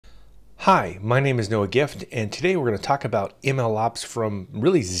Hi, my name is Noah Gift, and today we're going to talk about MLOps from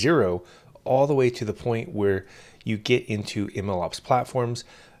really zero all the way to the point where you get into MLOps platforms,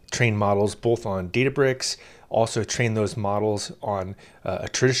 train models both on Databricks, also train those models on a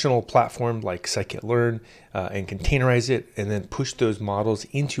traditional platform like SKLearn and containerize it, and then push those models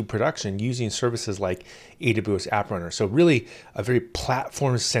into production using services like AWS App Runner. So really a very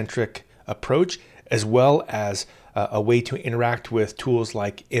platform-centric approach, as well as a way to interact with tools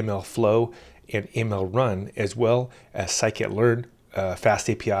like MLFlow and MLRun, as well as SKLearn,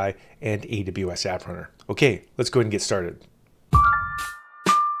 FastAPI, and AWS App Runner. Okay, let's go ahead and get started.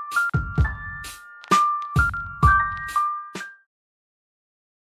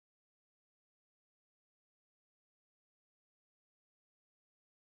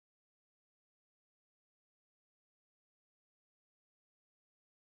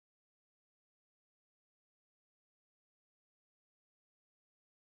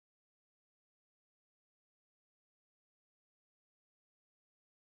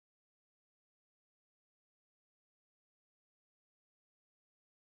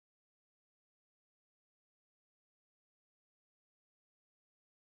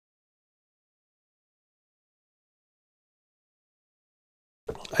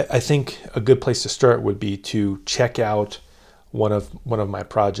 I think a good place to start would be to check out one of my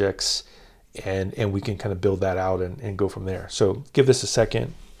projects, and we can kind of build that out and go from there. So give this a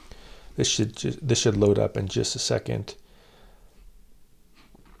second. This should load up in just a second.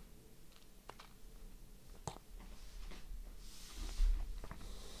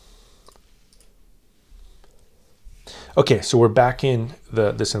 Okay, so we're back in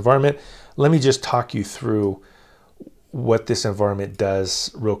this environment. Let me just talk you through what this environment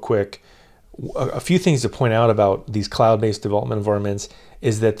does real quick. A few things to point out about these cloud-based development environments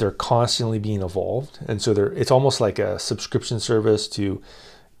is that they're constantly being evolved, and so it's almost like a subscription service to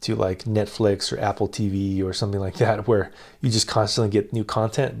like Netflix or Apple TV or something like that, where you just constantly get new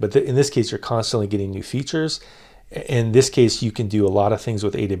content. But in this case, you're constantly getting new features. In this case, you can do a lot of things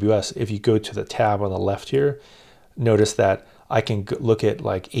with AWS. If you go to the tab on the left here, notice that I can look at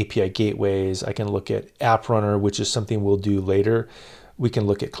like API gateways. I can look at App Runner, which is something we'll do later. We can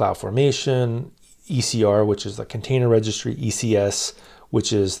look at CloudFormation, ECR, which is the container registry, ECS,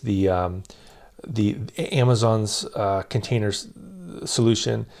 which is the Amazon's containers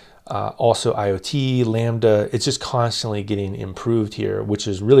solution. Also IoT, Lambda. It's just constantly getting improved here, which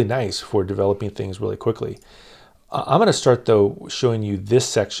is really nice for developing things really quickly. I'm going to start though showing you this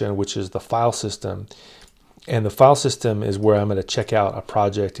section, which is the file system. And the file system is where I'm going to check out a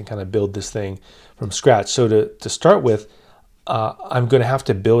project and kind of build this thing from scratch. So to start with, I'm going to have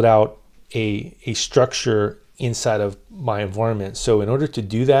to build out a structure inside of my environment. So in order to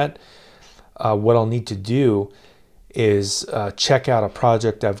do that, what I'll need to do is check out a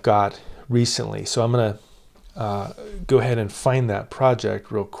project I've got recently. So I'm going to go ahead and find that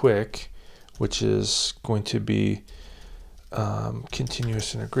project real quick, which is going to be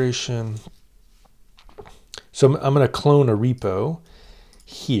continuous integration. So I'm going to clone a repo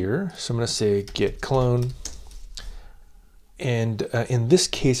here. So I'm going to say git clone. And in this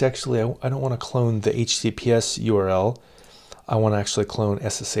case, actually, I don't want to clone the HTTPS URL. I want to actually clone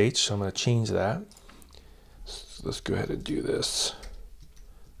SSH. So I'm going to change that. So let's go ahead and do this.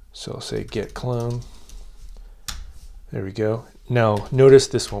 So I'll say git clone. There we go. Now, notice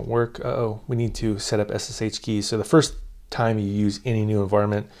this won't work. Uh-oh, we need to set up SSH keys. So the first time you use any new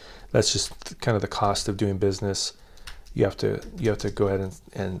environment, that's just kind of the cost of doing business. You have to go ahead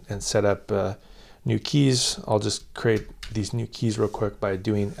and set up new keys. I'll just create these new keys real quick by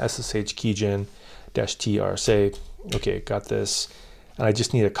doing SSH keygen -tr. Say, okay, got this. And I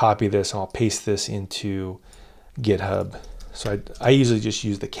just need to copy this, and I'll paste this into GitHub. So I usually just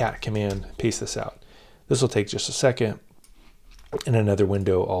use the cat command, paste this out. This will take just a second. In another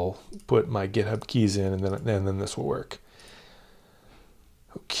window, I'll put my GitHub keys in, and then this will work.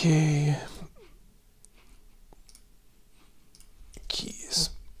 Okay, keys.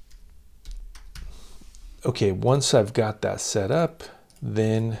 Okay, once I've got that set up,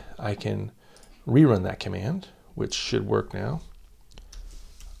 then I can rerun that command, which should work now.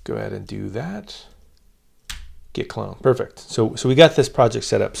 Go ahead and do that. Git clone, perfect. So we got this project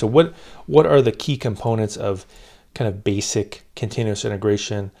set up. So what are the key components of kind of basic continuous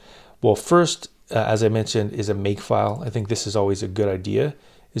integration? Well, first, as I mentioned, is a makefile. I think this is always a good idea,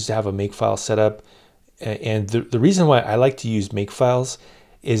 is to have a makefile set up. And the reason why I like to use makefiles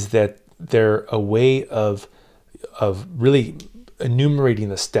is that they're a way of really enumerating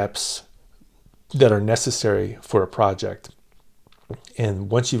the steps that are necessary for a project.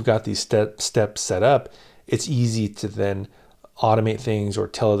 And once you've got these steps set up, it's easy to then automate things or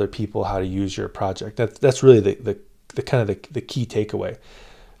tell other people how to use your project. That's really the kind of the key takeaway.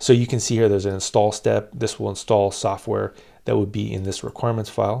 So you can see here there's an install step. This will install software that would be in this requirements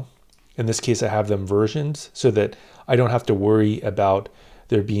file. In this case, I have them versioned so that I don't have to worry about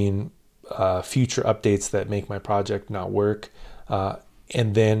there being future updates that make my project not work.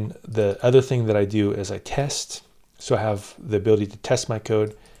 And then the other thing that I do is I test. So I have the ability to test my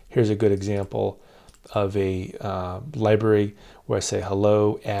code. Here's a good example of a library where I say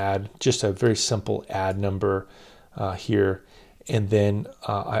hello, add, just a very simple add number here. And then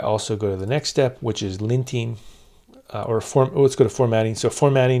I also go to the next step, which is linting, let's go to formatting. So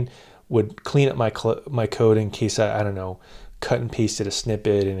formatting would clean up my code in case I don't know, cut and pasted a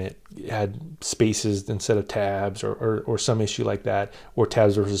snippet and it had spaces instead of tabs or some issue like that, or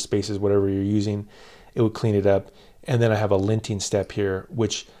tabs versus spaces, whatever you're using, it would clean it up. And then I have a linting step here,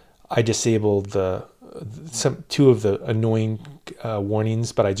 which I disable two of the annoying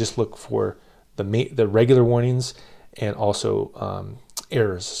warnings, but I just look for the regular warnings and also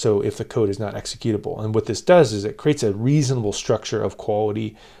errors. So if the code is not executable, and what this does is it creates a reasonable structure of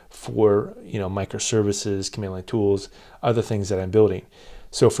quality for microservices, command line tools, other things that I'm building.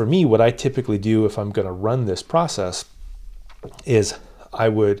 So for me, what I typically do if I'm going to run this process is I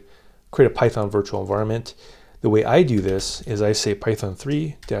would create a Python virtual environment. The way I do this is I say Python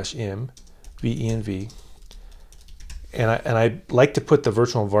 3-m venv, and I like to put the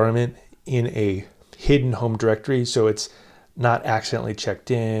virtual environment in a hidden home directory so it's not accidentally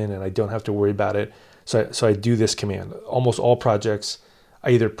checked in and I don't have to worry about it. So I do this command. Almost all projects,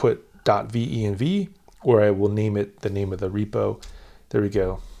 I either put .venv or I will name it the name of the repo. There we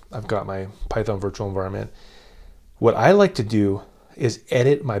go. I've got my Python virtual environment. What I like to do is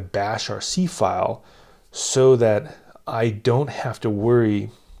edit my bash RC file so that I don't have to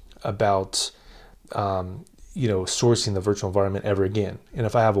worry about sourcing the virtual environment ever again. And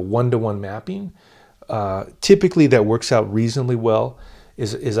if I have a one-to-one mapping, typically that works out reasonably well.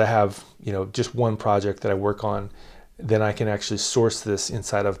 Is I have just one project that I work on, then I can actually source this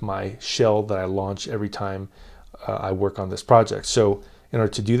inside of my shell that I launch every time I work on this project. So in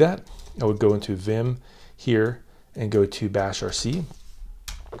order to do that, I would go into Vim here and go to bash RC.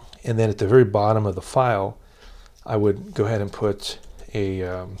 And then at the very bottom of the file, I would go ahead and put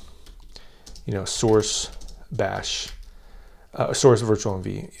a source bash, source virtual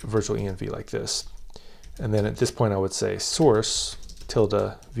env like this. And then at this point, I would say source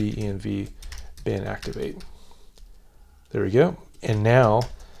 ~venv bin activate. There we go. And now,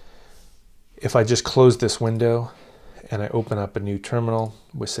 if I just close this window and I open up a new terminal,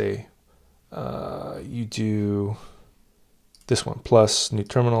 we say you do this one plus new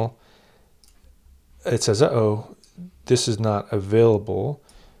terminal. It says, uh-oh, this is not available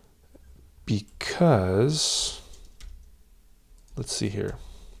because, let's see here,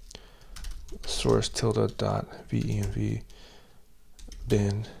 source ~venv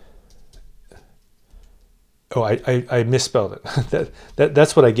bin. Oh, I misspelled it.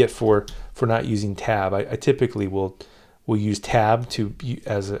 That's what I get for not using tab. I typically will use tab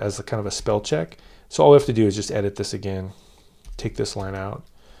as a kind of a spell check. So all we have to do is just edit this again, take this line out,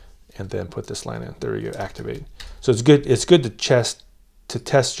 and then put this line in. There we go, activate. So it's good to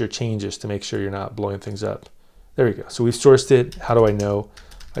test your changes to make sure you're not blowing things up. There we go. So we've sourced it. How do I know?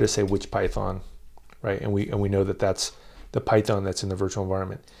 I just say which Python, right? And we know that that's the Python that's in the virtual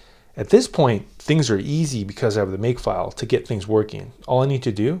environment. At this point, things are easy because I have the makefile to get things working. All I need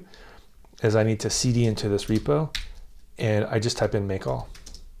to do is I need to cd into this repo, and I just type in make all.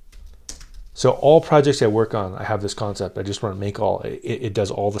 So all projects I work on, I have this concept. I just run make all. It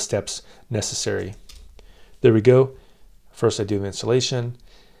does all the steps necessary. There we go. First I do the installation.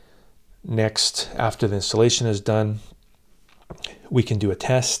 Next, after the installation is done, we can do a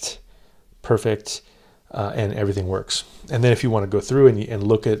test. Perfect. And everything works. And then if you want to go through and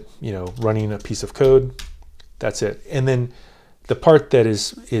look at running a piece of code, that's it. And then the part that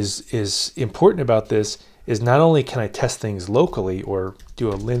is important about this is not only can I test things locally or do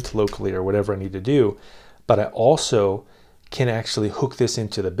a lint locally or whatever I need to do, but I also can actually hook this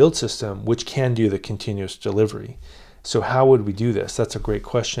into the build system, which can do the continuous delivery. So how would we do this? That's a great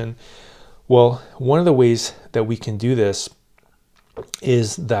question. Well, one of the ways that we can do this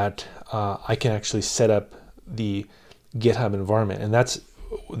is that I can actually set up the GitHub environment, and that's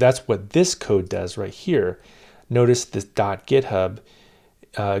what this code does right here. Notice this .github.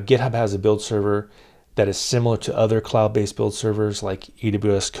 GitHub has a build server that is similar to other cloud-based build servers, like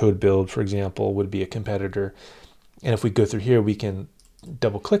AWS Code Build, for example, would be a competitor. And if we go through here, we can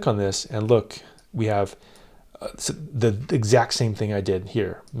double-click on this, and look, we have the exact same thing I did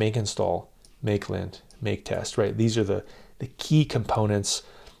here: make install, make lint, make test. Right? These are the the key components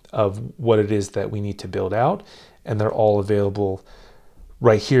of what it is that we need to build out. And they're all available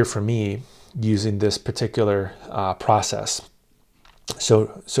right here for me using this particular process.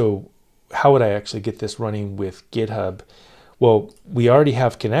 So how would I actually get this running with GitHub? Well, we already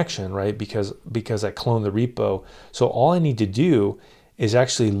have connection, right? Because I cloned the repo. So all I need to do is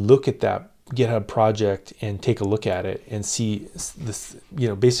actually look at that GitHub project and take a look at it and see this,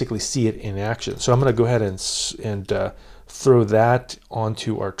 basically see it in action. So I'm going to go ahead and throw that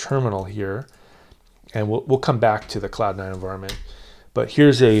onto our terminal here, and we'll come back to the Cloud9 environment. But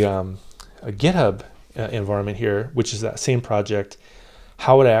here's a GitHub environment here, which is that same project.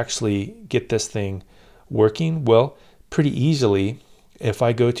 How would I actually get this thing working? Well, pretty easily. If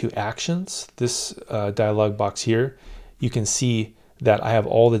I go to Actions, this dialog box here, you can see that I have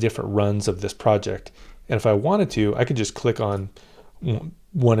all the different runs of this project. And if I wanted to, I could just click on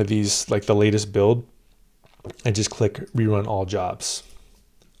one of these, like the latest build, and just click Rerun All Jobs.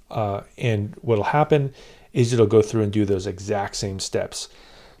 And what'll happen is it'll go through and do those exact same steps.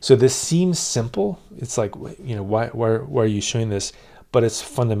 So this seems simple. It's like, why are you showing this? But it's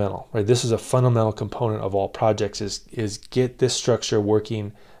fundamental, right? This is a fundamental component of all projects is get this structure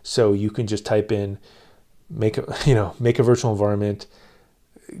working so you can just type in, make a virtual environment,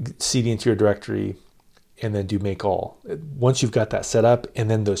 cd into your directory, and then do make all. Once you've got that set up, and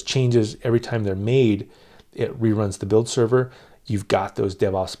then those changes, every time they're made, it reruns the build server. You've got those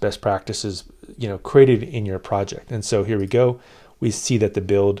DevOps best practices, created in your project. And so here we go. We see that the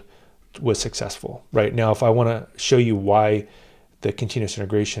build was successful. Right now, if I want to show you why the continuous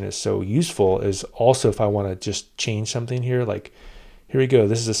integration is so useful, is also if I want to just change something here, like here we go.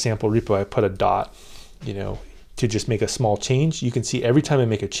 This is a sample repo. I put a dot, to just make a small change. You can see every time I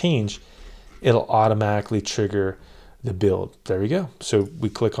make a change, it'll automatically trigger the build. There we go. So we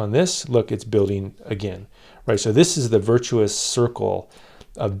click on this. Look, it's building again, right? So this is the virtuous circle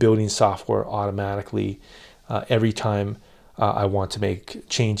of building software automatically every time I want to make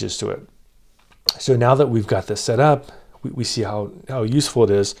changes to it. So now that we've got this set up, we see how useful it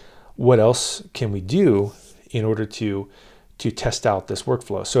is. What else can we do in order to test out this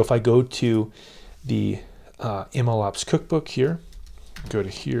workflow? So if I go to the MLOps cookbook here, go to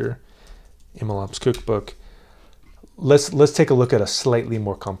here, MLOps cookbook, let's take a look at a slightly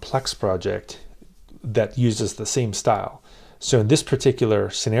more complex project that uses the same style. So in this particular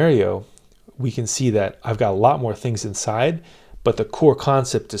scenario, we can see that I've got a lot more things inside, but the core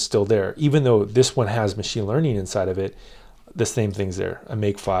concept is still there. Even though this one has machine learning inside of it, the same thing's there. A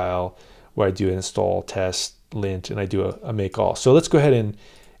make file where I do an install, test, lint, and I do a make all. So let's go ahead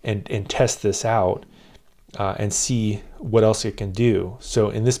and test this out and see what else it can do.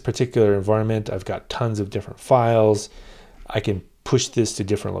 So in this particular environment, I've got tons of different files. I can push this to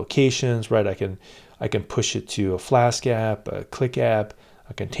different locations, right? I can push it to a Flask app, a Click app,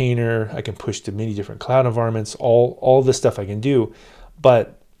 a container. I can push to many different cloud environments. All this stuff I can do,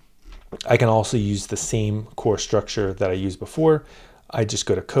 but I can also use the same core structure that I used before. I just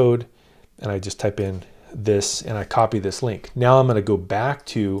go to code and I just type in this and I copy this link. Now I'm going to go back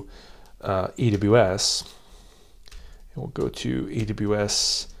to AWS, and we'll go to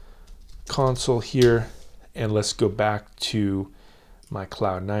AWS console here, and let's go back to my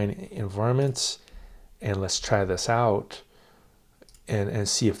Cloud9 environments, and let's try this out and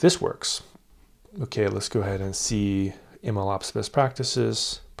see if this works. Okay, let's go ahead and see MLOps best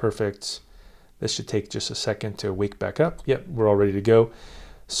practices. Perfect. This should take just a second to wake back up. Yep, we're all ready to go.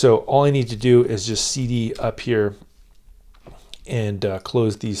 So all I need to do is just cd up here and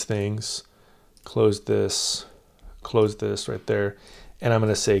close these things, close this right there, and I'm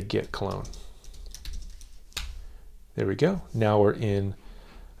going to say git clone. There we go. Now we're in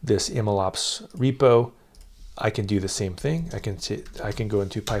this MLOps repo. I can do the same thing. I can go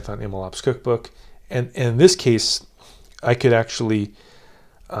into Python MLOps cookbook, and in this case, I could actually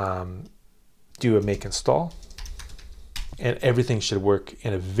do a make install, and everything should work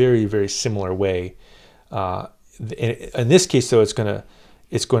in a very, very similar way. In this case, though, it's going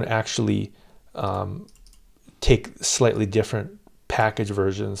to actually take slightly different package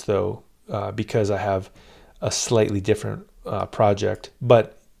versions, though, because I have a slightly different project.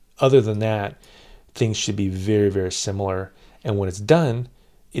 But other than that, things should be very, very similar. And when it's done,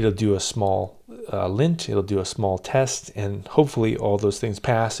 it'll do a small lint, it'll do a small test, and hopefully all those things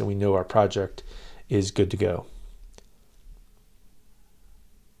pass and we know our project is good to go.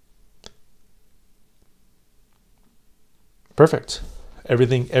 Perfect.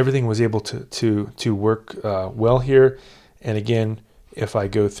 Everything was able to work well here. And again, if I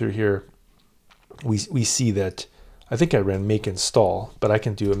go through here, we see that I think I ran make install, but I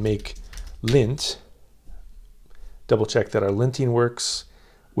can do a make lint double check that our linting works,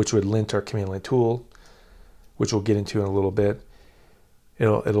 which would lint our command line tool, which we'll get into in a little bit.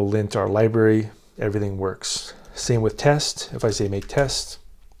 It'll lint our library, everything works. Same with test. If I say make test,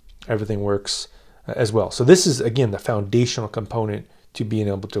 everything works as well. So this is, again, the foundational component to being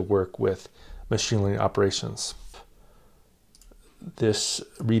able to work with machine learning operations. This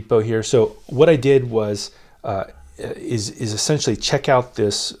repo here. So what I did was is essentially check out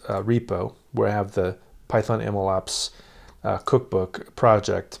this repo where I have the Python MLOps cookbook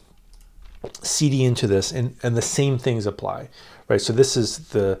project, CD into this, and the same things apply, right? So this is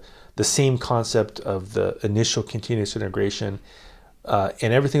the same concept of the initial continuous integration,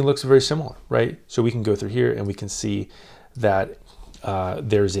 and everything looks very similar, right? So we can go through here and we can see that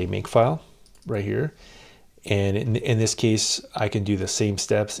there's a makefile right here. And in this case, I can do the same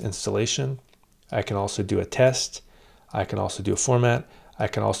steps, installation. I can also do a test. I can also do a format. I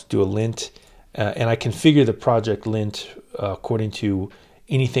can also do a lint. And I configure the project lint according to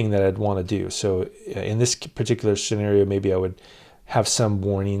anything that I'd want to do. So in this particular scenario, maybe I would have some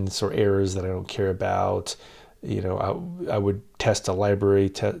warnings or errors that I don't care about. You know, I would test a library,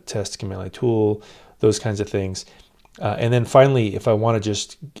 test command line tool, those kinds of things. And then finally, if I want to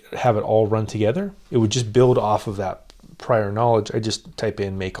just have it all run together, it would just build off of that prior knowledge. I just type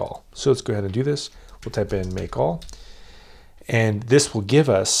in make all. So let's go ahead and do this. We'll type in make all. And this will give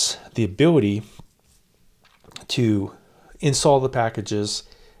us the ability to install the packages,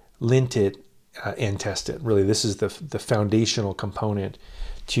 lint it, and test it. Really, this is the foundational component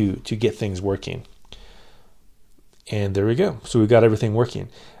to get things working. And there we go. So we've got everything working.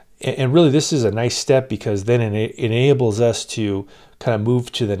 And really, this is a nice step because then it enables us to kind of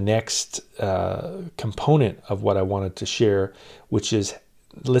move to the next component of what I wanted to share, which is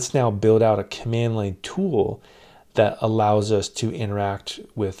let's now build out a command line tool that allows us to interact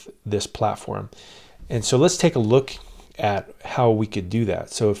with this platform. And so let's take a look at how we could do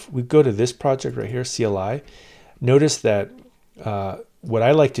that. So if we go to this project right here, CLI, notice that what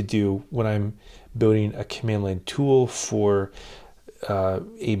I like to do when I'm building a command line tool for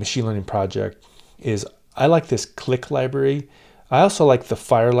a machine learning project is I like this click library. I also like the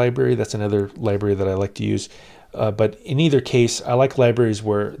fire library. That's another library that I like to use. But in either case, I like libraries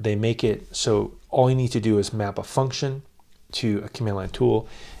where they make it so all you need to do is map a function to a command line tool.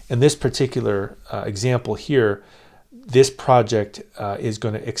 In this particular example here, this project is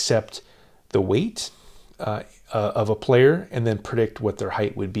going to accept the weight of a player and then predict what their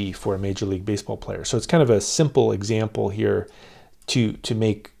height would be for a Major League Baseball player. So it's kind of a simple example here to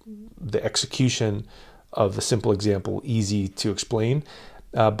make the execution of the simple example easy to explain.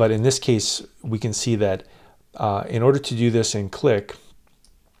 But in this case, we can see that in order to do this in Click,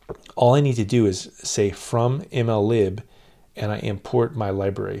 all I need to do is say from MLlib, and I import my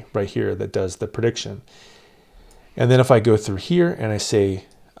library right here that does the prediction. And then if I go through here and I say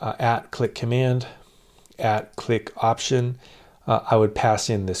at click command, at click option, I would pass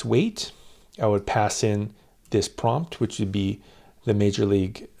in this weight. I would pass in this prompt, which would be the Major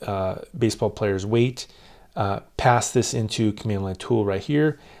League Baseball player's weight, pass this into command line tool right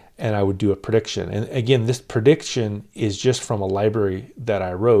here, and I would do a prediction. And again, this prediction is just from a library that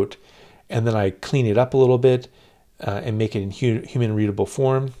I wrote, and then I clean it up a little bit and make it in human readable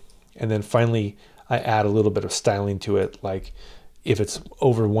form. And then finally, I add a little bit of styling to it, like if it's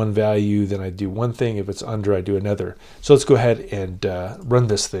over one value, then I do one thing. If it's under, I do another. So let's go ahead and run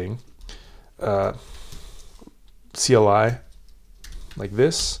this thing. CLI, like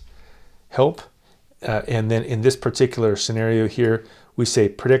this, help. And then in this particular scenario here, we say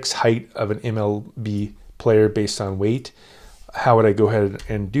predicts height of an MLB player based on weight. How would I go ahead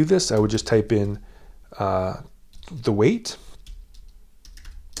and do this? I would just type in the weight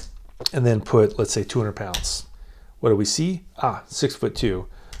and then put, let's say, 200 pounds. What do we see? 6'2".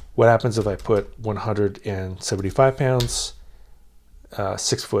 What happens if I put 175 pounds,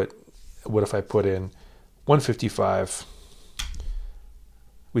 6 foot? What if I put in 155?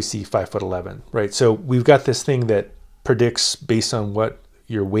 We see 5'11", right? So we've got this thing that predicts based on what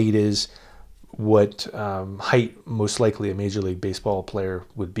your weight is, what height most likely a Major League Baseball player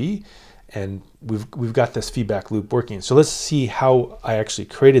would be. And we've got this feedback loop working. So let's see how I actually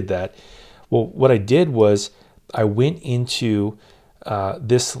created that. Well, what I did was I went into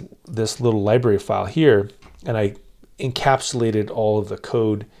this little library file here, and I encapsulated all of the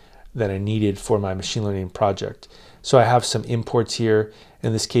code that I needed for my machine learning project. So I have some imports here.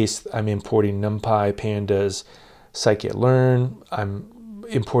 In this case, I'm importing NumPy, Pandas, SKLearn. I'm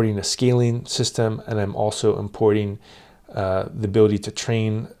importing a scaling system, and I'm also importing the ability to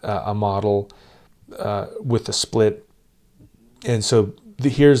train a model with a split. And so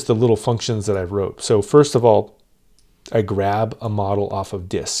here's the little functions that I wrote. So first of all, I grab a model off of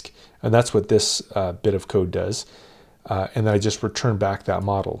disk. And that's what this bit of code does. And then I just return back that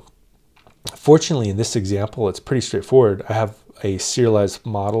model. Fortunately, in this example, it's pretty straightforward. I have a serialized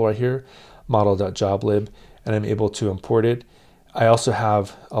model right here, model.joblib, and I'm able to import it. I also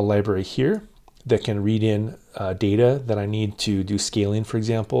have a library here that can read in data that I need to do scaling, for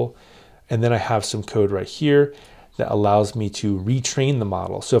example. And then I have some code right here that allows me to retrain the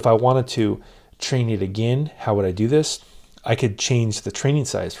model. So if I wanted to train it again, how would I do this? I could change the training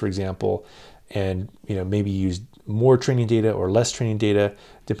size, for example, and maybe use more training data or less training data,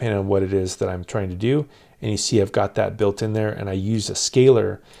 depending on what it is that I'm trying to do. And you see I've got that built in there, and I use a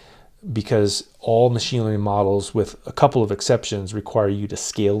scaler because all machine learning models, with a couple of exceptions, require you to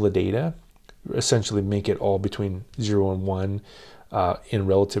scale the data, essentially make it all between 0 and 1 in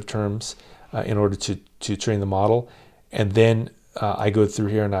relative terms in order to train the model. And then I go through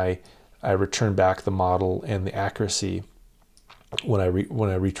here and I return back the model and the accuracy when I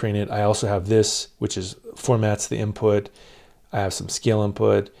retrain it. I also have this, which is formats the input. I have some scale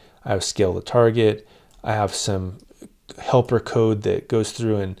input. I have scale the target. I have some helper code that goes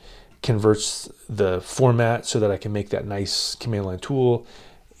through and converts the format so that I can make that nice command line tool.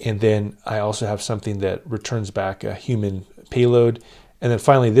 And then I also have something that returns back a human payload. And then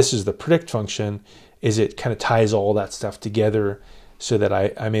finally, this is the predict function, is it kind of ties all that stuff together so that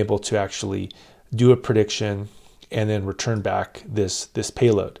I'm able to actually do a prediction and then return back this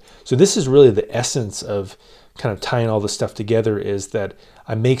payload. So this is really the essence of kind of tying all this stuff together, is that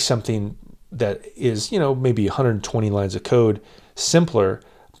I make something that is, maybe 120 lines of code simpler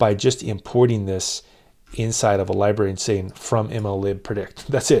by just importing this inside of a library and saying from MLlib predict.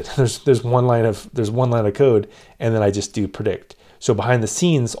 That's it. There's one line of code, and then I just do predict. So behind the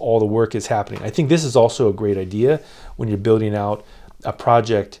scenes, all the work is happening. I think this is also a great idea when you're building out a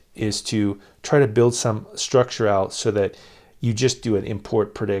project, is to try to build some structure out so that you just do an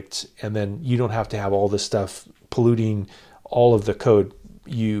import predict, and then you don't have to have all this stuff polluting all of the code.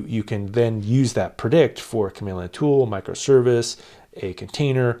 You can then use that predict for a command line tool, microservice, a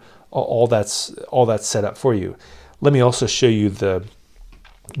container, all that's set up for you. Let me also show you the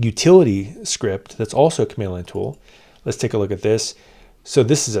utility script that's also a command line tool. Let's take a look at this. So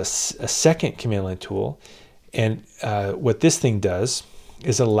this is a second command line tool. And what this thing does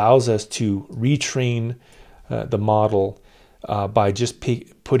is it allows us to retrain the model by just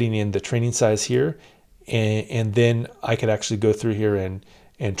putting in the training size here. And then I could actually go through here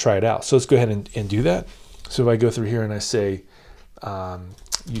and try it out. So let's go ahead and do that. So if I go through here and I say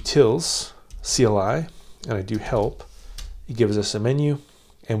utils CLI, and I do help, it gives us a menu,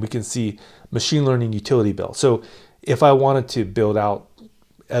 and we can see machine learning utility build. So if I wanted to build out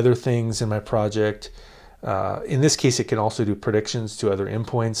other things in my project, in this case, it can also do predictions to other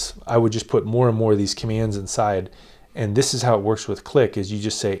endpoints. I would just put more and more of these commands inside. And this is how it works with Click, is you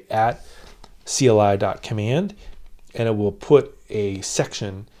just say @CLI.command, and it will put a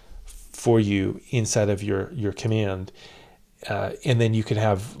section for you inside of your command. And then you can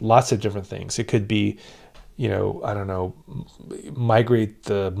have lots of different things. It could be, I don't know, migrate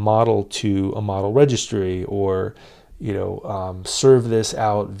the model to a model registry, or serve this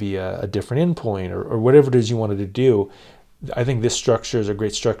out via a different endpoint, or whatever it is you wanted to do. I think this structures, or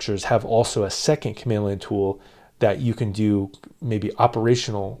great structures, have also a second command line tool that you can do maybe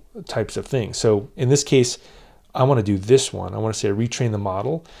operational types of things. So in this case, I want to do this one. I want to say retrain the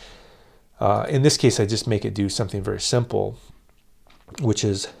model. In this case, I just make it do something very simple, which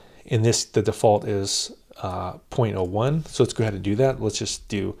is, in this, the default is 0.01. So let's go ahead and do that. Let's just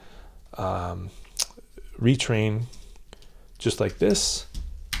do retrain just like this.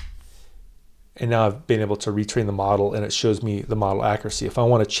 And now I've been able to retrain the model, and it shows me the model accuracy. If I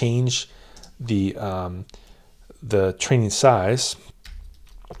want to change the training size,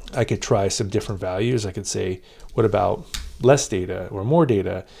 I could try some different values. I could say, what about less data or more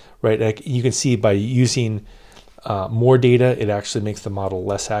data, right? You can see by using more data, it actually makes the model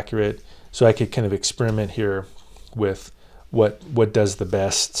less accurate. So I could kind of experiment here with what does the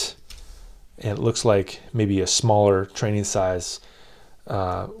best. And it looks like maybe a smaller training size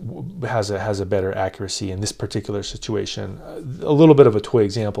has a better accuracy in this particular situation. A little bit of a toy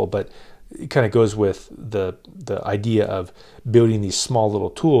example, but it kind of goes with the idea of building these small little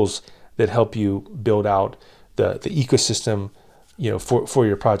tools that help you build out the ecosystem, for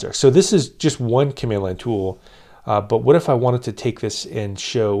your project. So this is just one command line tool, but what if I wanted to take this and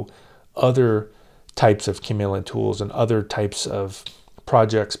show other types of command line tools and other types of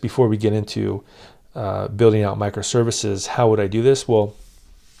projects before we get into building out microservices? How would I do this? Well,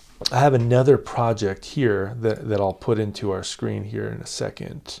 I have another project here that I'll put into our screen here in a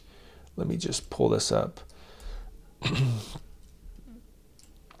second. Let me just pull this up.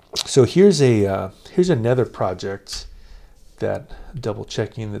 So here's another project that, double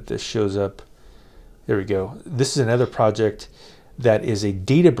checking that this shows up. There we go. This is another project that is a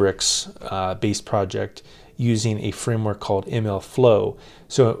Databricks based project using a framework called MLFlow.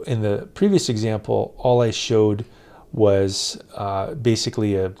 So in the previous example, all I showed was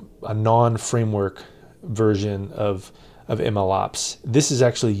basically a non-framework version of MLOps. This is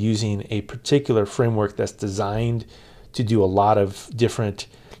actually using a particular framework that's designed to do a lot of different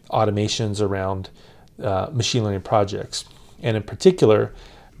automations around machine learning projects. And in particular,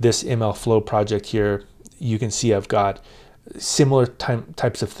 this MLFlow project here, you can see I've got similar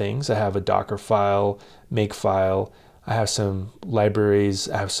types of things. I have a Docker file, make file, I have some libraries,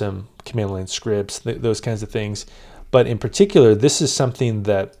 I have some command line scripts, those kinds of things. But in particular, this is something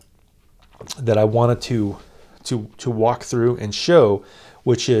that I wanted to walk through and show,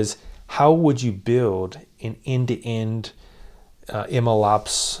 which is how would you build an end-to-end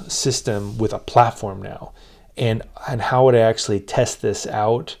MLOps system with a platform now, and how would I actually test this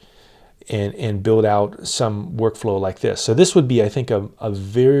out and build out some workflow like this. So this would be, I think, a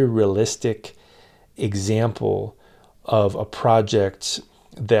very realistic example of a project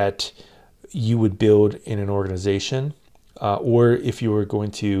that you would build in an organization, or if you were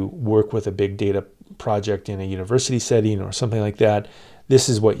going to work with a big data project in a university setting or something like that, this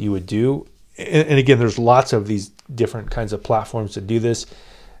is what you would do. And again, there's lots of these different kinds of platforms that do this.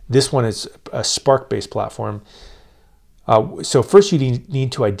 This one is a Spark-based platform. So first you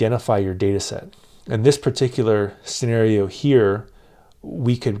need to identify your data set. In this particular scenario here,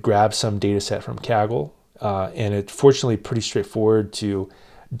 we could grab some data set from Kaggle, and it's fortunately pretty straightforward to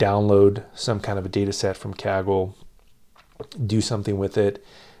download some kind of a data set from Kaggle, do something with it.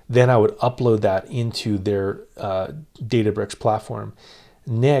 Then I would upload that into their Databricks platform.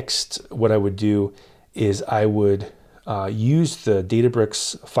 Next, what I would do is I would use the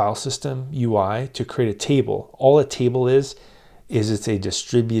Databricks file system UI to create a table. All a table is it's a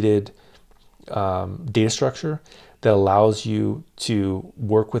distributed data structure that allows you to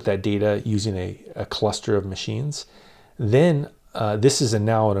work with that data using a cluster of machines. Then this is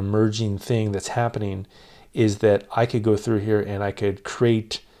now an emerging thing that's happening, is that I could go through here and I could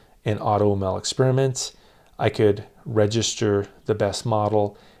create an AutoML experiment. I could register the best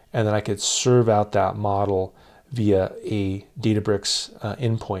model, and then I could serve out that model via a Databricks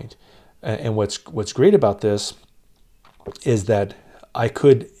endpoint. And what's great about this is that I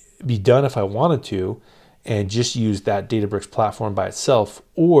could be done if I wanted to and just use that Databricks platform by itself,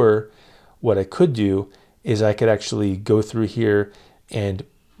 or what I could do is I could actually go through here and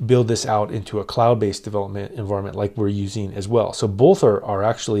build this out into a cloud-based development environment like we're using as well. So both are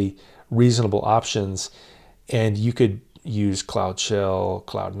actually reasonable options, and you could use Cloud Shell,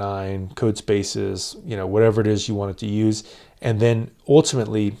 Cloud9, code spaces, whatever it is you wanted to use. And then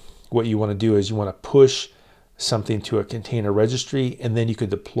ultimately what you want to do is you want to push something to a container registry, and then you could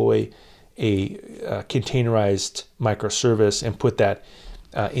deploy a containerized microservice and put that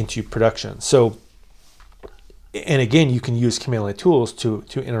into production. So, and again, you can use command line tools to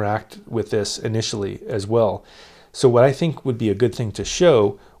interact with this initially as well. So what I think would be a good thing to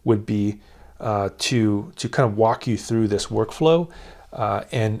show would be to kind of walk you through this workflow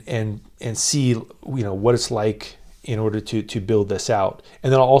and see what it's like in order to build this out.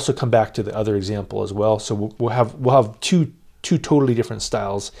 And then I'll also come back to the other example as well. So we'll have two totally different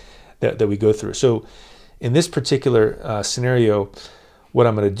styles that we go through. So in this particular scenario, what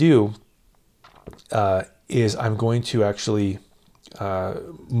I'm going to do is I'm going to actually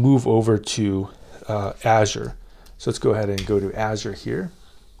move over to Azure. So let's go ahead and go to Azure here.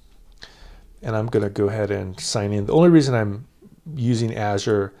 And I'm going to go ahead and sign in. The only reason I'm using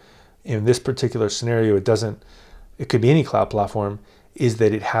Azure in this particular scenario, it could be any cloud platform, is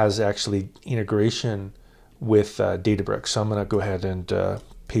that it has actually integration with Databricks. So I'm going to go ahead and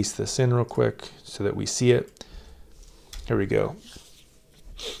paste this in real quick so that we see it. Here we go.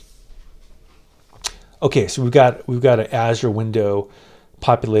 Okay, so we've got an Azure window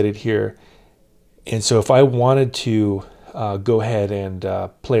populated here. And so if I wanted to go ahead and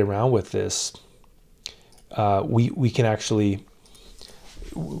play around with this, we can actually.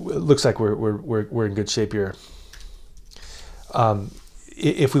 It looks like we're in good shape here.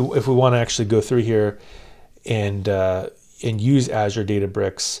 If we want to actually go through here and use Azure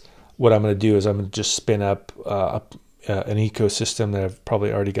Databricks, what I'm going to do is I'm going to just spin up an ecosystem that I've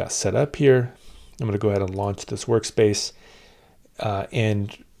probably already got set up here. I'm going to go ahead and launch this workspace,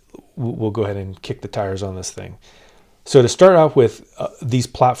 and we'll go ahead and kick the tires on this thing. So to start off with, these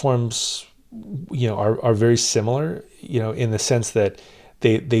platforms, are very similar, in the sense that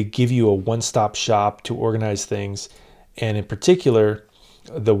they give you a one-stop shop to organize things. And in particular,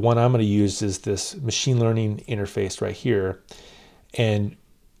 the one I'm going to use is this machine learning interface right here. And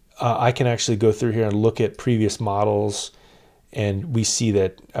I can actually go through here and look at previous models, and we see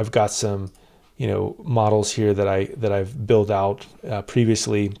that I've got some, models here that I've built out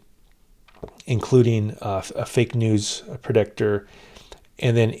previously, including a fake news predictor.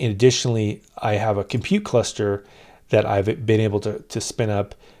 And then additionally, I have a compute cluster that I've been able to spin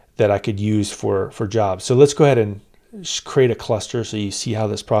up that I could use for jobs. So let's go ahead and create a cluster so you see how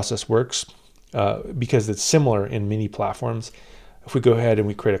this process works, because it's similar in many platforms. If we go ahead and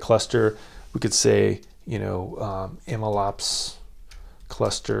we create a cluster, we could say, MLOps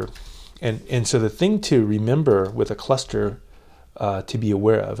cluster. And so the thing to remember with a cluster to be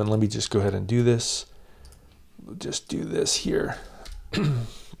aware of, and let me just go ahead and do this. We'll just do this here. Here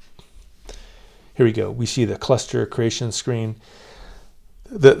we go. We see the cluster creation screen.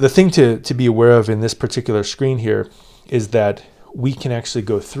 The thing to be aware of in this particular screen here is that we can actually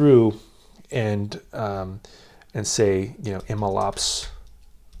go through and say, MLOps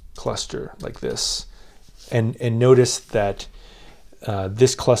cluster like this, and notice that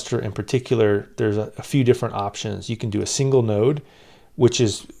this cluster in particular, there's a few different options. You can do a single node, which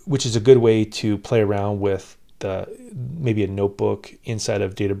is a good way to play around with maybe a notebook inside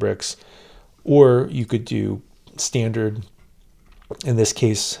of Databricks, or you could do standard. In this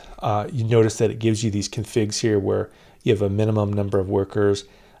case, you notice that it gives you these configs here where you have a minimum number of workers,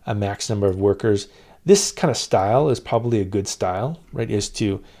 a max number of workers. This kind of style is probably a good style, right? Is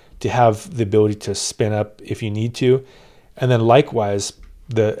to have the ability to spin up if you need to. And then likewise,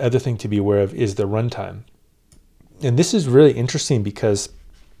 the other thing to be aware of is the runtime. And this is really interesting because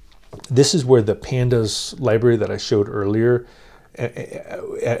this is where the Pandas library that I showed earlier,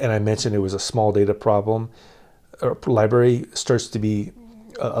 and I mentioned it was a small data problem, or library, starts to be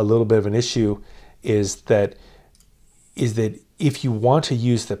a little bit of an issue, is that if you want to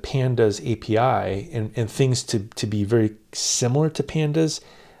use the Pandas API and things to be very similar to Pandas,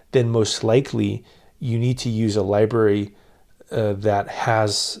 then most likely you need to use a library that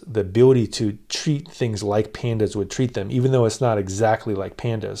has the ability to treat things like Pandas would treat them, even though it's not exactly like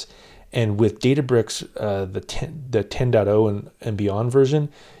Pandas. And with Databricks, the 10.0 and beyond version,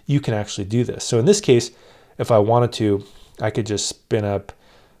 you can actually do this. So in this case, if I wanted to, I could just spin up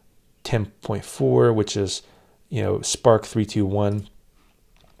 10.4, which is, Spark 321,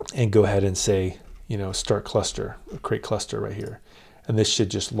 and go ahead and say, start cluster, create cluster right here. And this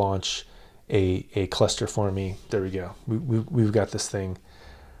should just launch a cluster for me. There we go. We've got this thing.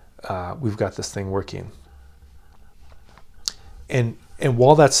 We've got this thing working. And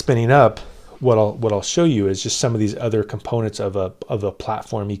while that's spinning up, what I'll show you is just some of these other components of a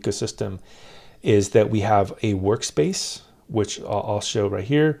platform ecosystem. Is that we have a workspace, which I'll show right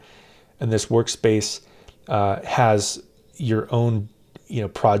here, and this workspace has your own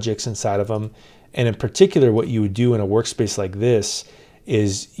projects inside of them. And in particular, what you would do in a workspace like this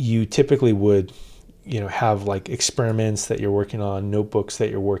is you typically would have like experiments that you're working on, notebooks that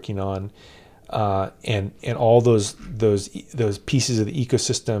you're working on, and all those pieces of the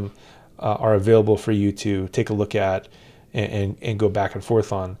ecosystem are available for you to take a look at and go back and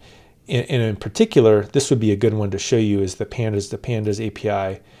forth on. And in particular, this would be a good one to show you is the Pandas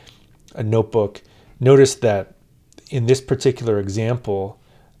API, a notebook. Notice that in this particular example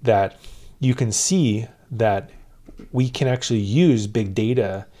that you can see that we can actually use big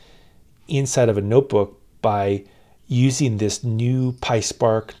data inside of a notebook by using this new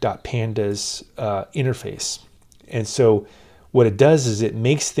PySpark.pandas interface. And so what it does is it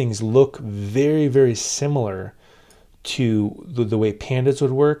makes things look very, very similar to the way Pandas would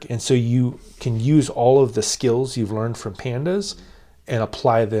work. And so you can use all of the skills you've learned from Pandas and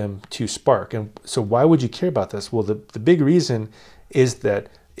apply them to Spark. And so why would you care about this? Well, the big reason is that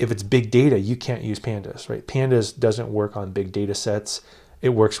if it's big data, you can't use Pandas, right? Pandas doesn't work on big data sets. It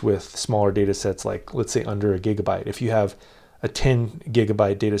works with smaller data sets, like let's say under a gigabyte. If you have a 10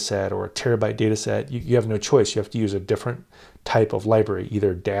 gigabyte data set or a terabyte data set, you have no choice. You have to use a different type of library,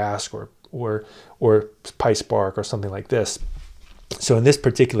 either Dask or PySpark or something like this. So in this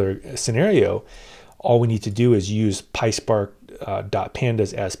particular scenario, all we need to do is use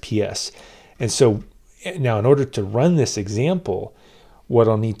PySpark.pandas as PS. And so now in order to run this example, what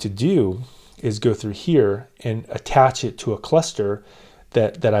I'll need to do is go through here and attach it to a cluster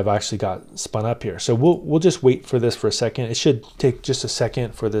that I've actually got spun up here. So we'll just wait for this for a second. It should take just a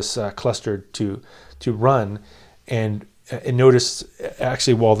second for this cluster to run. And notice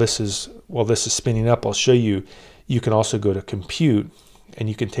actually while this is spinning up, I'll show you. You can also go to compute, and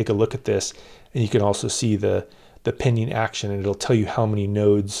you can take a look at this, and you can also see the the pending action, and it'll tell you how many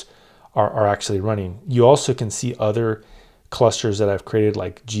nodes are actually running. You also can see other clusters that I've created,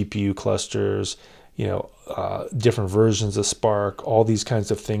 like GPU clusters, different versions of Spark, all these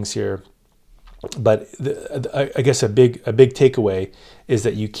kinds of things here. But I guess a big takeaway is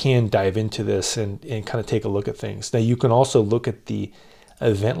that you can dive into this and kind of take a look at things. Now you can also look at the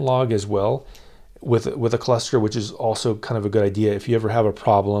event log as well with a cluster, which is also kind of a good idea. If you ever have a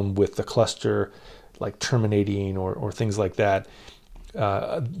problem with the cluster, like terminating or things like that,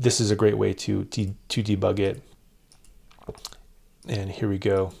 this is a great way to debug it. And here we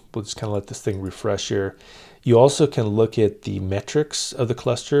go. We'll just kind of let this thing refresh here. You also can look at the metrics of the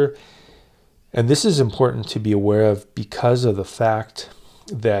cluster. And this is important to be aware of because of the fact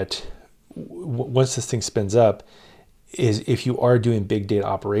that once this thing spins up, is if you are doing big data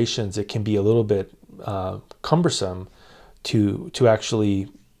operations, it can be a little bit cumbersome to actually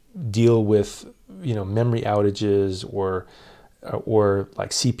deal with memory outages or like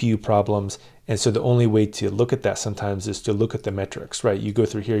CPU problems. And so the only way to look at that sometimes is to look at the metrics, right? You go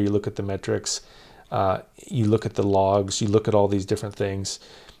through here, you look at the metrics, you look at the logs, you look at all these different things.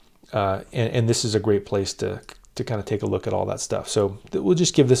 And this is a great place to kind of take a look at all that stuff. So we'll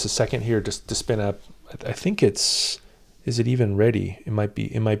just give this a second here to spin up. I think is it even ready? It might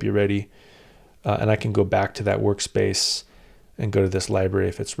be ready. And I can go back to that workspace and go to this library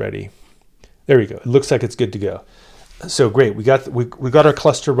if it's ready. There we go. It looks like it's good to go. So great, we got our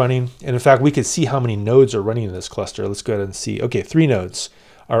cluster running, and in fact we could see how many nodes are running in this cluster. Let's go ahead and see. Okay, 3 nodes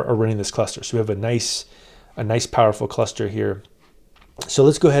are running this cluster. So we have a nice powerful cluster here. So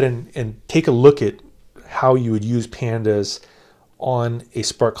let's go ahead and take a look at how you would use Pandas on a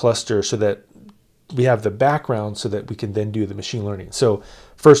Spark cluster so that we have the background so that we can then do the machine learning. So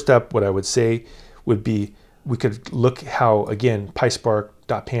first up, what I would say would be we could look how, again,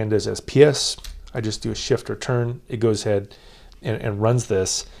 PySpark.pandas as PS. I just do a shift or turn. It goes ahead and runs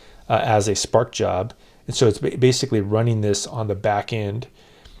this as a Spark job. And so it's basically running this on the back end.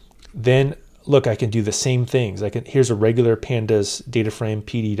 Then look, I can do the same things. Here's a regular Pandas data frame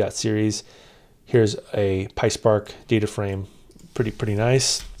pd.series. Here's a PySpark data frame, pretty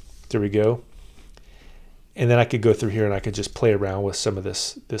nice. There we go. And then I could go through here and I could just play around with some of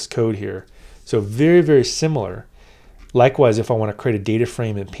this code here. So very, very similar. Likewise, if I want to create a data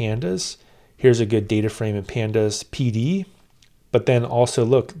frame in Pandas, here's a good data frame in Pandas PD, but then also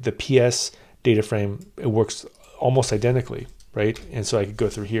look, the PS data frame, it works almost identically, right? And so I could go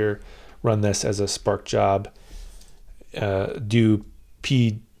through here, run this as a Spark job, do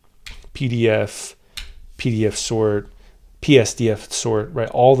PDF sort, PSDF sort, right?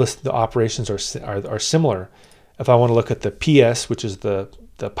 All the operations are similar. If I want to look at the PS, which is the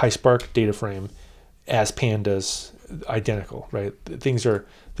PySpark data frame, as Pandas, identical, right? Things are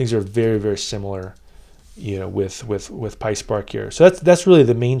very, very similar, with PySpark here. So that's really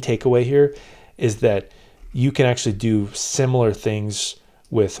the main takeaway here, is that you can actually do similar things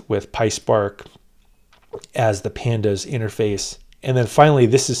with PySpark as the Pandas interface. And then finally,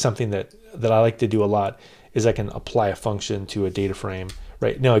 this is something that I like to do a lot, is I can apply a function to a data frame,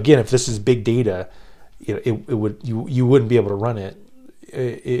 right? Now, again, if this is big data, you wouldn't be able to run it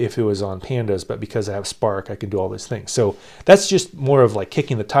if it was on Pandas, but because I have Spark, I can do all these things. So that's just more of like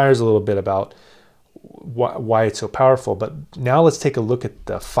kicking the tires a little bit about why it's so powerful. But now let's take a look at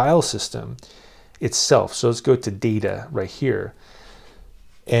the file system itself. So let's go to data right here.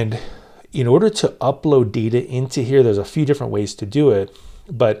 And in order to upload data into here, there's a few different ways to do it,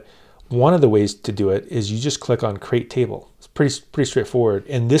 but one of the ways to do it is you just click on create table. It's pretty straightforward,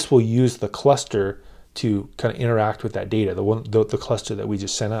 and this will use the cluster to kind of interact with that data, the cluster that we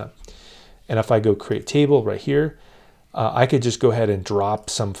just sent up. And if I go create table right here, I could just go ahead and drop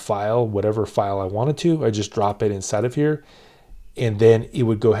some file, whatever file I wanted to. I just drop it inside of here, and then it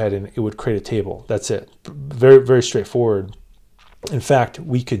would go ahead and it would create a table. That's it. Very, very straightforward. In fact,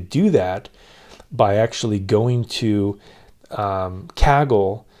 we could do that by actually going to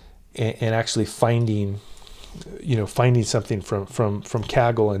Kaggle and actually finding something from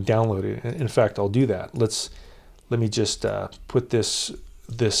Kaggle and download it. In fact, I'll do that. Let me just put this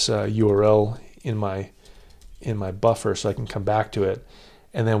URL in my buffer so I can come back to it.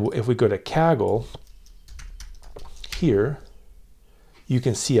 And then if we go to Kaggle here, you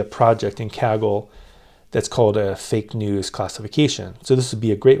can see a project in Kaggle that's called a fake news classification. So this would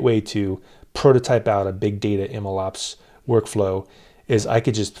be a great way to prototype out a big data MLOps workflow. Is I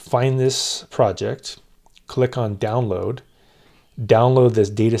could just find this project, click on download this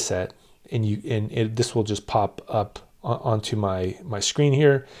data set, and this will just pop up onto my screen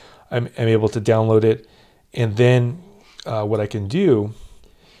here. I'm able to download it, and then what I can do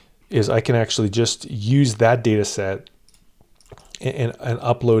is I can actually just use that data set and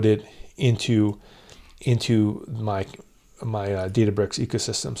upload it into my Databricks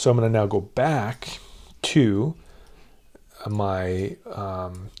ecosystem. So I'm going to now go back to my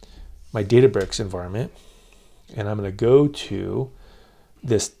my Databricks environment, and I'm going to go to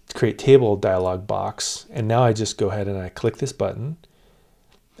this create table dialog box, and now I just go ahead and I click this button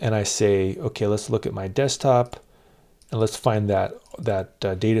and I say, okay, let's look at my desktop and let's find that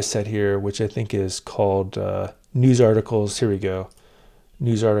data set here, which I think is called news articles. Here we go.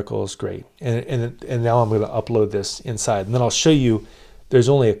 News articles, great. And now I'm going to upload this inside, and then I'll show you there's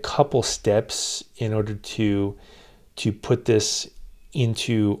only a couple steps in order to put this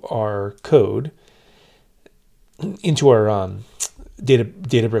into our code, into our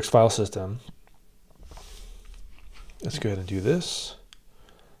Databricks file system. Let's go ahead and do this.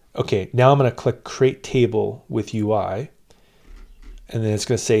 Okay, now I'm going to click create table with UI, and then it's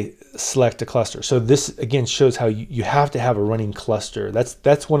going to say select a cluster. So this again shows how you have to have a running cluster.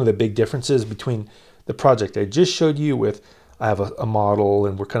 That's one of the big differences between the project I just showed you with I have a model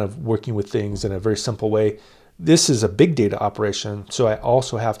and we're kind of working with things in a very simple way. This is a big data operation, so I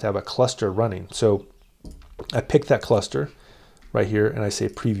also have to have a cluster running. So I pick that cluster right here and I say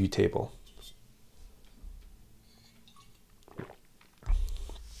preview table.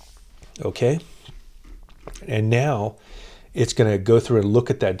 Okay, and now it's going to go through and look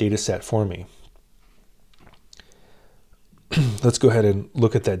at that data set for me. Let's go ahead and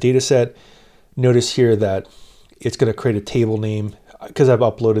look at that data set. Notice here that it's going to create a table name. Because I've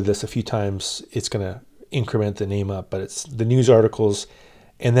uploaded this a few times, it's going to increment the name up, but it's the news articles.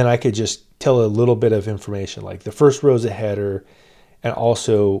 And then I could just tell a little bit of information, like the first row is a header, and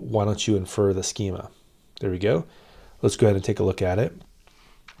also why don't you infer the schema. There we go. Let's go ahead and take a look at it.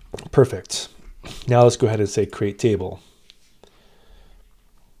 Perfect. Now let's go ahead and say create table.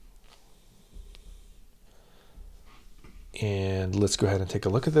 And let's go ahead and take a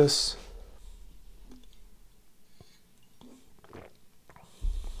look at this.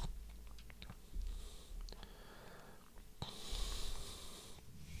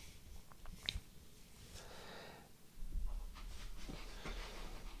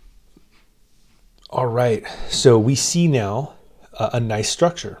 All right, so we see now a nice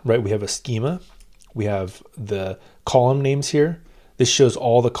structure, right? We have a schema, we have the column names here. This shows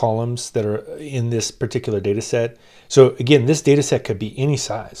all the columns that are in this particular data set. So again, this data set could be any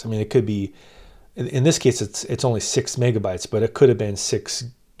size. I mean, it could be, in this case, it's only 6 megabytes, but it could have been 6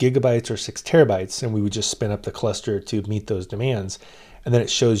 gigabytes or 6 terabytes, and we would just spin up the cluster to meet those demands. And then it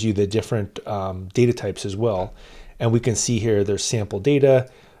shows you the different data types as well. And we can see here there's sample data,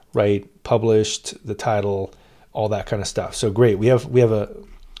 right? Published, the title, all that kind of stuff. So great, we have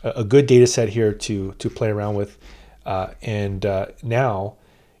a good data set here to play around with. Now,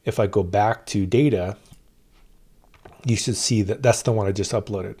 if I go back to data, you should see that that's the one I just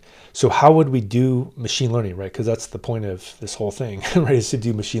uploaded. So how would we do machine learning, right? Because that's the point of this whole thing, right? Is to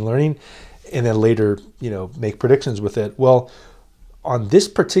do machine learning, and then later, make predictions with it. Well, on this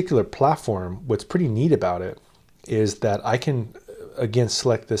particular platform, what's pretty neat about it is that I can again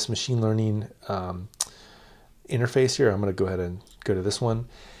select this machine learning interface here. I'm going to go ahead and go to this one,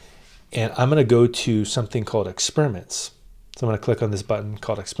 and I'm going to go to something called experiments. So I'm going to click on this button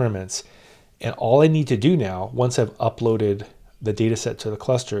called experiments, and all I need to do now, once I've uploaded the data set to the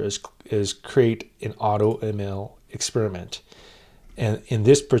cluster, is create an AutoML experiment. And in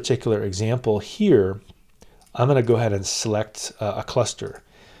this particular example here, I'm going to go ahead and select a cluster,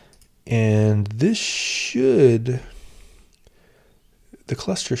 and the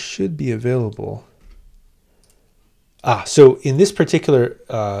cluster should be available. So in this particular,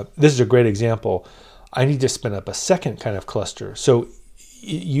 this is a great example. I need to spin up a second kind of cluster. So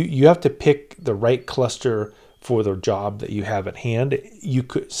you have to pick the right cluster for the job that you have at hand. You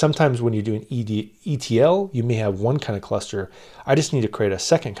could sometimes when you're doing ETL, you may have one kind of cluster. I just need to create a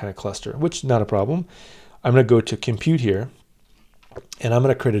second kind of cluster, which is not a problem. I'm going to go to compute here, and I'm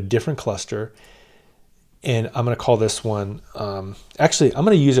going to create a different cluster. And I'm going to call this one, actually, I'm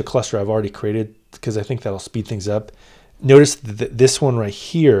going to use a cluster I've already created because I think that'll speed things up. Notice that this one right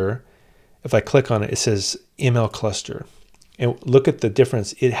here, if I click on it, it says ML cluster. And look at the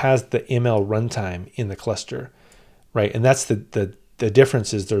difference. It has the ML runtime in the cluster, right? And that's the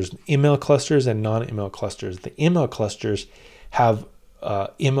difference is there's ML clusters and non-ML clusters. The ML clusters have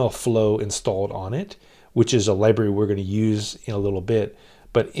MLFlow installed on it, which is a library we're going to use in a little bit.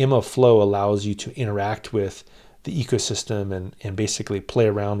 But MLFlow allows you to interact with the ecosystem and basically play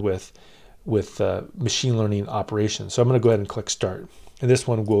around with machine learning operations. So I'm going to go ahead and click start. And this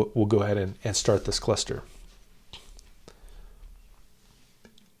one we'll go ahead and start this cluster.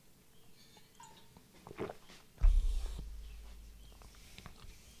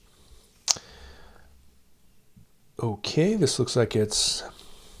 Okay, this looks like it's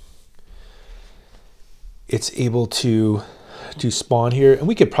able to spawn here, and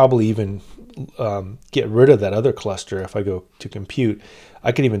we could probably even get rid of that other cluster. If I go to compute,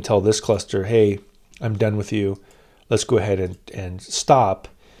 I can even tell this cluster, hey, I'm done with you. Let's go ahead and stop.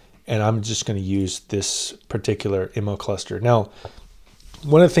 And I'm just going to use this particular ML cluster. Now,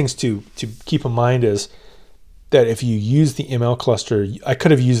 one of the things to keep in mind is that if you use the ML cluster, I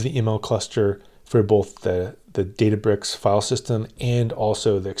could have used the ML cluster for both the Databricks file system and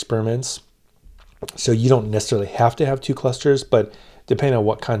also the experiments. So you don't necessarily have to have two clusters, but depending on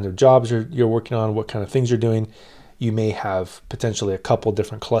what kind of jobs you're working on, what kind of things you're doing, you may have potentially a couple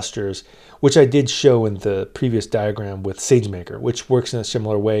different clusters, which I did show in the previous diagram with SageMaker, which works in a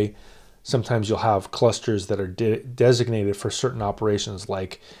similar way. Sometimes you'll have clusters that are designated for certain operations,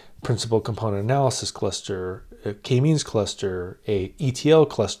 like principal component analysis cluster, a k-means cluster, a ETL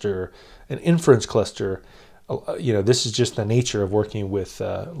cluster, an inference cluster. This is just the nature of working with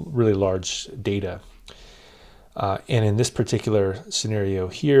really large data. And in this particular scenario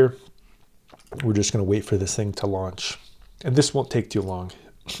here, we're just going to wait for this thing to launch. And this won't take too long.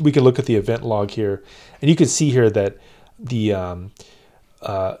 We can look at the event log here, and you can see here that the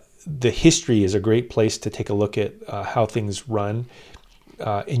history is a great place to take a look at how things run.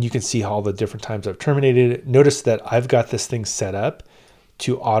 And you can see all the different times I've terminated it. Notice that I've got this thing set up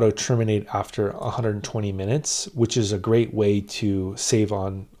to auto terminate after 120 minutes, which is a great way to save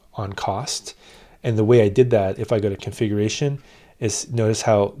on cost. And the way I did that, if I go to configuration, is notice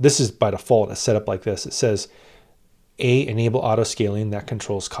how this is by default a setup like this. It says enable auto scaling, that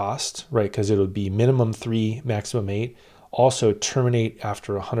controls cost, right? Because it would be minimum 3, maximum 8. Also terminate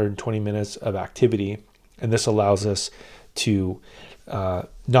after 120 minutes of activity. And this allows us to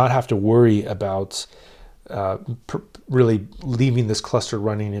not have to worry about really leaving this cluster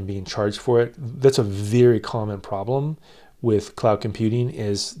running and being charged for it. That's a very common problem with cloud computing,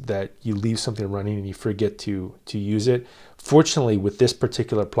 is that you leave something running and you forget to use it. Fortunately, with this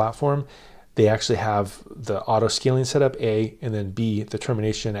particular platform, they actually have the auto scaling set up, A, and then B, the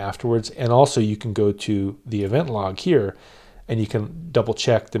termination afterwards. And also you can go to the event log here and you can double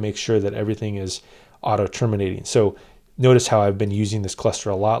check to make sure that everything is auto terminating. So notice how I've been using this cluster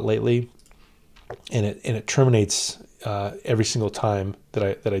a lot lately, and it terminates every single time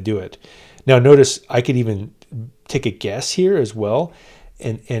that I do it. Now notice I could even take a guess here as well,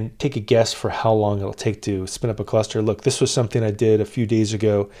 and take a guess for how long it'll take to spin up a cluster. Look, this was something I did a few days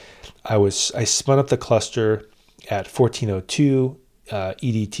ago. I spun up the cluster at 1402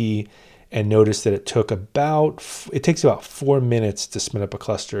 EDT, and noticed that it takes about 4 minutes to spin up a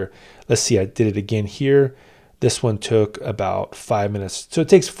cluster. Let's see, I did it again here. This one took about 5 minutes. So it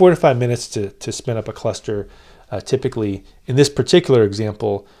takes 4 to 5 minutes to spin up a cluster. Typically, in this particular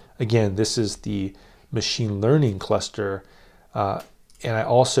example, again, this is the machine learning cluster. And I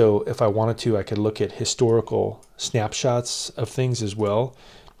also, if I wanted to, I could look at historical snapshots of things as well,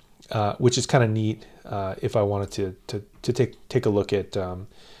 which is kind of neat if I wanted to take a look at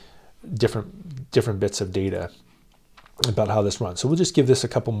different bits of data about how this runs. So we'll just give this a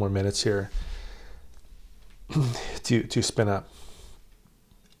couple more minutes here to spin up.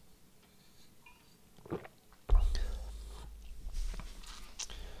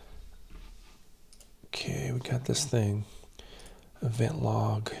 Okay, we got this thing. Event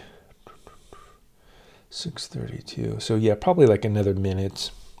log 6:32. So yeah, probably like another minute,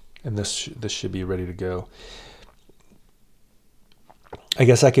 and this should be ready to go. I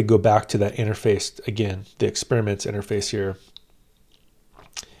guess I could go back to that interface again, the experiments interface here,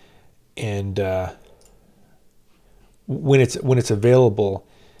 and when it's available,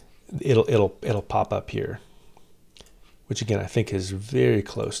 it'll pop up here, which again I think is very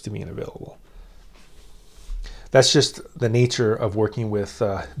close to being available. That's just the nature of working with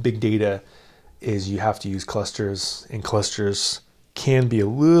big data, is you have to use clusters, and clusters can be a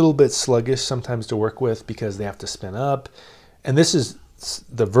little bit sluggish sometimes to work with because they have to spin up. And this is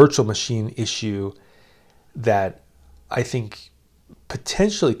the virtual machine issue that I think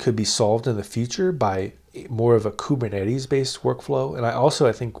potentially could be solved in the future by more of a Kubernetes-based workflow. And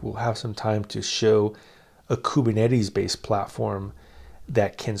I think we'll have some time to show a Kubernetes-based platform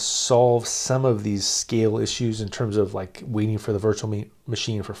that can solve some of these scale issues in terms of like waiting for the virtual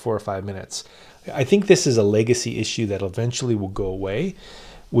machine for 4 or 5 minutes. I think this is a legacy issue that eventually will go away,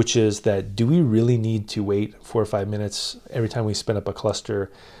 which is that, do we really need to wait 4 or 5 minutes every time we spin up a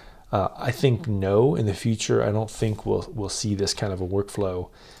cluster? I think no. In the future, I don't think we'll see this kind of a workflow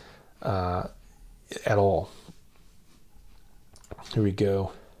at all. Here we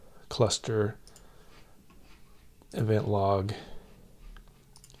go. Cluster, event log.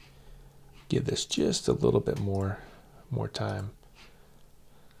 Give this just a little bit more more time.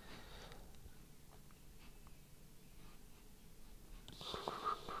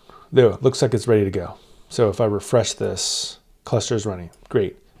 There, looks like it's ready to go. So if I refresh this, cluster is running.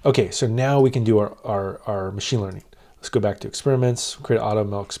 Great. Okay, so now we can do our machine learning. Let's go back to experiments, create an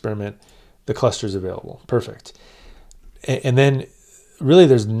AutoML experiment. The cluster is available. Perfect. And then really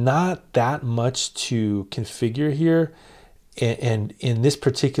there's not that much to configure here. And in this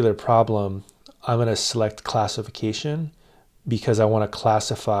particular problem, I'm going to select classification because I want to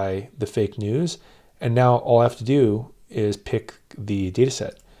classify the fake news. And now all I have to do is pick the data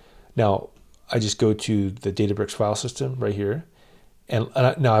set. Now, I just go to the Databricks file system right here. And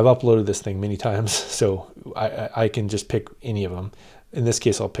now I've uploaded this thing many times, so I can just pick any of them. In this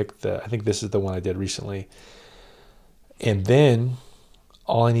case, I'll pick I think this is the one I did recently. And then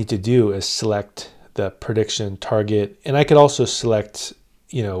all I need to do is select the prediction target. And I could also select,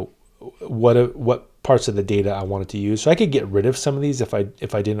 you know, what parts of the data I wanted to use. So I could get rid of some of these if I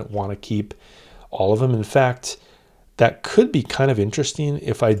didn't want to keep all of them. In fact, that could be kind of interesting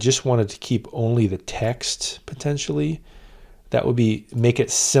if I just wanted to keep only the text potentially. That would make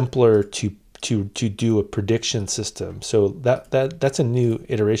it simpler to do a prediction system. So that's a new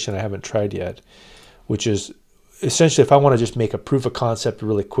iteration I haven't tried yet, which is essentially if I want to just make a proof of concept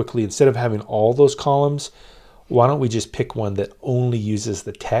really quickly, instead of having all those columns, why don't we just pick one that only uses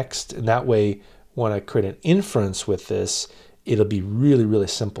the text? And that way, when I create an inference with this, it'll be really, really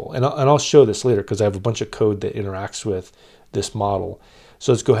simple. And I'll show this later because I have a bunch of code that interacts with this model.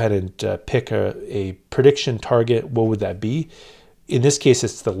 So let's go ahead and pick a prediction target. What would that be? In this case,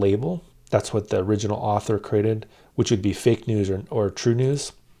 it's the label. That's what the original author created, which would be fake news or true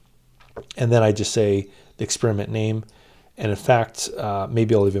news. And then I just say the experiment name. And in fact,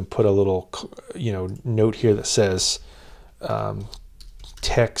 maybe I'll even put a little, note here that says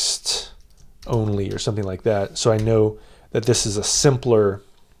text only or something like that. So I know that this is a simpler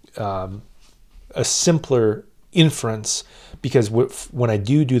inference, because when I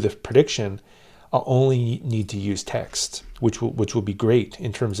do the prediction, I'll only need to use text, which will be great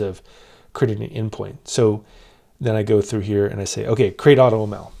in terms of creating an endpoint. So then I go through here and I say, okay, create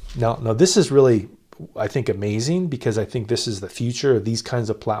AutoML. Now this is really, I think, amazing, because I think this is the future of these kinds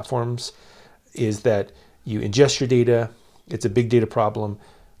of platforms, is that you ingest your data. It's a big data problem.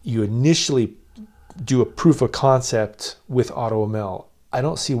 You initially do a proof of concept with AutoML. I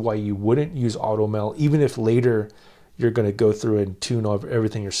don't see why you wouldn't use AutoML, even if later you're going to go through and tune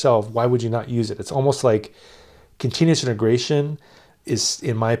everything yourself. Why would you not use it? It's almost like continuous integration is,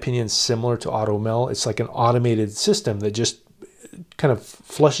 in my opinion, similar to AutoML. It's like an automated system that just kind of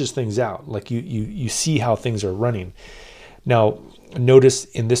flushes things out. Like you see how things are running. Now, notice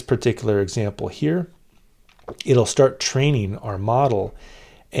in this particular example here, it'll start training our model,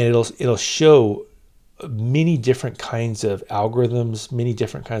 and it'll show many different kinds of algorithms, many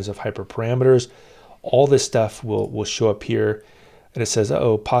different kinds of hyperparameters. All this stuff will show up here, and it says,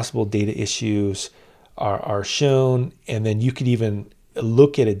 oh, possible data issues are shown. And then you could even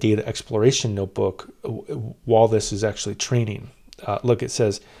look at a data exploration notebook while this is actually training. Look, it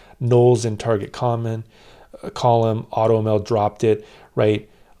says nulls in target column, AutoML dropped it, right?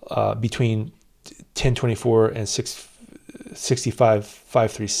 Between 1024 and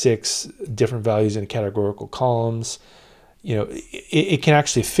 65536, different values in categorical columns. It can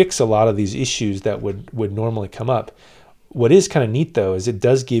actually fix a lot of these issues that would normally come up. What is kind of neat, though, is it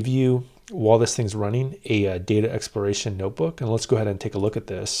does give you, while this thing's running, a data exploration notebook. And let's go ahead and take a look at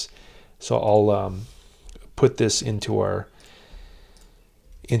this. So I'll put this into our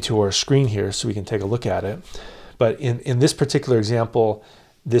screen here so we can take a look at it. But in this particular example,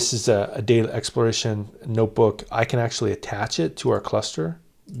 this is a data exploration notebook. I can actually attach it to our cluster,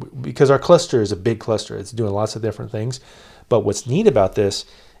 because our cluster is a big cluster. It's doing lots of different things. But what's neat about this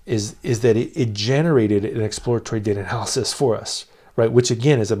is that it generated an exploratory data analysis for us, right? Which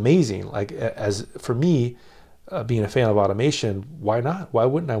again is amazing. Like, as for me, being a fan of automation, why not? Why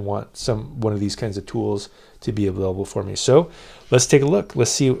wouldn't I want one of these kinds of tools to be available for me? So let's take a look.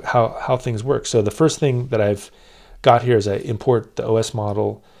 Let's see how things work. So the first thing that I've got here is I import the OS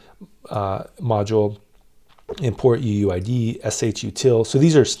module, import UUID, shutil. So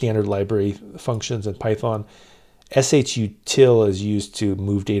these are standard library functions in Python. shutil is used to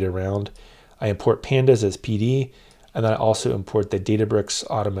move data around. I import pandas as PD, and then I also import the Databricks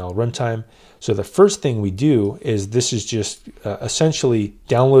AutoML runtime. So the first thing we do is this is just essentially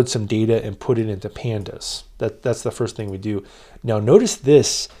download some data and put it into pandas. That's the first thing we do. Now notice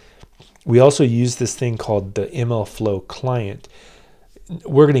this. We also use this thing called the MLFlow client.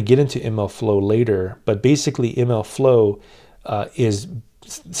 We're going to get into MLFlow later, but basically MLFlow is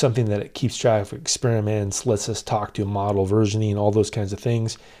something that it keeps track of experiments, lets us talk to model versioning, all those kinds of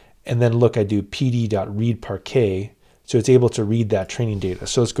things. And then look, I do pd.readParquet, so it's able to read that training data.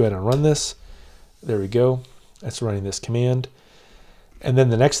 So let's go ahead and run this. There we go. That's running this command. And then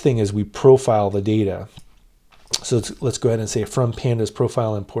the next thing is we profile the data. So let's go ahead and say from Pandas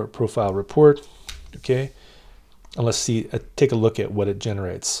profile import profile report. Okay. And let's see, take a look at what it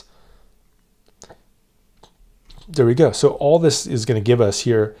generates. There we go. So all this is going to give us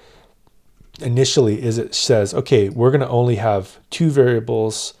here initially is it says, okay, we're going to only have 2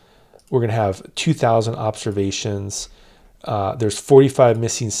 variables. We're going to have 2,000 observations. There's 45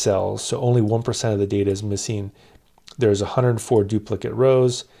 missing cells, so only 1% of the data is missing. There's 104 duplicate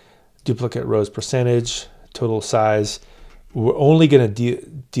rows percentage, total size. We're only going to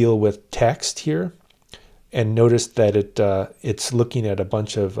deal with text here, and notice that it's looking at a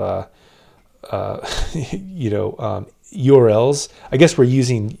bunch of URLs. I guess we're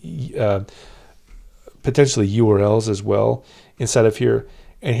using potentially URLs as well inside of here.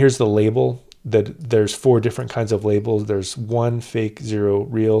 And here's the label. That there's 4 different kinds of labels. There's 1 fake, 0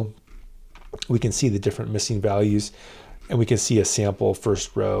 real. We can see the different missing values, and we can see a sample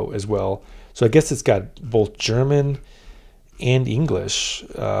first row as well. So I guess it's got both German and English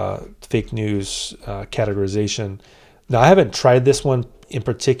fake news categorization. Now I haven't tried this one in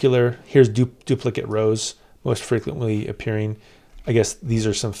particular. Here's duplicate rows, most frequently appearing. I guess these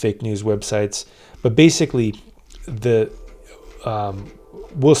are some fake news websites, but basically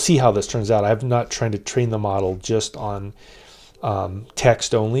we'll see how this turns out. I'm not trying to train the model just on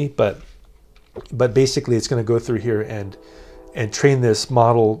text only, but basically it's going to go through here and train this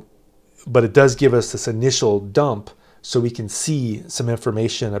model, but it does give us this initial dump so we can see some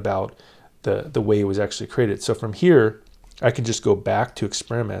information about the way it was actually created. So from here, I can just go back to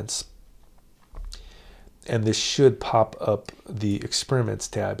experiments, and this should pop up the experiments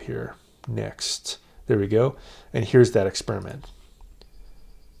tab here next. There we go. And here's that experiment.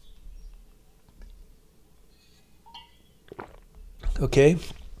 Okay,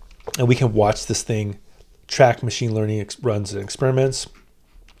 and we can watch this thing track machine learning runs and experiments.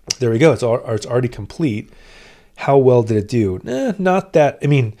 There we go. It's already complete. How well did it do? Not that. I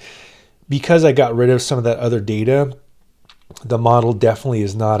mean, because I got rid of some of that other data, the model definitely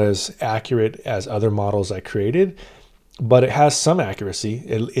is not as accurate as other models I created, but it has some accuracy.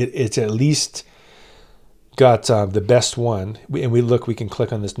 It's at least got the best one. And we can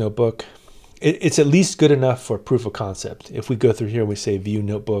click on this notebook. It's at least good enough for proof of concept. If we go through here and we say view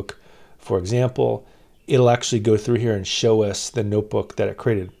notebook, for example, it'll actually go through here and show us the notebook that it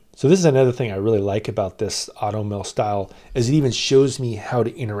created. So this is another thing I really like about this AutoML style, is it even shows me how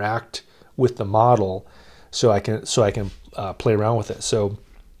to interact with the model, so I can play around with it. So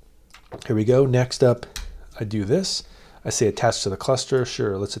here we go. Next up, I do this. I say attach to the cluster.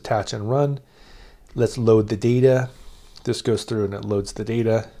 Sure, let's attach and run. Let's load the data. This goes through and it loads the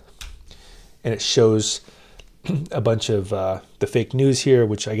data. And it shows a bunch of the fake news here,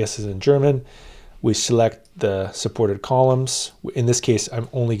 which I guess is in German. We select the supported columns. In this case, I'm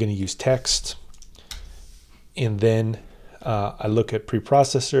only going to use text. And then I look at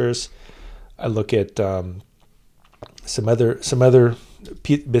preprocessors. I look at some other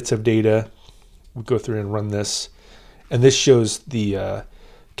bits of data. We'll go through and run this. And this shows the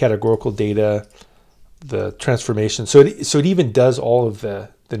categorical data, the transformation. So it even does all of the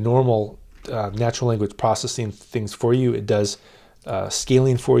normal natural language processing things for you. It does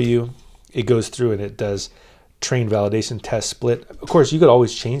scaling for you. It goes through and it does train, validation, test, split. Of course, you could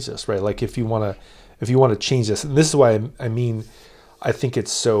always change this, right? Like if you want to change this, and this is why I think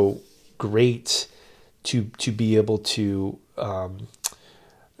it's so great to be able to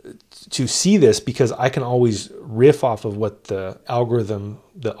see this, because I can always riff off of what the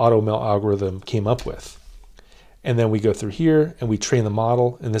AutoML algorithm came up with. And then we go through here and we train the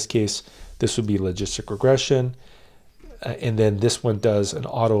model. In this case, this would be logistic regression. And then this one does an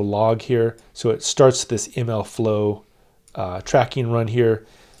auto log here. So it starts this MLFlow tracking run here,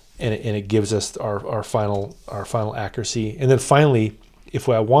 and it gives us our final accuracy. And then finally, if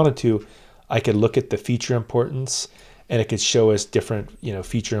I wanted to, I could look at the feature importance, and it could show us different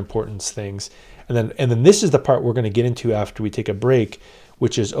feature importance things. And then this is the part we're going to get into after we take a break,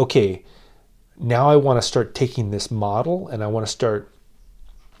 which is, okay, now I want to start taking this model, and I want to start,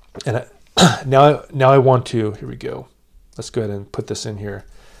 and now I want to, here we go. Let's go ahead and put this in here.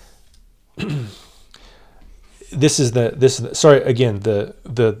 Sorry, again,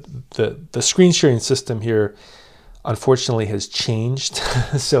 the screen sharing system here unfortunately has changed.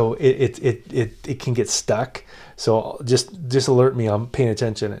 So it can get stuck. So just alert me, I'm paying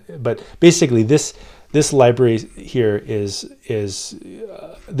attention. But basically this this library here is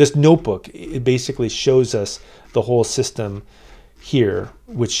this notebook. It basically shows us the whole system here,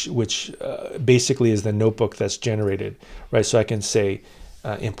 which basically is the notebook that's generated, right? So I can say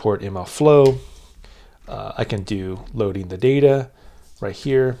import MLFlow. I can do loading the data right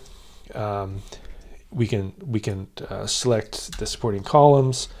here. We can select the supporting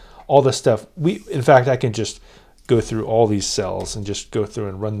columns, all this stuff. In fact, I can just go through all these cells and just go through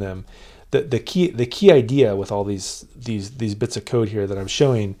and run them. The key idea with all these bits of code here that I'm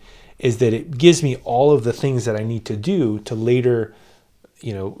showing is that it gives me all of the things that I need to do to later,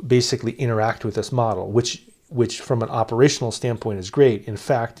 basically interact with this model, which from an operational standpoint is great. In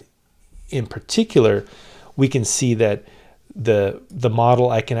fact, in particular, we can see that the model,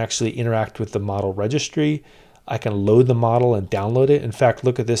 I can actually interact with the model registry. I can load the model and download it. In fact,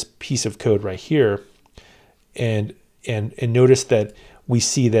 look at this piece of code right here, and notice that we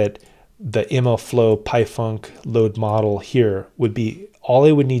see that the MLFlow PyFunc load model here would be, all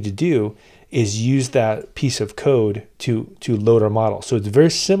I would need to do is use that piece of code to load our model. So it's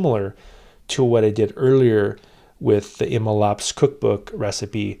very similar to what I did earlier with the MLOps cookbook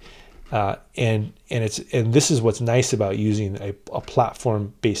recipe. And this is what's nice about using a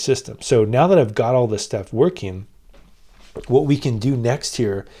platform-based system. So now that I've got all this stuff working, what we can do next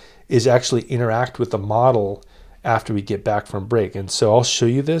here is actually interact with the model after we get back from break. And so I'll show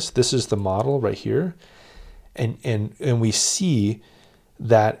you this. This is the model right here. And we see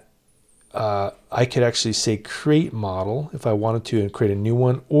that I could actually say create model if I wanted to and create a new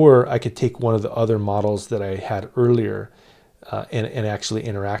one, or I could take one of the other models that I had earlier and actually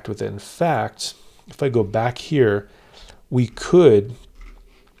interact with it. In fact, if I go back here, we could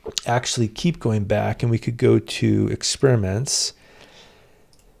actually keep going back and we could go to experiments,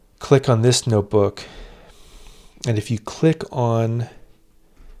 click on this notebook, and if you click on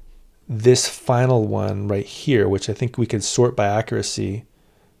this final one right here, which I think we could sort by accuracy,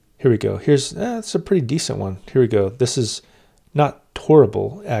 here we go. Here's, it's a pretty decent one. Here we go. This is not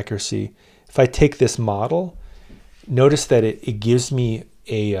horrible accuracy. If I take this model, notice that it gives me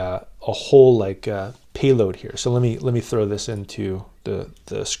a whole payload here. So let me throw this into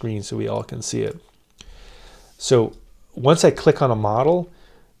the screen so we all can see it. So once I click on a model,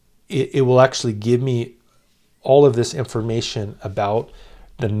 it will actually give me all of this information about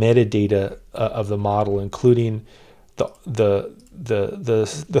the metadata of the model, including the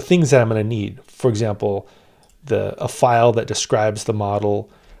things that I'm going to need. For example, a file that describes the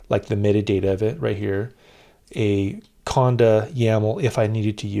model, like the metadata of it right here, a conda YAML if I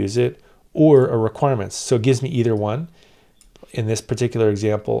needed to use it, or a requirements. So it gives me either one in this particular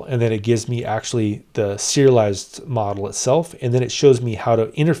example, and then it gives me actually the serialized model itself, and then it shows me how to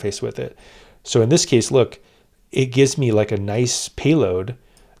interface with it. So in this case, look, it gives me like a nice payload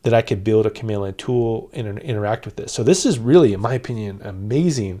that I could build a command line tool and interact with this. So this is really, in my opinion,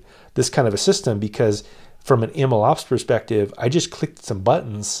 amazing, this kind of a system, because from an MLOps perspective, I just clicked some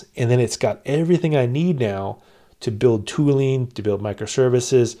buttons and then it's got everything I need now to build tooling, to build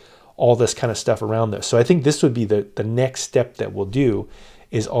microservices, all this kind of stuff around this. So I think this would be the next step that we'll do,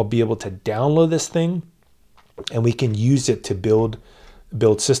 is I'll be able to download this thing and we can use it to build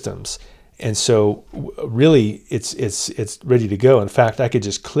systems. And so really it's ready to go. In fact, I could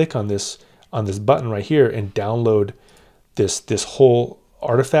just click on this button right here and download this whole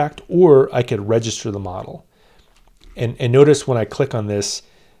artifact, or I could register the model. And notice when I click on this,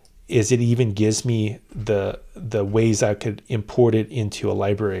 is it even gives me the ways I could import it into a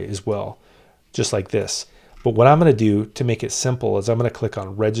library as well, just like this. But what I'm going to do to make it simple is I'm going to click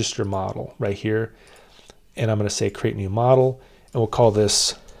on register model right here, and I'm going to say create new model, and we'll call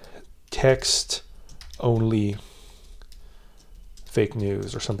this text only fake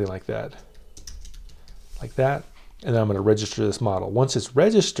news or something like that. And then I'm going to register this model. Once it's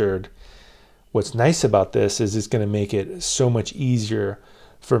registered, what's nice about this is it's going to make it so much easier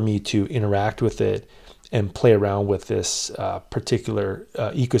for me to interact with it and play around with this particular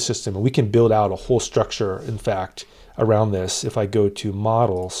ecosystem. And we can build out a whole structure, in fact, around this. If I go to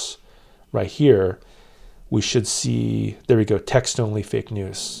models right here, we should see, there we go, text only fake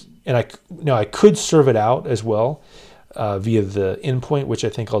news. And I could serve it out as well via the endpoint, which I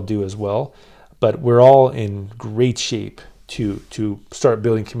think I'll do as well. But we're all in great shape to start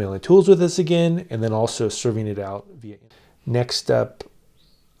building command line tools with this again, and then also serving it out via. Next up,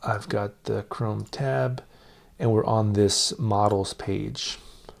 I've got the Chrome tab, and we're on this models page.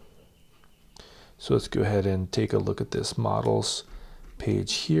 So let's go ahead and take a look at this models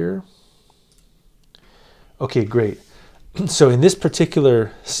page here. Okay, great. So in this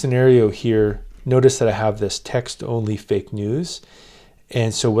particular scenario here, notice that I have this text only fake news.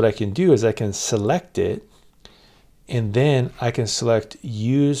 And so what I can do is I can select it, and then I can select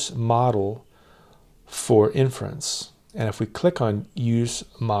use model for inference. And if we click on use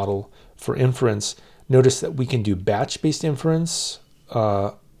model for inference, notice that we can do batch-based inference,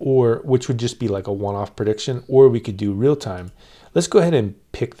 or which would just be like a one-off prediction, or we could do real-time. Let's go ahead and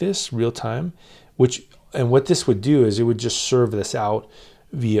pick this real-time, and what this would do is it would just serve this out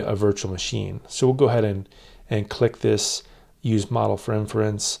via a virtual machine. So we'll go ahead and click this use model for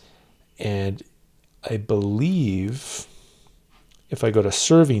inference, and I believe if I go to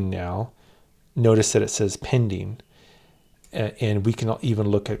serving now, notice that it says pending, and we can even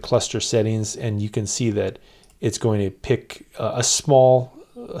look at cluster settings, and you can see that it's going to pick a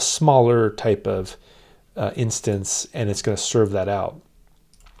smaller type of instance, and it's going to serve that out.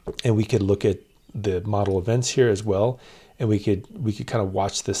 And we could look at the model events here as well, and we could kind of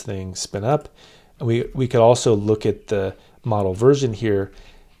watch this thing spin up, and we could also look at the model version here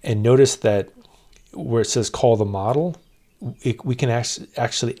and notice that where it says call the model, we can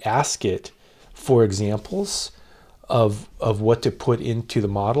actually ask it for examples of what to put into the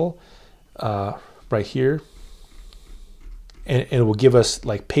model right here, and it will give us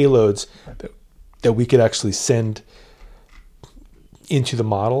like payloads that we could actually send into the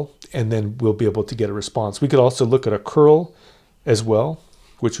model, and then we'll be able to get a response. We could also look at a curl as well,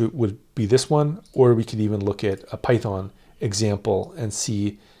 which would be this one, or we could even look at a Python example and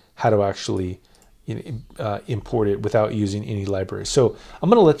see how to actually import it without using any library. So I'm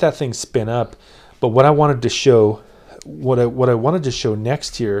going to let that thing spin up, but what I wanted to show, what I wanted to show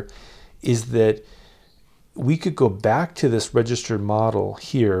next here is that we could go back to this registered model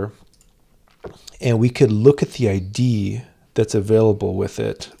here, and we could look at the ID that's available with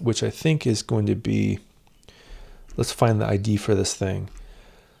it, which I think is going to be, let's find the ID for this thing.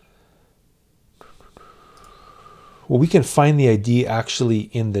 Well, we can find the ID actually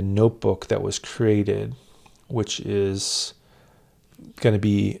in the notebook that was created, which is going to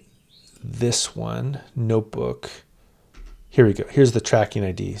be this one, notebook. Here we go. Here's the tracking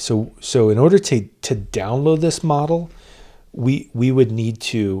ID. So in order to download this model, we would need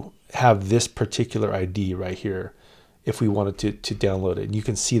to have this particular ID right here if we wanted to download it. And you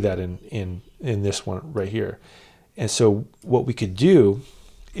can see that in this one right here. And so what we could do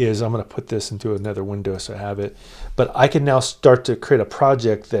is, I'm going to put this into another window so I have it, but I can now start to create a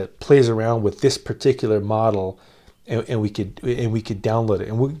project that plays around with this particular model, and we could download it,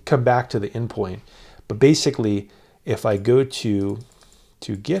 and we'll come back to the endpoint. But basically, if I go to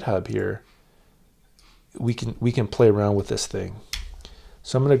GitHub here, we can play around with this thing.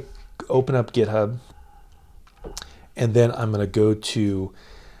 So I'm going to open up GitHub, and then I'm going to go to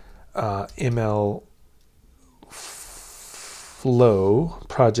MLFlow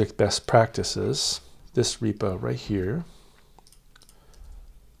project best practices, this repo right here.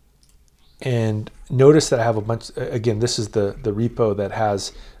 And notice that I have a bunch, again, this is the repo that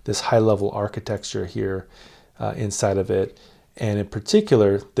has this high level architecture here inside of it. And in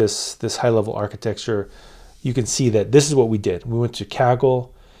particular, this high level architecture, you can see that this is what we did. We went to Kaggle,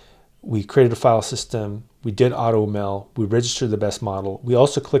 we created a file system, we did AutoML, we registered the best model. We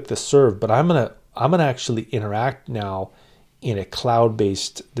also clicked the serve, but I'm gonna actually interact now in a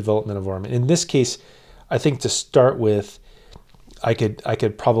cloud-based development environment. In this case, I think to start with, I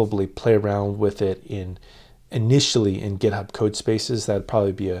could probably play around with it initially in GitHub code spaces. That'd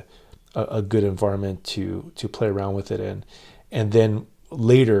probably be a good environment to play around with it in. And then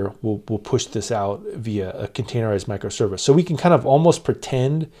later we'll push this out via a containerized microservice. So we can kind of almost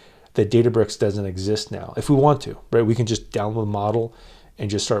pretend that Databricks doesn't exist now if we want to, right? We can just download the model and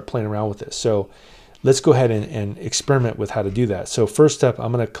just start playing around with it. So let's go ahead and experiment with how to do that. So first up,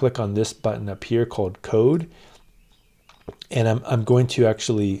 I'm going to click on this button up here called code. And I'm going to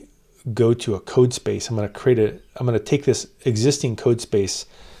actually go to a code space. I'm going to take this existing code space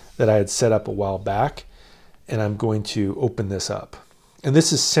that I had set up a while back, and I'm going to open this up. And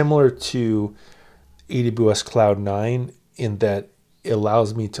this is similar to AWS Cloud9 in that it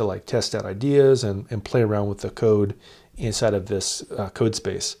allows me to like test out ideas and play around with the code inside of this code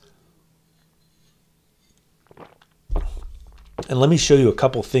space. And let me show you a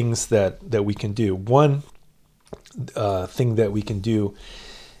couple things that we can do. One thing that we can do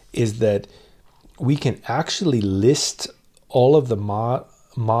is that we can actually list all of the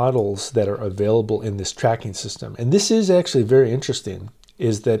models that are available in this tracking system. And this is actually very interesting,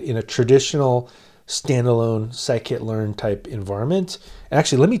 is that in a traditional standalone scikit-learn type environment,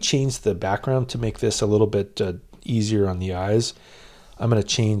 actually let me change the background to make this a little bit easier on the eyes. I'm going to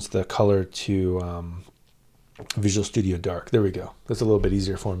change the color to Visual Studio Dark. There we go. That's a little bit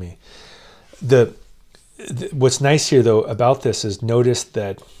easier for me. what's nice here though about this is notice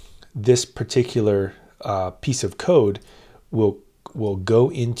that this particular piece of code will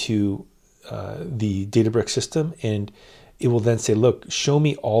go into the Databricks system, and it will then say, look, show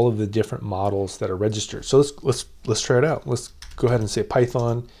me all of the different models that are registered. So let's try it out. Let's go ahead and say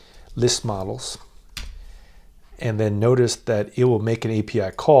Python list models. And then notice that it will make an API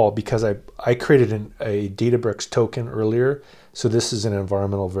call because I created a Databricks token earlier. So this is an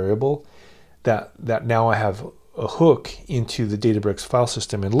environmental variable that now I have a hook into the Databricks file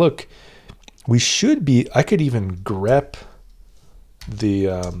system. And look, I could even grep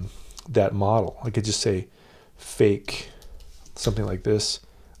that model. I could just say fake, something like this,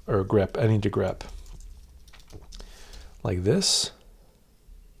 or grep. I need to grep like this.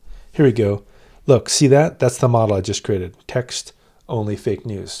 Here we go. Look, see that? That's the model I just created. Text only fake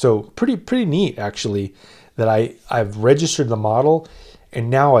news. So pretty neat actually that I've registered the model, and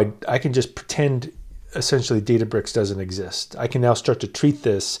now I can just pretend essentially Databricks doesn't exist. I can now start to treat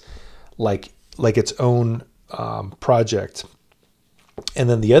this like its own project. And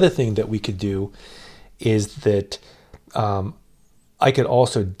then the other thing that we could do is that I could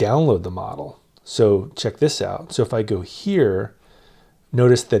also download the model. So check this out. So if I go here,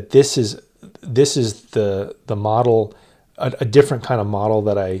 notice that this is the model, a different kind of model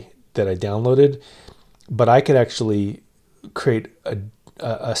that I downloaded, but I could actually create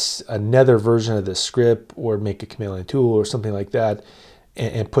another version of this script or make a command line tool or something like that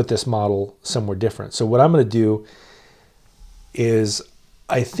and put this model somewhere different. So what I'm going to do is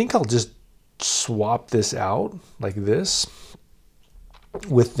I think I'll just swap this out like this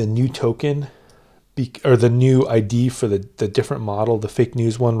with the new token or the new ID for the different model, the fake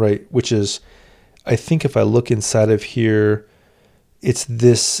news one, right? Which is, I think if I look inside of here, it's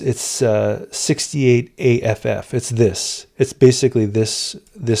 68AFF. It's this. It's basically this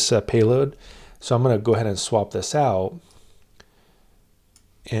payload. So I'm going to go ahead and swap this out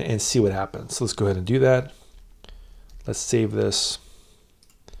and see what happens. So let's go ahead and do that. Let's save this.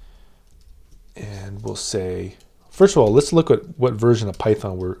 And we'll say, first of all, let's look at what version of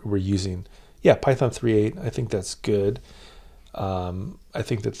Python we're using. Yeah, Python 3.8, I think that's good. I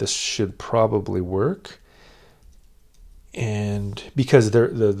think that this should probably work. And because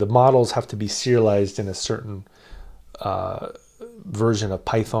the models have to be serialized in a certain version of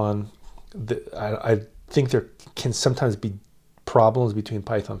Python, I think there can sometimes be problems between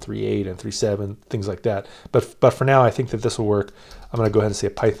Python 3.8 and 3.7, things like that. But for now, I think that this will work. I'm going to go ahead and say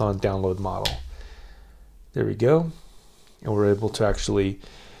Python download model. There we go. And we're able to actually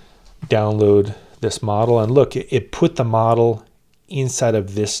download this model. And look, it put the model inside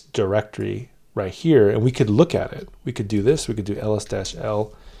of this directory right here. And we could look at it. We could do this. We could do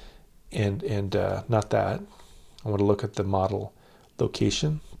ls-l and not that. I want to look at the model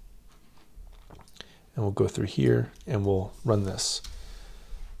location. And we'll go through here and we'll run this.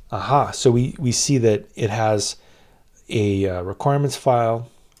 Aha, so we see that it has a requirements file.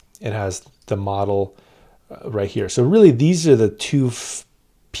 It has the model right here. So really these are the two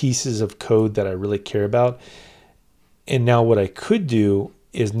pieces of code that I really care about. And now what I could do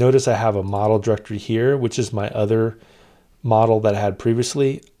is notice I have a model directory here, which is my other model that I had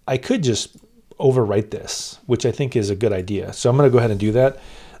previously. I could just overwrite this, which I think is a good idea. So I'm going to go ahead and do that.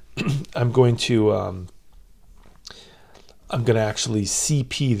 I'm going to actually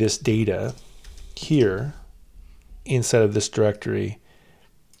CP this data here inside of this directory,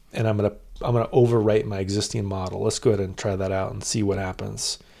 and I'm gonna overwrite my existing model. Let's go ahead and try that out and see what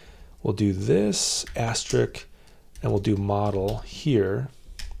happens. We'll do this asterisk, and we'll do model here.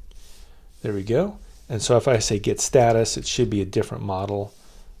 There we go. And so if I say get status, it should be a different model,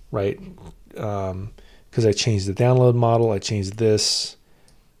 right? Because I changed the download model, I changed this,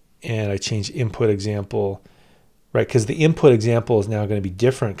 and I changed input example, right? Because the input example is now going to be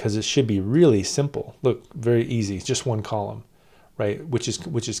different because it should be really simple. Look, very easy. It's just one column, right? Which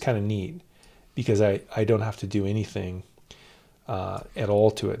is kind of neat because I don't have to do anything at all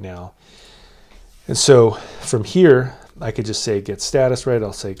to it now. And so from here, I could just say get status, right?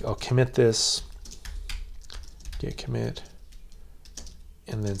 I'll commit this, get commit,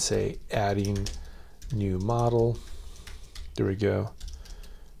 and then say adding new model. There we go.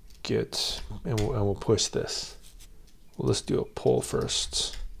 Get, and we'll push this. Well, let's do a pull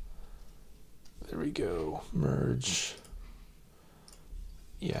first. There we go. Merge.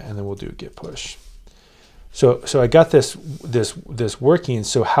 Yeah, and then we'll do a git push. So I got this working.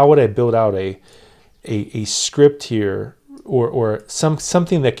 So how would I build out a script here, or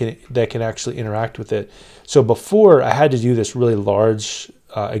something that can actually interact with it? So before I had to do this really large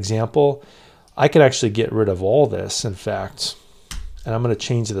example, I could actually get rid of all this, in fact. And I'm going to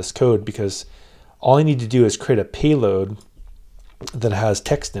change this code because all I need to do is create a payload that has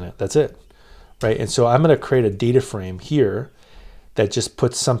text in it. That's it, right? And so I'm going to create a data frame here that just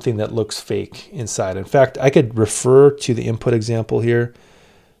puts something that looks fake inside. In fact, I could refer to the input example here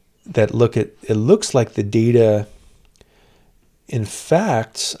that it looks like the data. In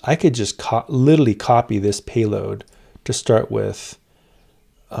fact, I could just literally copy this payload to start with.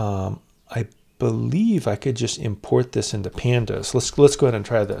 I believe I could just import this into Pandas. Let's go ahead and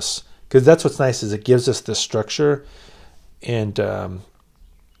try this, because that's what's nice is it gives us this structure. And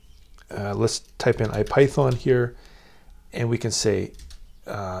let's type in IPython here, and we can say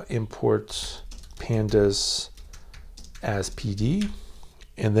import pandas as PD,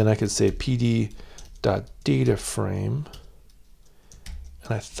 and then I could say pd.dataframe. And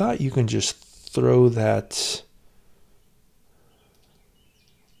I thought you can just throw that.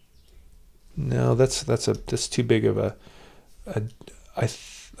 No, that's too big of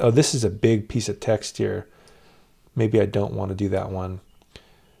oh, this is a big piece of text here. Maybe I don't want to do that one.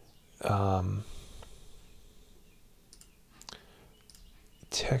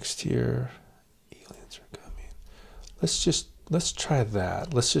 Text here. Aliens are coming. Let's try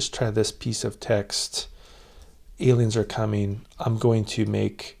that. Let's just try this piece of text. Aliens are coming. I'm going to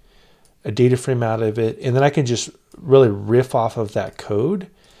make a data frame out of it, and then I can just really riff off of that code,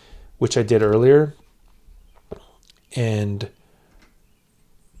 which I did earlier. And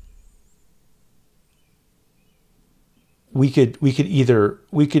we could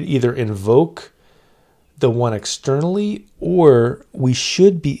either invoke the one externally, or we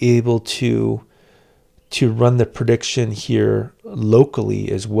should be able to run the prediction here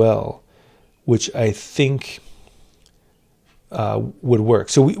locally as well, which I think would work.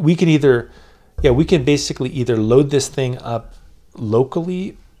 So we can we can basically either load this thing up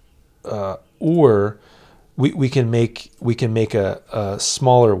locally, or we can make a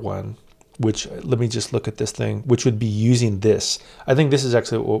smaller one. Which, let me just look at this thing, which would be using this. I think this is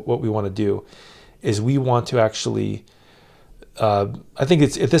actually what we want to do, is we want to actually, I think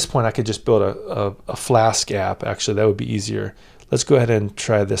it's at this point I could just build a Flask app. Actually, that would be easier. Let's go ahead and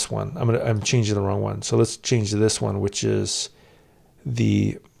try this one. I'm changing the wrong one. So let's change to this one, which is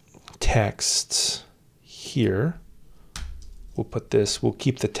the text here. We'll put this, we'll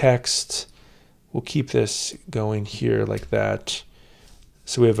keep the text. We'll keep this going here like that.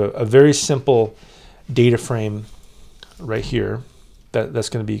 So we have a very simple data frame right here that's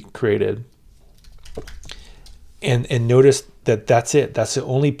going to be created. And notice that that's it. That's the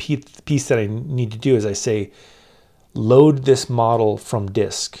only piece that I need to do is I say, load this model from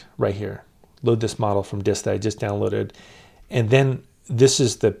disk right here. Load this model from disk that I just downloaded. And then this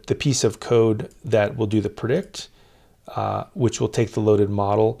is the piece of code that will do the predict, which will take the loaded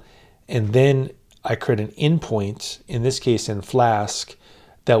model. And then I create an endpoint, in this case in Flask,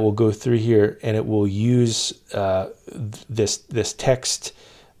 that will go through here, and it will use this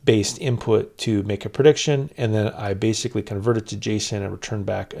text-based input to make a prediction, and then I basically convert it to JSON and return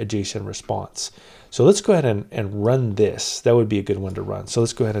back a JSON response. So let's go ahead and run this. That would be a good one to run. So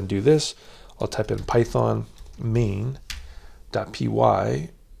let's go ahead and do this. I'll type in Python main.py,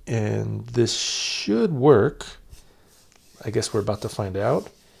 and this should work. I guess we're about to find out.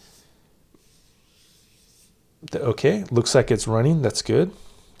 Okay, looks like it's running. That's good.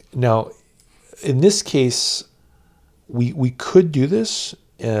 Now, in this case, we could do this,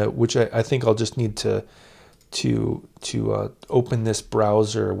 which I think I'll just need to open this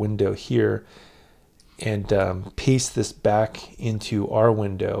browser window here and paste this back into our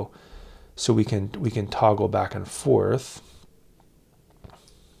window, so we can toggle back and forth,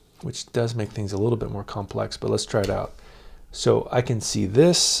 which does make things a little bit more complex. But let's try it out. So I can see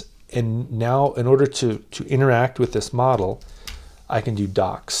this, and now in order to interact with this model, I can do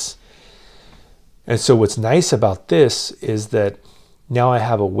docs. And so what's nice about this is that now I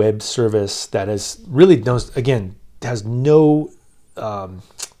have a web service that has no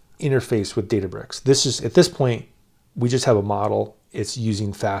interface with Databricks. This is, at this point, we just have a model. It's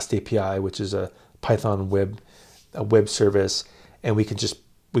using FastAPI, which is a Python web service, and we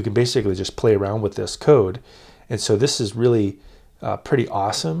can basically just play around with this code. And so this is really pretty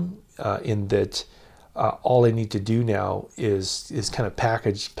awesome in that all I need to do now is kind of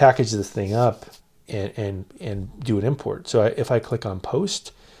package this thing up and do an import. So if I click on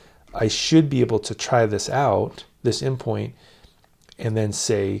post, I should be able to try this out, this endpoint, and then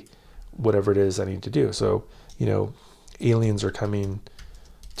say whatever it is I need to do. So, aliens are coming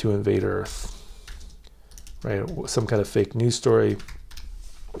to invade Earth, right? Some kind of fake news story.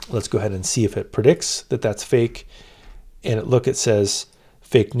 Let's go ahead and see if it predicts that that's fake. And it says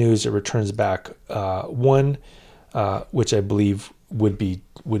fake news. It returns back 1, which I believe would be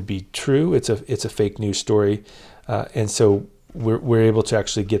true. It's a fake news story, and so we're able to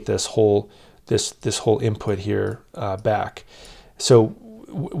actually get this whole input here back. So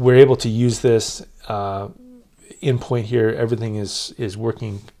we're able to use this endpoint here. Everything is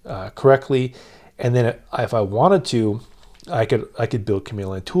working correctly, and then if I wanted to, I could build command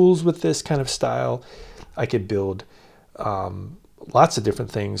line tools with this kind of style. I could build lots of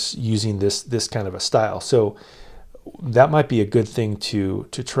different things using this kind of a style. So that might be a good thing to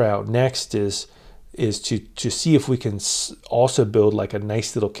try out next is to see if we can also build like a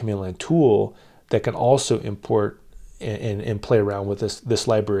nice little command line tool that can also import and play around with this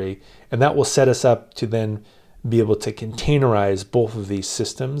library, and that will set us up to then be able to containerize both of these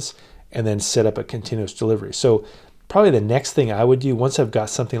systems and then set up a continuous delivery. So probably the next thing I would do once I've got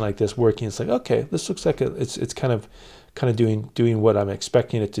something like this working, it's like, okay, this looks like it's kind of doing what I'm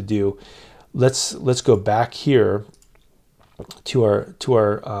expecting it to do. Let's go back here to our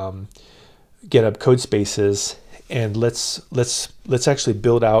GitHub code spaces, and let's actually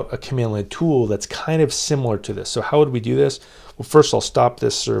build out a command line tool that's kind of similar to this. So how would we do this? Well, first I'll stop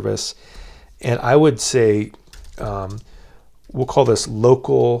this service, and I would say we'll call this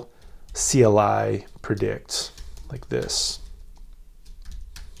local CLI predict, like this,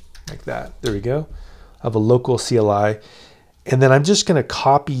 like that. There we go. I have a local CLI, and then I'm just going to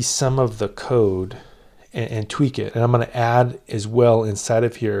copy some of the code and tweak it, and I'm going to add as well inside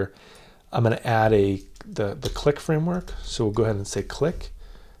of here. I'm going to add the click framework. So we'll go ahead and say click.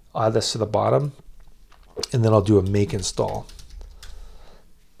 I'll add this to the bottom, and then I'll do a make install.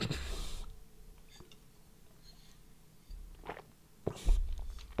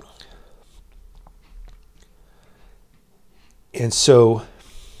 And so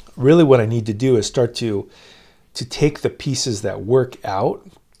really what I need to do is start to take the pieces that work out,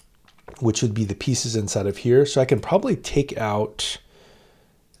 which would be the pieces inside of here. So I can probably take out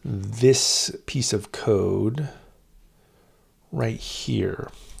this piece of code right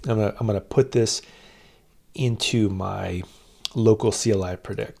here. I'm gonna put this into my local CLI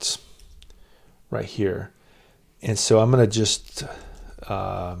predicts right here. And so I'm gonna just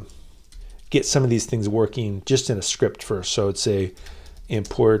get some of these things working just in a script first. So it's a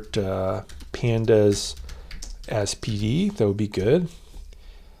import pandas as PD. That would be good.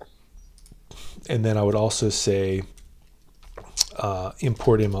 And then I would also say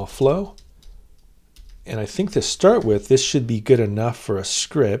import MLFlow. And I think to start with, this should be good enough for a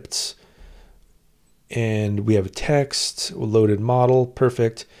script. And we have a text, loaded model,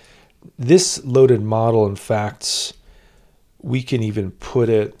 perfect. This loaded model, in fact, we can even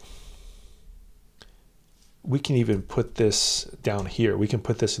put this down here. We can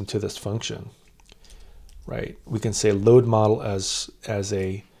put this into this function, right? We can say load model as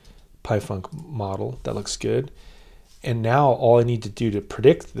a PyFunc model. That looks good. And now all I need to do to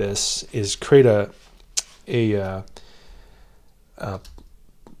predict this is create a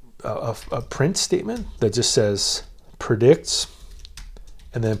print statement that just says predicts,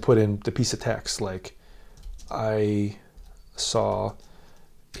 and then put in the piece of text like I saw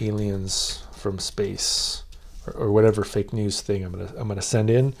aliens from space, or whatever fake news thing I'm gonna send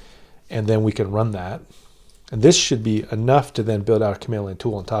in, and then we can run that. And this should be enough to then build out a command line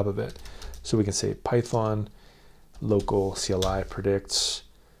tool on top of it. So we can say Python local CLI predicts,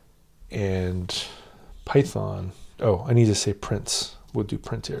 and Python. Oh, I need to say prints. We'll do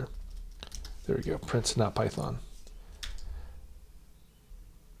print here. There we go. Prints, not Python.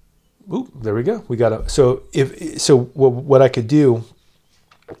 Ooh, there we go. We got a. So what I could do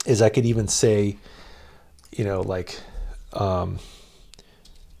is I could even say, like,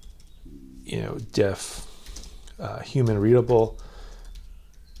 def human readable,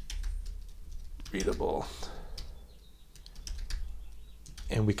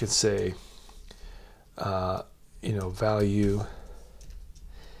 and we could say, value.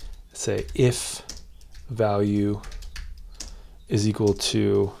 Say if value is equal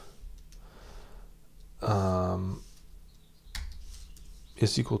to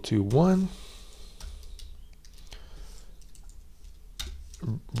is equal to 1,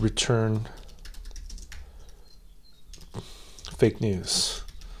 return fake news,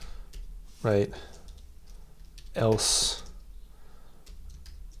 right? Else,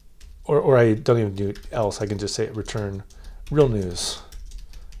 or I don't even do else. I can just say return real news.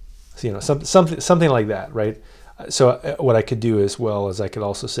 So, something like that, right? So what I could do as well is I could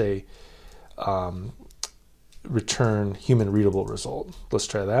also say return human readable result. Let's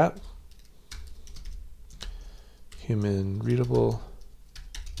try that. Human readable,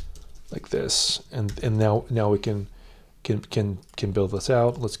 like this, and now we can build this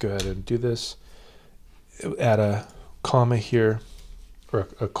out. Let's go ahead and do this. Add a comma here. or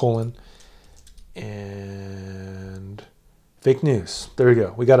a colon, and fake news. There we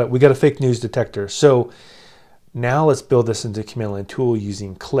go. We got a fake news detector. So now let's build this into command line tool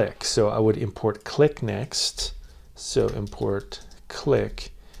using click. So I would import click next. So import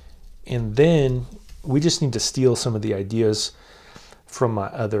click, and then we just need to steal some of the ideas from my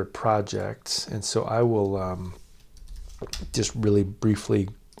other projects. And so I will just really briefly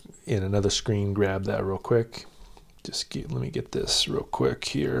in another screen grab that real quick. Let me get this real quick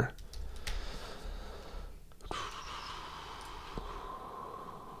here.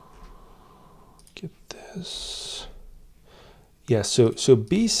 Get this. Yeah, so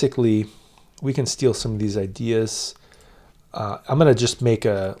basically we can steal some of these ideas. I'm gonna just make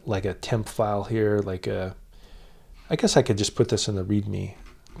a temp file here, I guess I could just put this in the README.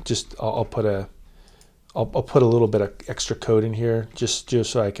 I'll put a little bit of extra code in here just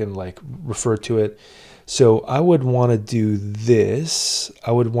so I can refer to it. So I would want to do this.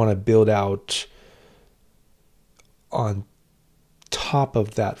 I would want to build out on top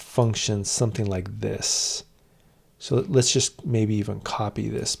of that function something like this. So let's just maybe even copy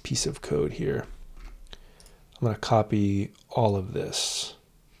this piece of code here. I'm going to copy all of this,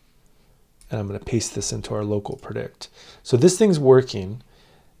 and I'm going to paste this into our local predict. So this thing's working,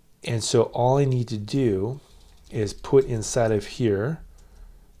 and so all I need to do is put inside of here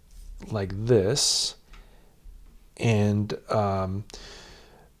like this, and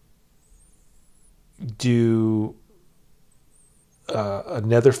do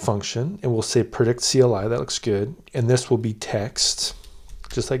another function, and we'll say predict CLI. That looks good. And this will be text,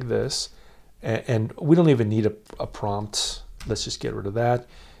 just like this. And we don't even need a prompt. Let's just get rid of that.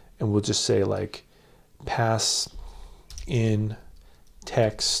 And we'll just say pass in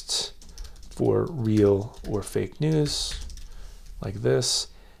text for real or fake news, like this.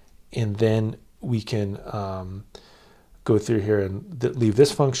 And then we can go through here and leave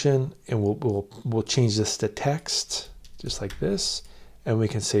this function, and we'll change this to text, just like this. And we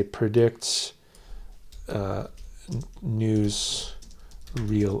can say predict news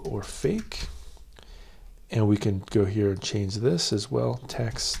real or fake. And we can go here and change this as well,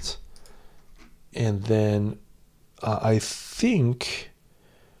 text. And then I think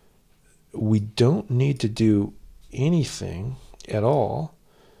we don't need to do anything at all,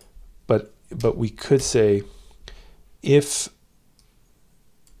 but we could say if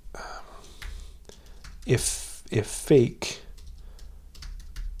fake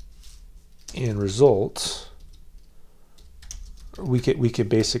in result, we could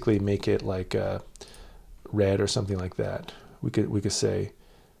basically make it like a red or something like that. We could say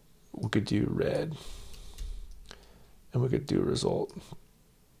we could do red, and we could do result.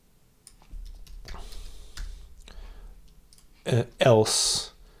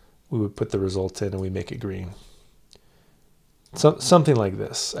 Else we would put the result in and we make it green. Something like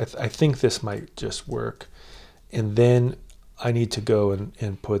this. I think this might just work. And then I need to go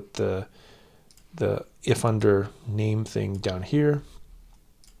and put the if under name thing down here,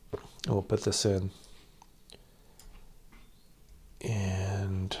 and we'll put this in.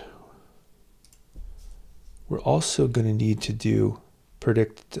 And we're also going to need to do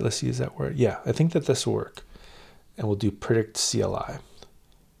predict. Let's use that word. Yeah, I think that this will work. And we'll do predict CLI.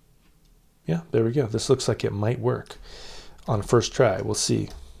 Yeah, there we go. This looks like it might work on first try. We'll see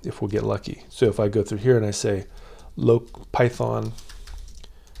if we'll get lucky. So if I go through here and I say Python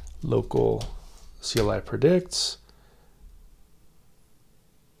local CLI predicts,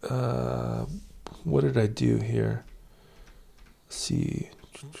 what did I do here? Let's see.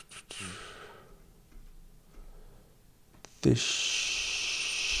 This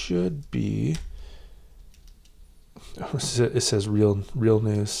should be. It says real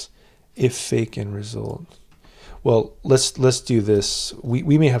news. If fake in result. Well, let's do this.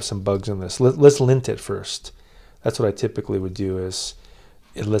 We may have some bugs on this. Let's lint it first. That's what I typically would do. Is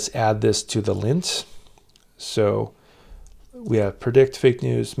let's add this to the lint. So we have predict fake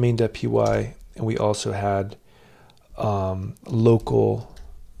news main.py, and we also had local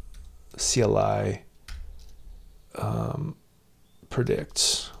CLI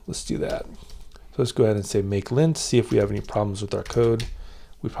predicts. Let's do that. So let's go ahead and say make lint, see if we have any problems with our code.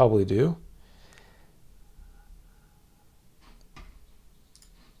 We probably do.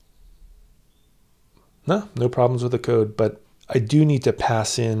 No problems with the code, but I do need to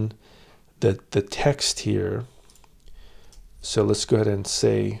pass in the text here. So let's go ahead and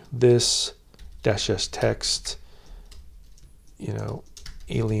say this -s text,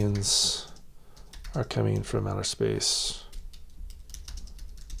 aliens are coming from outer space.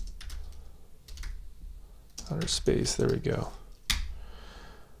 Outer space, there we go.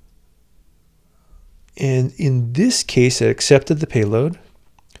 And in this case, it accepted the payload.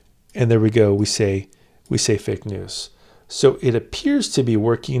 And there we go. We say fake news. So it appears to be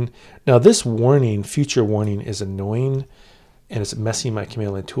working. Now this warning, future warning, is annoying and it's messing my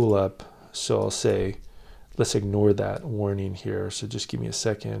command line tool up. So I'll say, let's ignore that warning here. So just give me a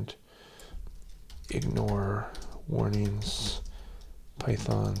second. Ignore warnings,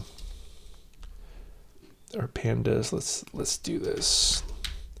 Python or pandas. Let's do this.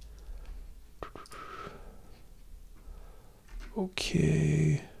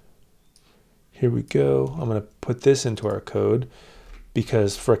 Okay. Here we go. I'm going to put this into our code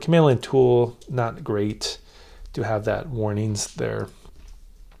because for a command line tool, not great to have that warnings there.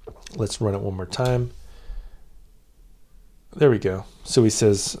 Let's run it one more time. There we go. So he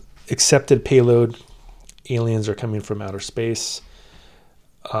says accepted payload. Aliens are coming from outer space,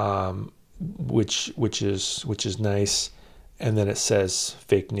 which is nice. And then it says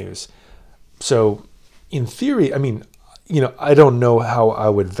fake news. So in theory, I mean, I don't know how I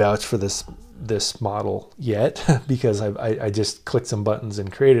would vouch for this model yet because I just clicked some buttons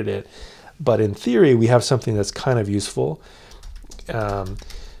and created it. But in theory, we have something that's kind of useful. And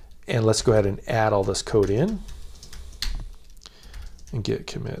let's go ahead and add all this code in and git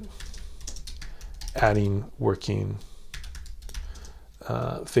commit. Adding working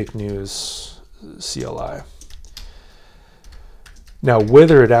fake news CLI. Now,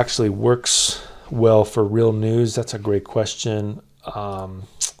 whether it actually works well for real news, that's a great question.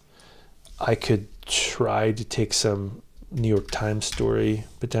 I could try to take some New York Times story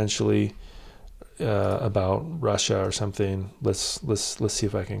potentially about Russia or something. Let's see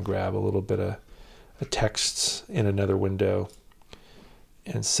if I can grab a little bit of a text in another window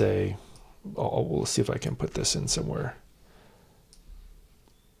and say, we'll see if I can put this in somewhere.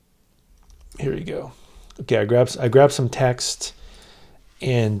 Here you go. Okay, I grabbed some text,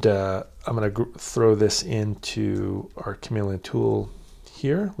 and I'm going to throw this into our command line tool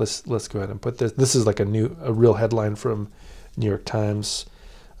here. Let's go ahead and put this. This is like a real headline from New York Times.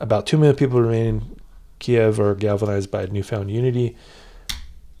 About 2 million people remain in Kiev are galvanized by newfound unity.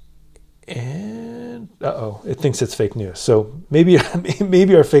 And it thinks it's fake news. So maybe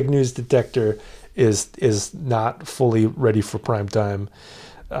our fake news detector is not fully ready for prime time.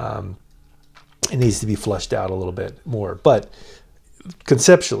 It needs to be flushed out a little bit more. But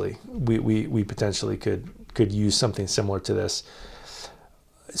conceptually, we potentially could use something similar to this.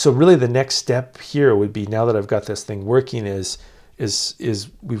 So really the next step here would be, now that I've got this thing working, is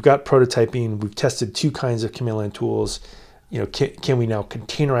we've got prototyping, we've tested 2 kinds of command line tools. Can we now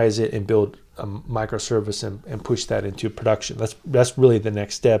containerize it and build a microservice and push that into production? That's really the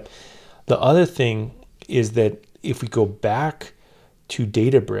next step. The other thing is that if we go back to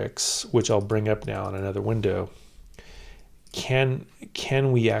Databricks, which I'll bring up now in another window, can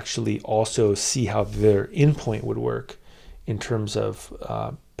we actually also see how their endpoint would work in terms of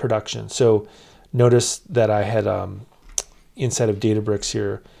production? So notice that I had inside of Databricks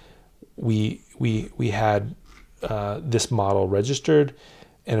here, we had this model registered,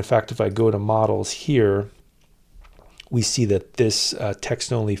 and in fact, if I go to models here, we see that this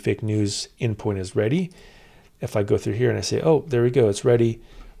text-only fake news endpoint is ready. If I go through here and I say, oh, there we go, it's ready,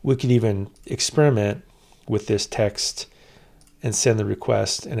 we could even experiment with this text and send the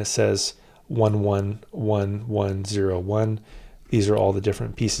request, and it says 111101. These are all the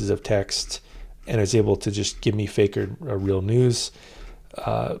different pieces of text, and it's able to just give me fake or real news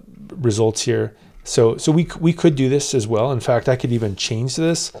results here. So we could do this as well. In fact, I could even change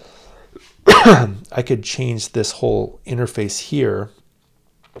this. I could change this whole interface here,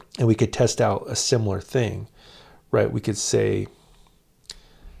 and we could test out a similar thing, right? We could say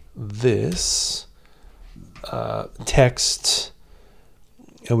this text,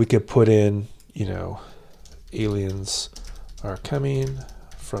 and we could put in, aliens are coming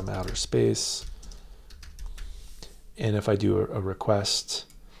from outer space. And if I do a request,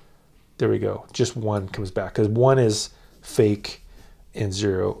 there we go, just 1 comes back, because 1 is fake and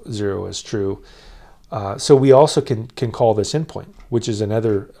 0 is true. So we also can call this endpoint, which is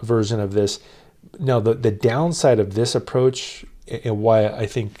another version of this. Now, the downside of this approach, and why I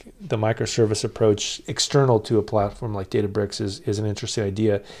think the microservice approach external to a platform like Databricks is an interesting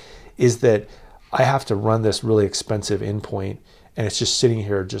idea, is that I have to run this really expensive endpoint, and it's just sitting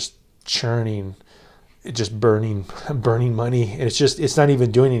here just churning, just burning money, and it's not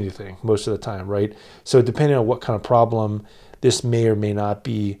even doing anything most of the time, right? So depending on what kind of problem, this may or may not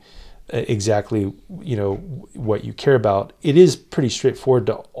be exactly what you care about. It is pretty straightforward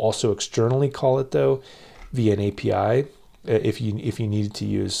to also externally call it though via an API if you needed to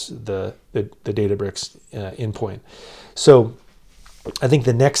use the Databricks endpoint. So I think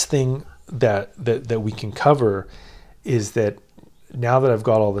the next thing that we can cover is that now that I've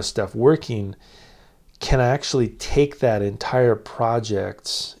got all this stuff working, can I actually take that entire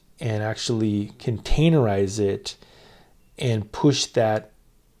project and actually containerize it and push that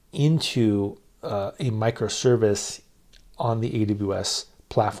into a microservice on the AWS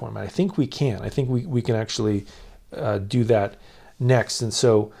platform? And I think we can. I think we can actually do that next. And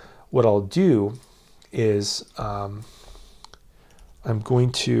so what I'll do is I'm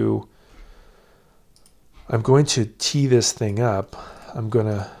going to tee this thing up. I'm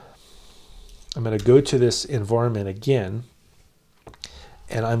gonna go to this environment again,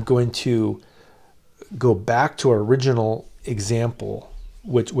 and I'm going to go back to our original example,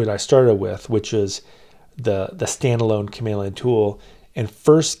 which I started with, which is the standalone command line tool, and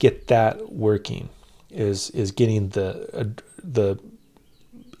first get that working. Is getting the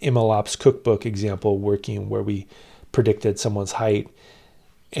MLOps cookbook example working, where we predicted someone's height,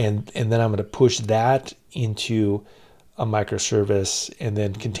 and then I'm going to push that into a microservice and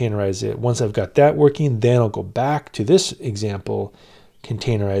then containerize it. Once I've got that working, then I'll go back to this example,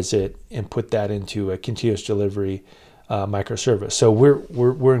 containerize it, and put that into a continuous delivery microservice. So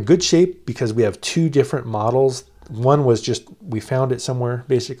we're in good shape because we have two different models. One was just, we found it somewhere.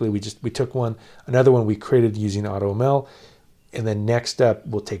 Basically, we took one. Another one we created using AutoML. And then next up,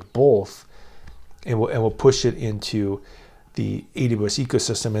 we'll take both and we'll push it into the AWS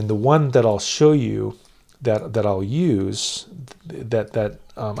ecosystem. And the one that I'll show you that I'll use, that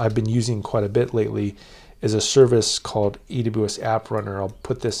I've been using quite a bit lately, is a service called AWS App Runner. I'll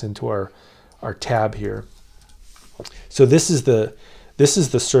put this into our tab here. So this is the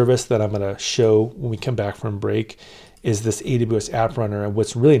service that I'm going to show when we come back from break, is this AWS App Runner. And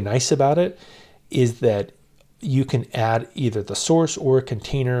what's really nice about it is that you can add either the source or a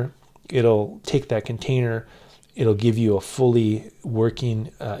container. It'll take that container, it'll give you a fully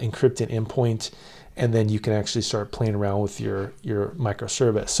working encrypted endpoint, and then you can actually start playing around with your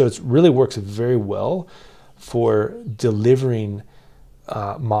microservice. So it really works very well for delivering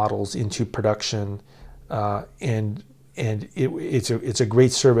models into production, and it's a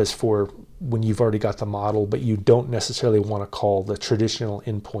great service for when you've already got the model, but you don't necessarily want to call the traditional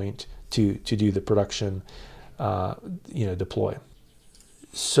endpoint to do the production deploy.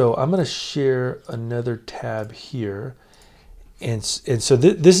 So I'm going to share another tab here, and so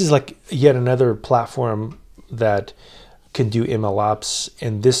this is like yet another platform that can do MLOps,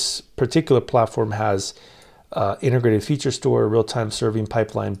 and this particular platform has integrated feature store, real-time serving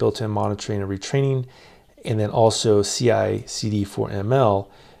pipeline, built-in monitoring and retraining, and then also CI/CD for ML.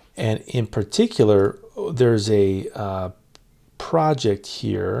 And in particular, there's a project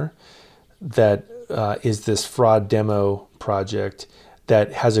here that is this fraud demo project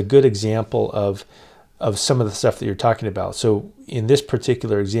that has a good example of some of the stuff that you're talking about. So in this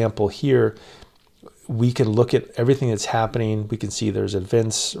particular example here, we can look at everything that's happening. We can see there's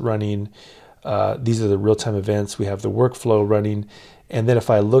events running. These are the real-time events. We have the workflow running. And then if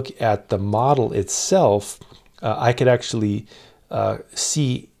I look at the model itself, I could actually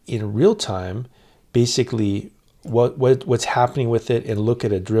see in real time basically what's happening with it, and look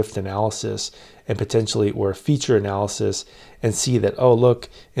at a drift analysis and potentially, or a feature analysis, and see that, oh, look,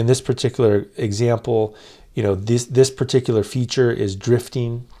 in this particular example, this particular feature is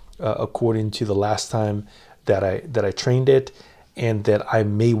drifting according to the last time that I trained it, and that I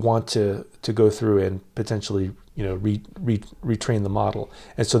may want to go through and potentially retrain the model.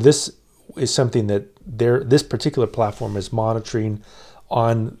 And so this is something that this particular platform is monitoring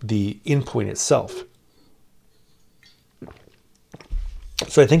on the endpoint itself.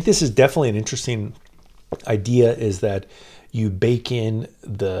 So I think this is definitely an interesting idea, is that you bake in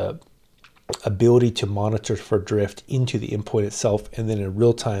the ability to monitor for drift into the endpoint itself, and then in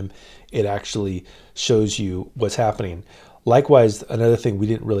real time, it actually shows you what's happening. Likewise, another thing we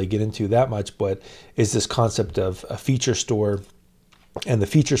didn't really get into that much, but is this concept of a feature store. And the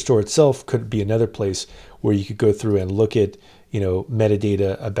feature store itself could be another place where you could go through and look at,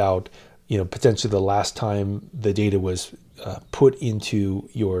 metadata about, potentially the last time the data was put into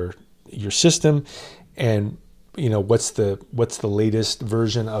your system, and what's the latest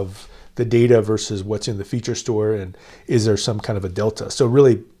version of the data versus what's in the feature store, and is there some kind of a delta? So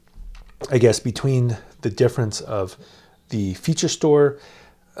really, I guess between the difference of the feature store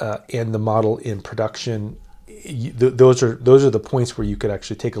and the model in production, those are the points where you could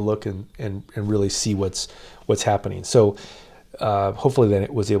actually take a look and really see what's happening. So hopefully then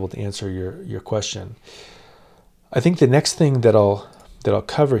it was able to answer your question. I think the next thing that I'll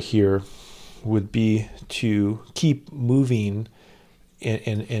cover here would be to keep moving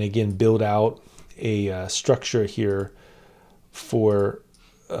and again build out a structure here for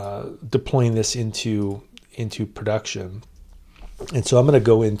deploying this into production. And so I'm going to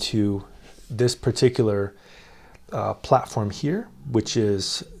go into this particular platform here, which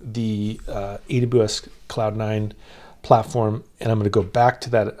is the AWS Cloud9 platform. And I'm going to go back to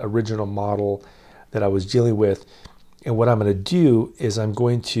that original model that I was dealing with. And what I'm going to do is I'm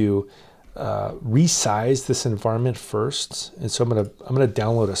going to resize this environment first. And so I'm going to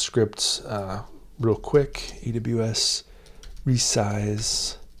download a script real quick. AWS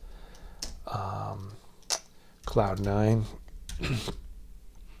resize Cloud9.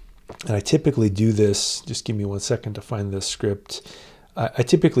 And I typically do this, just give me 1 second to find this script. I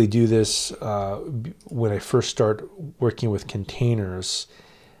typically do this when I first start working with containers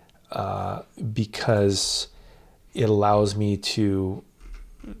because it allows me to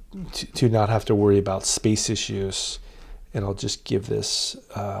not have to worry about space issues. And I'll just give this,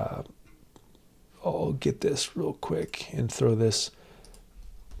 I'll get this real quick and throw this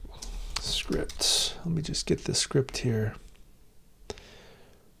script. Let me just get this script here.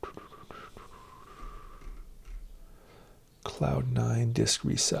 Cloud9 disk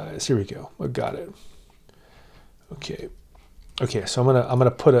resize. Here we go. I got it. Okay. Okay. So I'm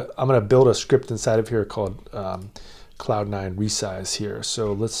gonna build a script inside of here called Cloud9 resize here.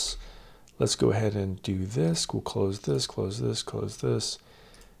 So let's go ahead and do this. We'll close this, close this, close this,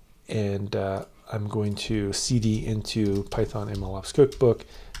 and I'm going to cd into Python MLOps cookbook,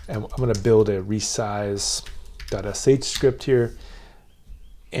 and I'm going to build a resize.sh script here.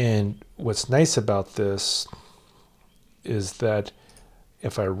 And what's nice about this is that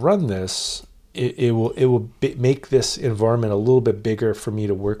if I run this, it will make this environment a little bit bigger for me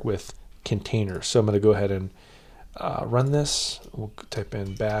to work with containers. So I'm going to go ahead and run this. We'll type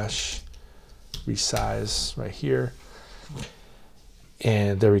in bash resize right here.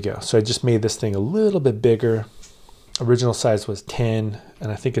 And there we go. So I just made this thing a little bit bigger. Original size was 10,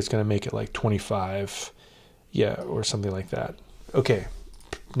 and I think it's going to make it like 25. Yeah, or something like that. Okay,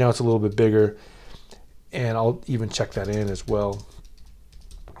 now it's a little bit bigger. And I'll even check that in as well.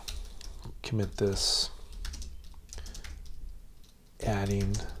 Commit this.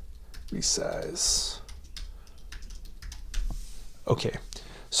 Adding resize. Okay.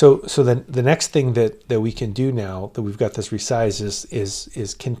 So then the next thing that we can do now that we've got this resize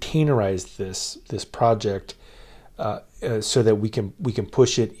is containerize this project so that we can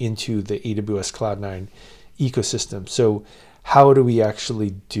push it into the AWS Cloud9 ecosystem. So how do we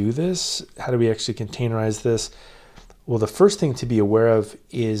actually do this? How do we actually containerize this? Well, the first thing to be aware of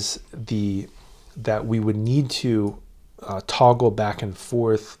is that we would need to toggle back and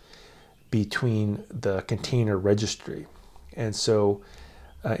forth between the container registry. And so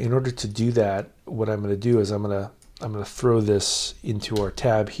in order to do that, what I'm going to do is I'm going to throw this into our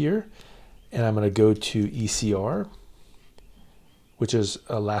tab here, and I'm going to go to ECR, which is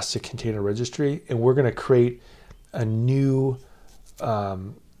Elastic Container Registry, and we're going to create a new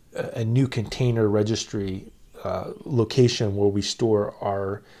container registry location where we store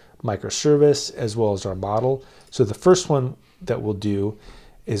our microservice as well as our model. So the first one that we'll do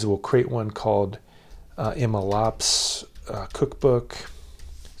is we'll create one called MLOps cookbook.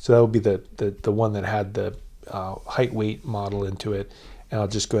 So that will be the one that had the height weight model into it, and I'll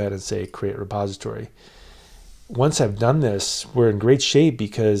just go ahead and say create repository. Once I've done this, we're in great shape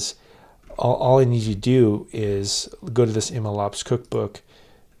because all I need you to do is go to this MLOps cookbook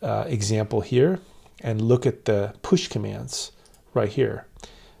example here and look at the push commands right here.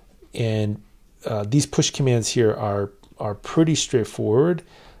 And these push commands here are pretty straightforward,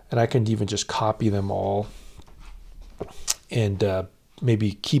 and I can even just copy them all and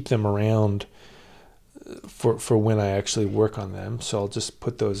maybe keep them around for when I actually work on them. So I'll just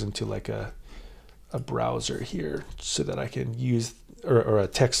put those into like a browser here so that I can use, or a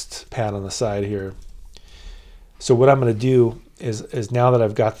text pad on the side here. So what I'm going to do is now that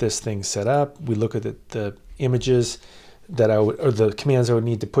I've got this thing set up, we look at the images that or the commands I would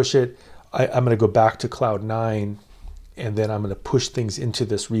need to push it. I'm going to go back to Cloud9, and then I'm going to push things into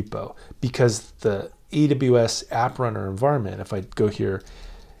this repo, because the AWS App Runner environment, if I go here,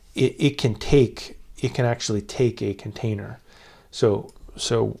 it can actually take a container. So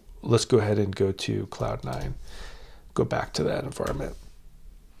let's go ahead and go to Cloud9, go back to that environment.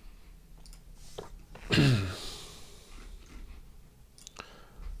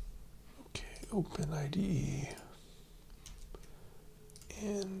 Okay, open IDE,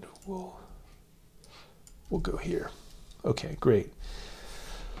 and we'll go here. Okay, great.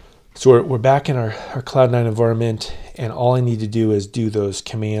 So we're back in our Cloud9 environment, and all I need to do is do those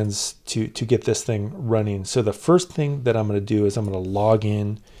commands to get this thing running. So the first thing that I'm going to do is I'm going to log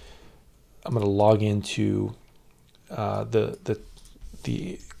in. I'm going to log into the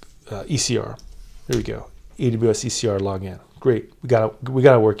ECR. There we go. AWS ECR login. Great. We got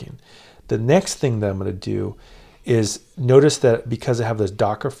it working. The next thing that I'm going to do is notice that because I have this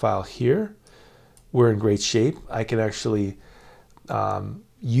Docker file here, we're in great shape. I can actually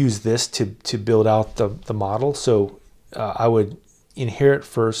use this to build out the model. So I would inherit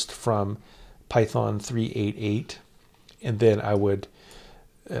first from Python 3.8.8, and then I would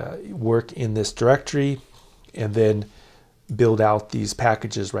work in this directory and then build out these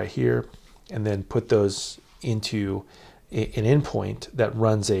packages right here and then put those into an endpoint that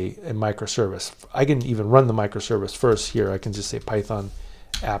runs a microservice. I can even run the microservice first here. I can just say Python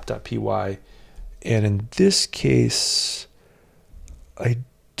app.py. And in this case, I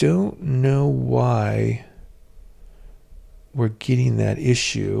don't know why we're getting that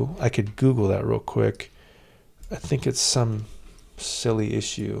issue. I could Google that real quick. I think it's some silly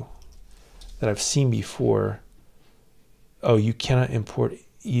issue that I've seen before. Oh, you cannot import.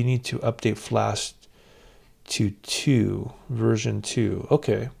 You need to update Flask to version 2.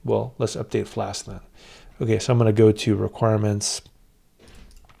 Okay, well, let's update Flask then. Okay, so I'm going to go to requirements,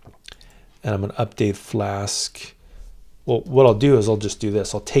 and I'm going to update Flask. Well, what I'll do is I'll just do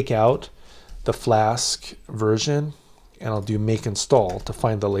this. I'll take out the Flask version, and I'll do make install to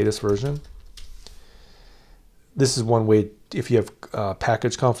find the latest version. This is one way if you have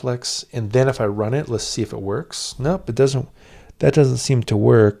package conflicts. And then if I run it, let's see if it works. Nope, it doesn't. That doesn't seem to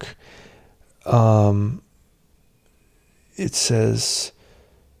work. It says,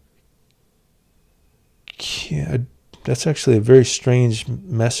 that's actually a very strange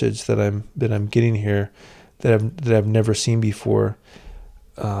message that I'm getting here that I've never seen before.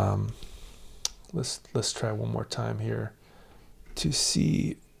 Let's try one more time here to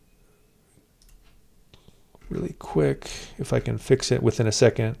see really quick if I can fix it within a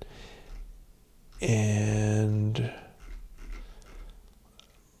second. And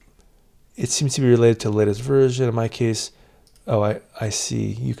it seems to be related to the latest version. In my case, oh, I see.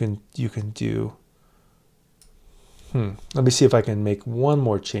 You can do. Let me see if I can make one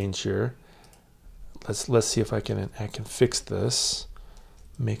more change here. Let's see if I can fix this.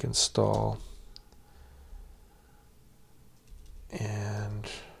 Make install. And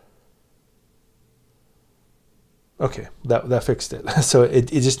okay, that fixed it. So it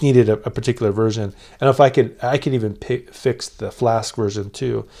just needed a particular version. And if I could even fix the Flask version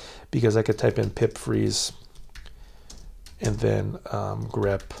too, because I could type in pip freeze and then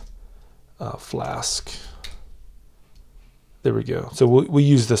grep Flask. There we go. So we'll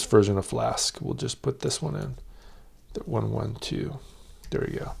use this version of Flask. We'll just put this one in, the 112. There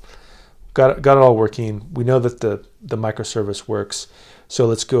we go. Got it all working. We know that the microservice works. So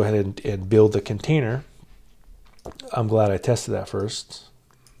let's go ahead and build the container. I'm glad I tested that first.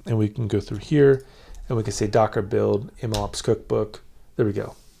 And we can go through here and we can say Docker build MLOps cookbook. There we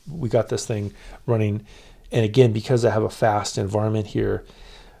go. We got this thing running. And again, because I have a fast environment here,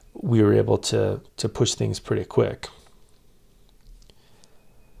 we were able to push things pretty quick.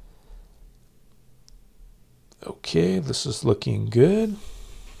 Okay, this is looking good.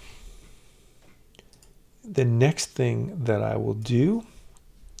 The next thing that I will do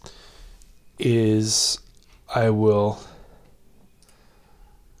is I will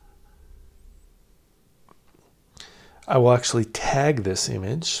actually tag this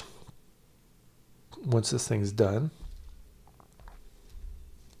image once this thing's done.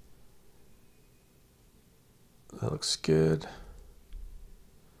 That looks good.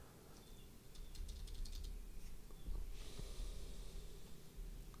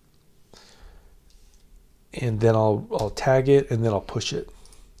 And then I'll tag it and then I'll push it.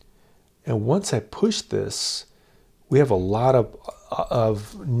 And once I push this, we have a lot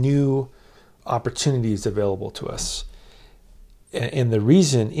of new opportunities available to us. And the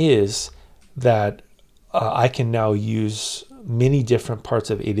reason is that I can now use many different parts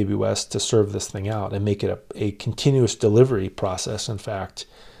of AWS to serve this thing out and make it a continuous delivery process, in fact,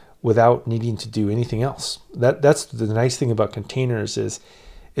 without needing to do anything else. That's the nice thing about containers is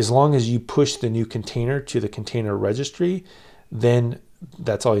as long as you push the new container to the container registry, then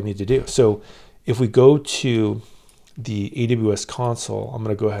that's all you need to do. So if we go to the AWS console, I'm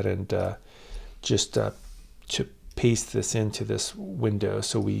going to go ahead and just to paste this into this window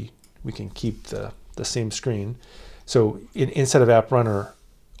so we can keep the same screen. So instead of App Runner,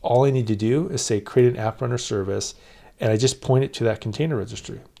 all I need to do is say create an App Runner service, and I just point it to that container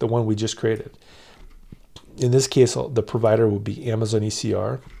registry, the one we just created. In this case, the provider would be Amazon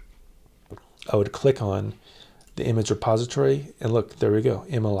ECR. I would click on the image repository, and look, there we go,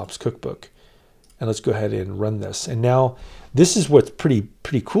 MLOps cookbook. And let's go ahead and run this. And now this is what's pretty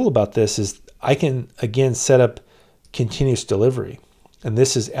cool about this is I can again set up continuous delivery. And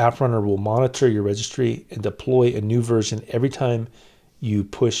this is App Runner will monitor your registry and deploy a new version every time you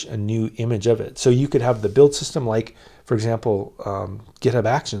push a new image of it. So you could have the build system, like, for example, GitHub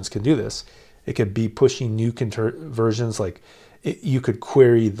Actions can do this. It could be pushing new versions, like you could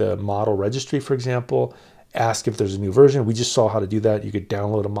query the model registry, for example, ask if there's a new version. We just saw how to do that. You could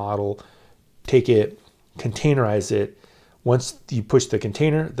download a model, take it, containerize it. Once you push the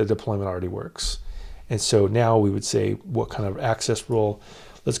container, the deployment already works. And so now we would say, what kind of access role?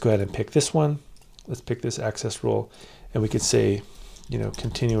 Let's go ahead and pick this one. Let's pick this access role, and we could say,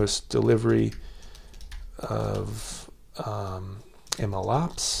 continuous delivery of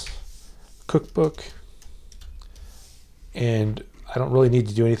MLOps cookbook. And I don't really need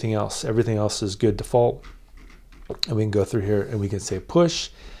to do anything else. Everything else is good default. And we can go through here and we can say push.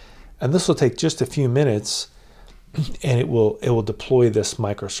 And this will take just a few minutes, and it will deploy this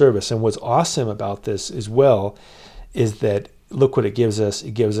microservice. And what's awesome about this as well is that, look what it gives us.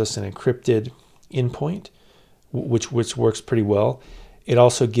 It gives us an encrypted endpoint, which works pretty well. It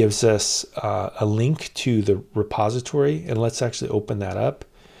also gives us a link to the repository, and let's actually open that up.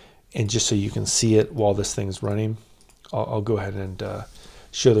 And just so you can see it while this thing's running, I'll go ahead and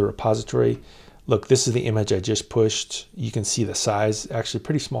show the repository. Look, this is the image I just pushed. You can see the size, actually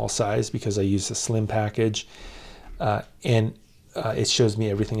pretty small size because I used a slim package. And it shows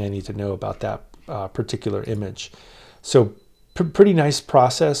me everything I need to know about that particular image. So pretty nice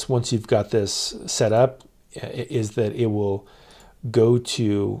process once you've got this set up, is that it will go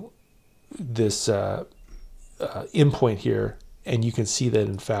to this endpoint here, and you can see that,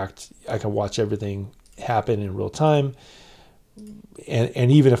 in fact, I can watch everything happen in real time.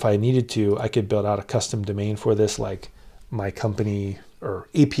 And even if I needed to, I could build out a custom domain for this, like my company or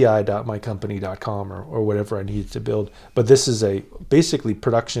api.mycompany.com or whatever I needed to build. But this is a basically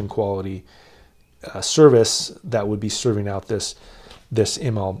production quality service that would be serving out this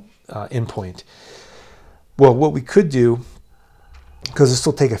ML endpoint. Well, what we could do, because this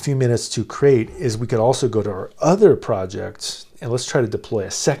will take a few minutes to create, is we could also go to our other projects and let's try to deploy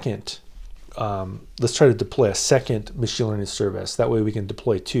a second. Let's try to deploy a second machine learning service. That way we can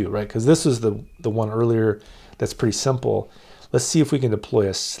deploy two, right? Because this is the one earlier that's pretty simple. Let's see if we can deploy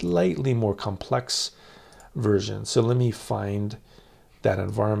a slightly more complex version. So let me find that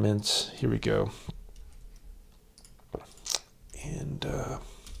environment. Here we go. And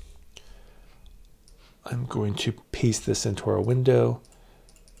I'm going to paste this into our window.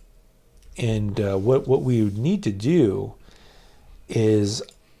 And what we would need to do is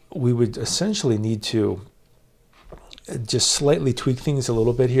we would essentially need to just slightly tweak things a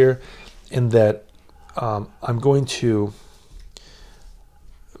little bit here, in that I'm going to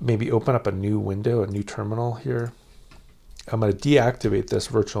maybe open up a new window, a new terminal here. I'm going to deactivate this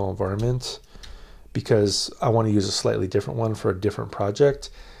virtual environment because I want to use a slightly different one for a different project.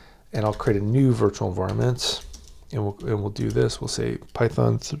 And I'll create a new virtual environment, and we'll do this. We'll say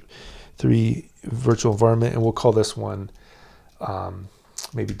Python 3 virtual environment, and we'll call this one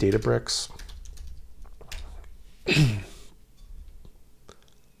maybe Databricks.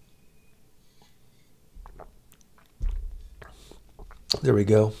 There we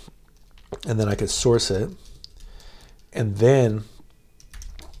go. And then I could source it, and then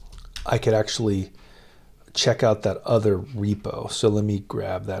I could actually check out that other repo. So let me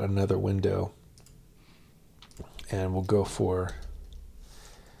grab that another window, and we'll go for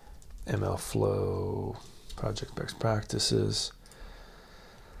MLFlow project best practices.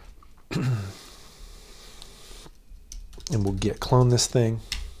 And we'll clone this thing.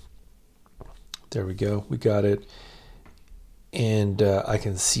 There we go. We got it. And I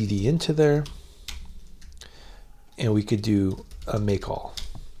can CD into there. And we could do a make all.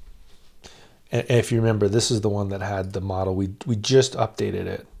 And if you remember, this is the one that had the model. We just updated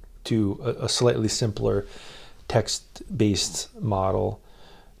it to a slightly simpler text-based model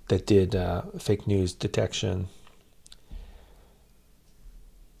that did fake news detection.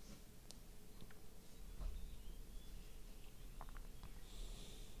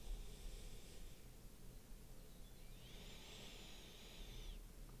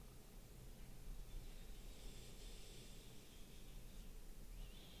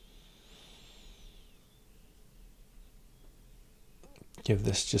 Give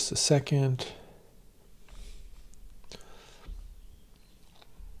this just a second.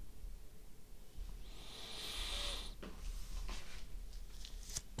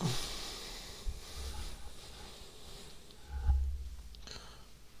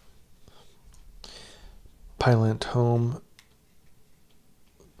 Pilot home.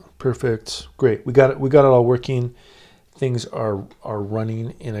 Perfect. Great. We got it all working. Things are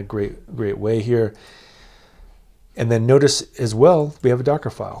running in a great way here. And then notice as well, we have a Docker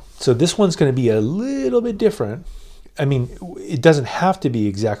file. So this one's going to be a little bit different. I mean, it doesn't have to be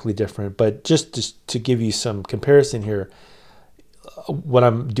exactly different, but just to give you some comparison here, what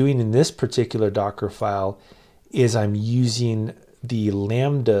I'm doing in this particular Docker file is I'm using the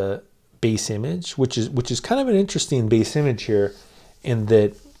Lambda base image, which is kind of an interesting base image here, in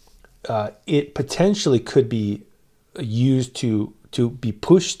that it potentially could be used to be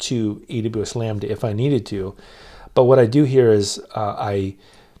pushed to AWS Lambda if I needed to. But what I do here is I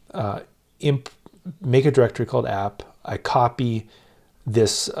make a directory called app. I copy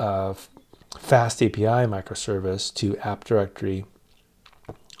this FastAPI microservice to app directory.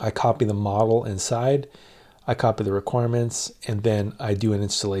 I copy the model inside. I copy the requirements, and then I do an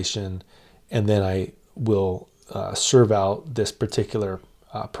installation, and then I will serve out this particular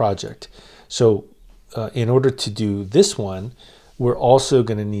project. So in order to do this one, we're also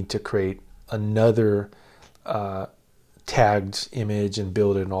going to need to create another tagged image and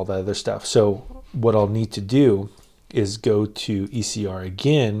build it and all that other stuff. So what I'll need to do is go to ECR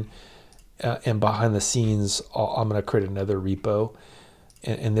again, and behind the scenes, I'm going to create another repo,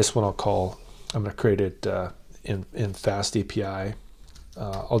 and this one I'm going to create it in FastAPI.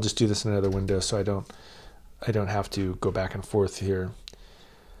 I'll just do this in another window so I don't have to go back and forth here.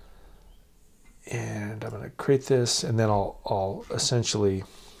 And I'm going to create this, and then I'll essentially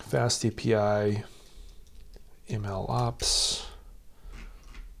FastAPI MLOps.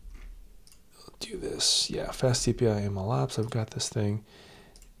 Do this, yeah, FastAPI MLOps. I've got this thing,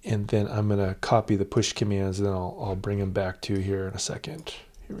 and then I'm going to copy the push commands, and then I'll bring them back to here in a second.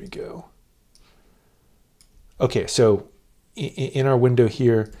 Here we go. Okay, so in our window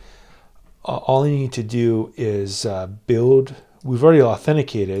here, all I need to do is build. We've already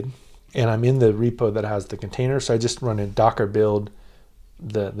authenticated, and I'm in the repo that has the container, so I just run in docker build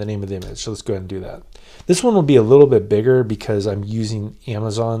the name of the image. So let's go ahead and do that. This one will be a little bit bigger because I'm using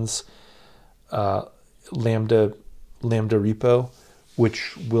Amazon's Lambda repo,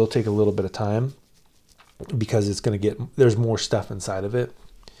 which will take a little bit of time because it's going to there's more stuff inside of it.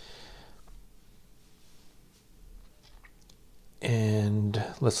 And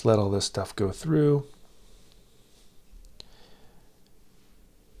let's let all this stuff go through.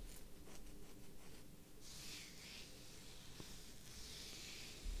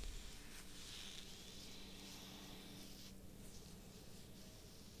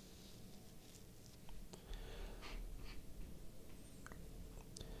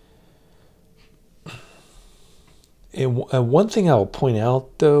 And one thing I'll point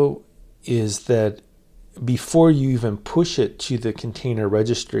out, though, is that before you even push it to the container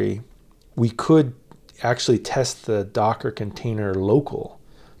registry, we could actually test the Docker container local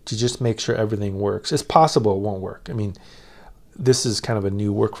to just make sure everything works. It's possible it won't work. I mean, this is kind of a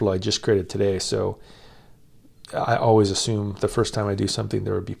new workflow I just created today, so I always assume the first time I do something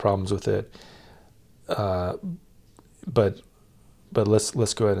there would be problems with it. But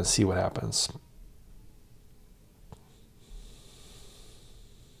let's go ahead and see what happens.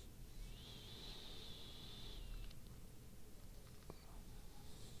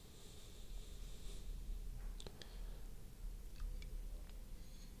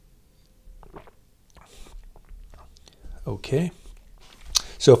 Okay,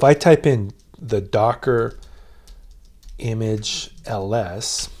 so if I type in the Docker image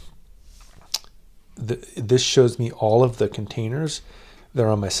ls, this shows me all of the containers that are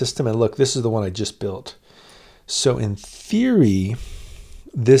on my system. And look, this is the one I just built. So in theory,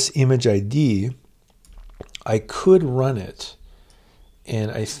 this image ID, I could run it.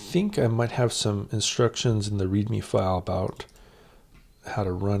 And I think I might have some instructions in the README file about how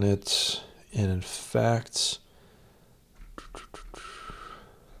to run it. And in fact,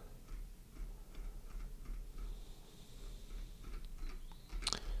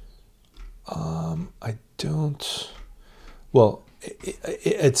 I don't. Well,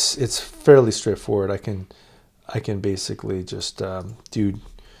 it's fairly straightforward. I can basically just do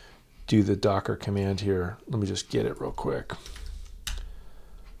the Docker command here. Let me just get it real quick.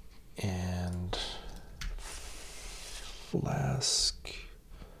 And Flask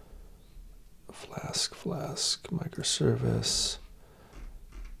microservice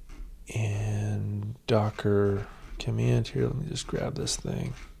and Docker command here. Let me just grab this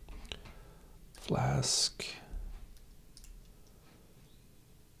thing. Flask.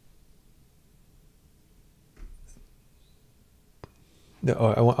 No,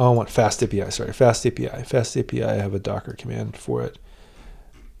 I want FastAPI. Sorry, FastAPI. FastAPI. I have a Docker command for it,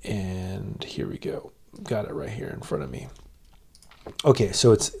 and here we go. Got it right here in front of me. Okay,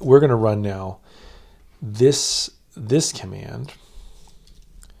 so we're going to run now this command,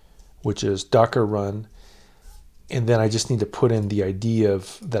 which is docker run, and then I just need to put in the ID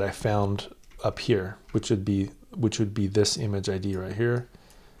of that I found up here, which would be this image ID right here.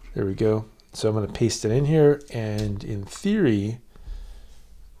 There we go. So I'm going to paste it in here, and in theory,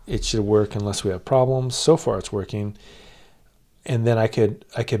 it should work unless we have problems. So far, it's working. And then I could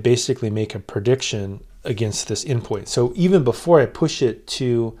basically make a prediction against this endpoint. So even before I push it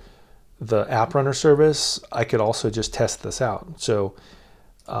to the App Runner service, I could also just test this out. So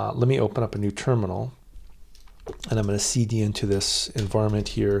let me open up a new terminal, and I'm going to CD into this environment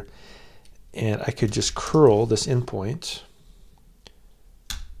here, and I could just curl this endpoint,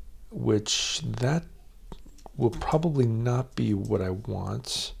 which that will probably not be what I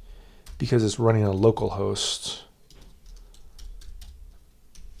want because it's running on localhost.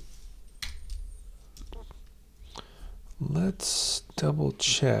 Let's double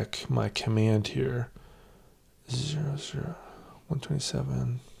check my command here.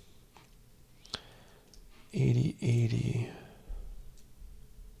 127 8080.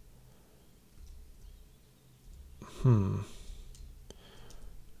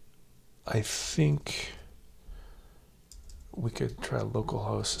 I think we could try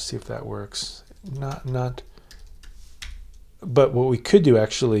localhost to see if that works. Not. But what we could do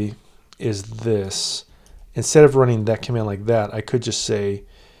actually is this. Instead of running that command like that, I could just say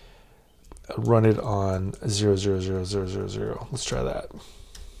run it on 0000000. Let's try that.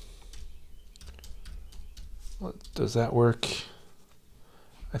 Does that work?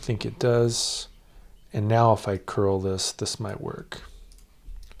 I think it does. And now if I curl this, this might work.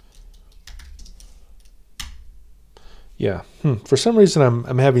 Yeah, for some reason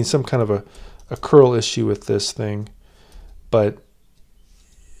I'm having some kind of a curl issue with this thing, but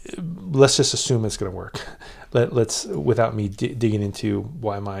let's just assume it's going to work. Let's without me digging into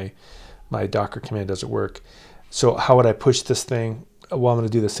why my Docker command doesn't work. So how would I push this thing? Well, I'm going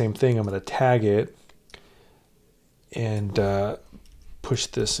to do the same thing. I'm going to tag it and push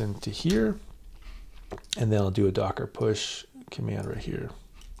this into here, and then I'll do a Docker push command right here.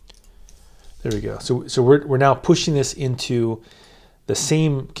 There we go. So we're now pushing this into the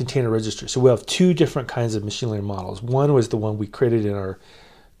same container registry. So we have two different kinds of machine learning models. One was the one we created in our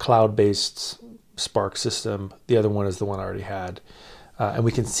cloud-based Spark system. The other one is the one I already had. And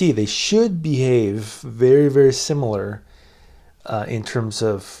we can see they should behave very, very similar in terms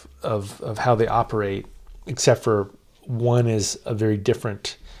of how they operate, except for one is a very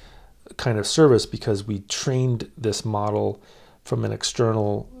different kind of service because we trained this model from an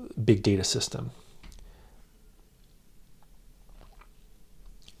external big data system.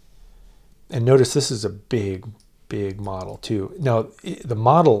 And notice this is a big model too. Now the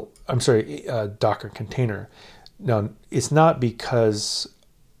model, Docker container. Now it's not because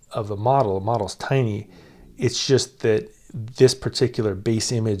of the model. The model's tiny. It's just that this particular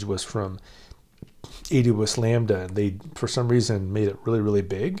base image was from AWS Lambda, and they, for some reason, made it really, really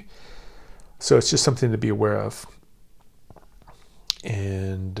big. So it's just something to be aware of.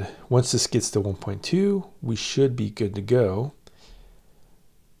 And once this gets to 1.2, we should be good to go.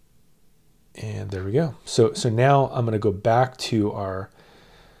 And there we go. So now I'm going to go back to our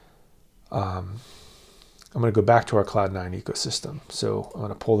Cloud9 ecosystem. So I'm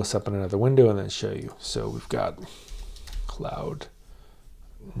going to pull this up in another window and then show you. So we've got Cloud9,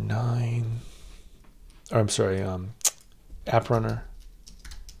 App Runner.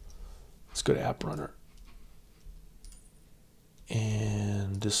 Let's go to App Runner.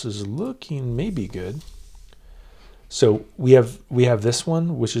 And this is looking maybe good. So we have this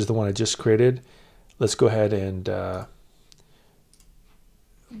one, which is the one I just created. Let's go ahead and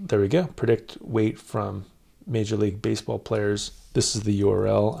there we go. Predict weight from Major League Baseball players. This is the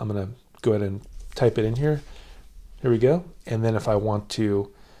URL. I'm going to go ahead and type it in here. Here we go. And then if I want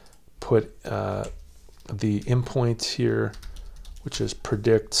to put the endpoint here, which is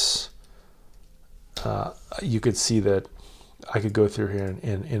predicts, you could see that I could go through here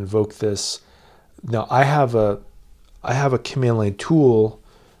and invoke this. Now I have a command line tool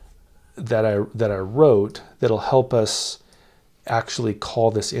that I wrote that'll help us actually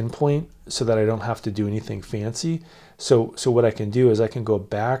call this endpoint so that I don't have to do anything fancy. So what I can do is I can go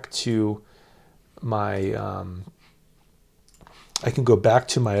back to my other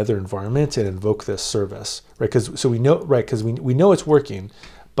environment and invoke this service, right? Because we know it's working,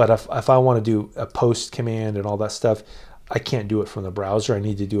 but if I want to do a post command and all that stuff, I can't do it from the browser. I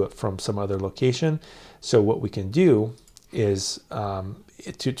need to do it from some other location. So what we can do is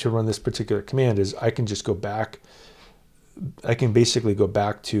to run this particular command is I can just go back. I can basically go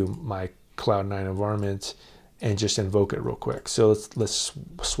back to my Cloud9 environment and just invoke it real quick. So let's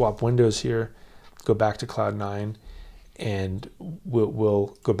swap windows here, go back to Cloud9, and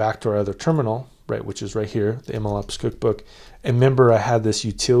we'll go back to our other terminal, right, which is right here, the MLOps cookbook. And remember I had this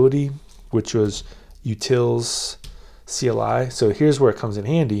utility, which was utils CLI. So here's where it comes in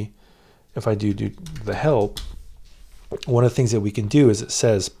handy. If I do the help, one of the things that we can do is it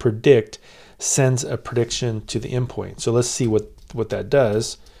says predict sends a prediction to the endpoint. So let's see what that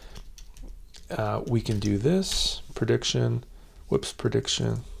does. We can do this prediction,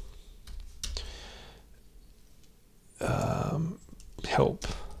 prediction, help.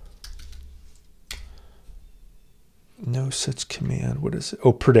 No such command. What is it?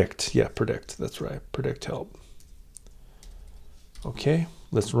 Oh, predict. Yeah, predict. That's right. Predict help. Okay,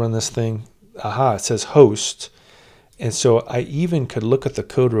 let's run this thing. Aha, it says host. And so I even could look at the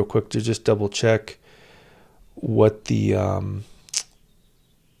code real quick to just double check what the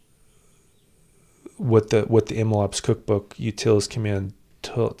MLOps cookbook utils command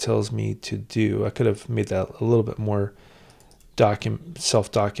tells me to do. I could have made that a little bit more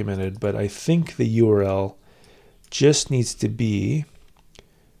self-documented, but I think the URL just needs to be,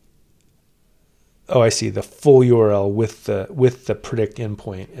 oh, I see, the full URL with the predict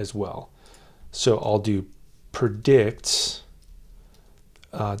endpoint as well. So I'll do predict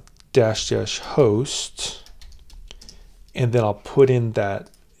 -- host, and then I'll put in that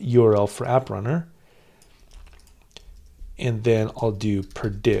URL for App Runner, and then I'll do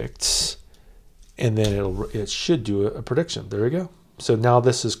predicts, and then it should do a prediction. There we go. So now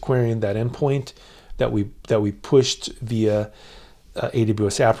this is querying that endpoint that we pushed via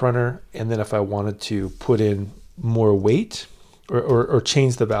AWS App Runner, and then if I wanted to put in more weight or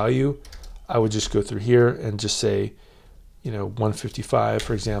change the value, I would just go through here and just say, 155,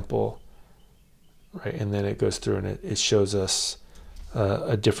 for example, right? And then it goes through and it shows us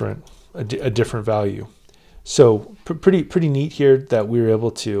a different value. So pretty neat here that we were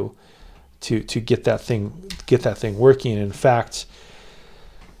able to get that thing working. In fact,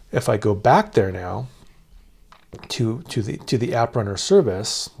 if I go back there now to the App Runner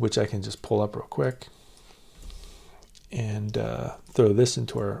service, which I can just pull up real quick and throw this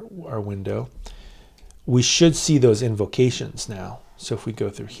into our window, we should see those invocations now. So if we go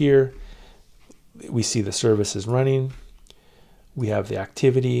through here, we see the service is running. We have the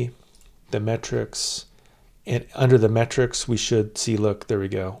activity, the metrics, and under the metrics, we should see, look, there we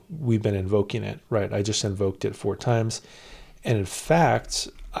go. We've been invoking it, right? I just invoked it 4 times. And in fact,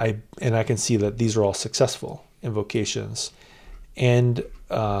 I can see that these are all successful invocations, and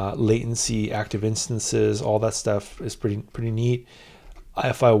latency, active instances, all that stuff is pretty neat.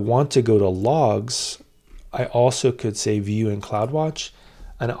 If I want to go to logs, I also could say view in CloudWatch,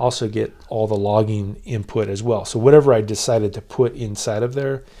 and I also get all the logging input as well. So whatever I decided to put inside of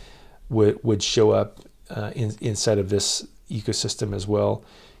there would show up inside of this ecosystem as well.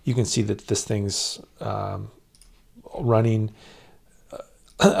 You can see that this thing's running.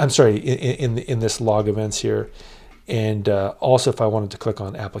 I'm sorry, in this log events here. And also, if I wanted to click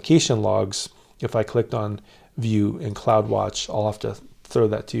on application logs, if I clicked on view in CloudWatch, I'll have to throw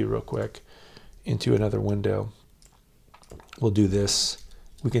that to you real quick into another window. We'll do this.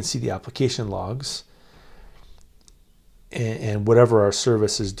 We can see the application logs and whatever our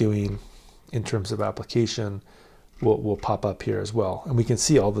service is doing in terms of application will pop up here as well. And we can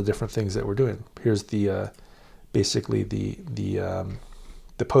see all the different things that we're doing. Here's the basically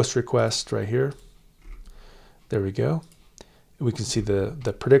the post request right here. There we go. We can see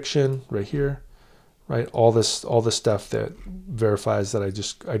the prediction right here, right? All this stuff that verifies that I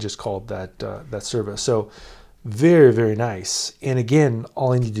just called that service. So very, very nice. And again,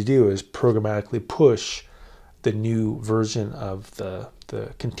 all I need to do is programmatically push the new version of the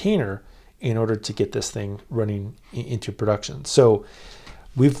container in order to get this thing running into production. So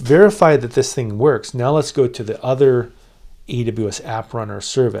we've verified that this thing works. Now let's go to the other AWS App Runner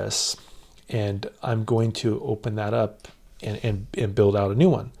service, and I'm going to open that up and build out a new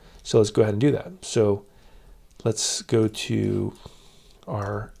one. So let's go ahead and do that. So let's go to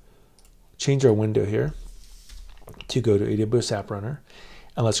change our window here to go to AWS App Runner,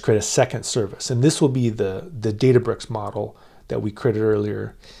 and let's create a second service. And this will be the Databricks model that we created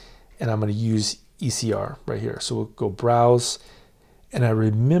earlier. And I'm going to use ECR right here. So we'll go browse. And I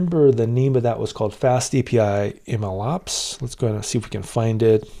remember the name of that was called FastAPI MLOps. Let's go ahead and see if we can find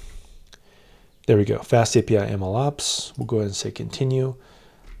it. There we go, FastAPI MLOps. We'll go ahead and say continue.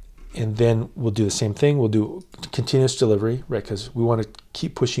 And then we'll do the same thing. We'll do continuous delivery, right? Because we want to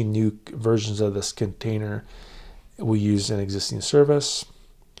keep pushing new versions of this container. We'll use an existing service.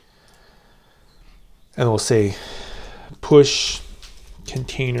 And we'll say push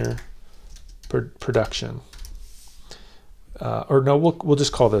container production. Or no, we'll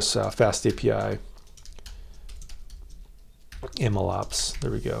just call this FastAPI MLOps.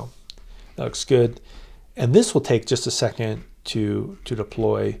 There we go. That looks good. And this will take just a second to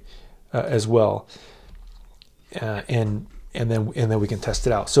deploy as well. And then we can test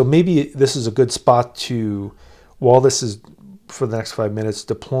it out. So maybe this is a good spot to, while this is for the next 5 minutes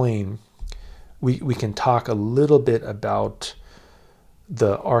deploying, we can talk a little bit about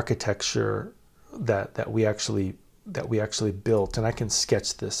the architecture that we actually built, and I can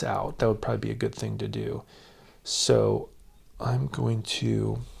sketch this out. That would probably be a good thing to do. So I'm going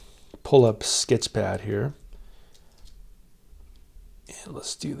to pull up Sketchpad here, and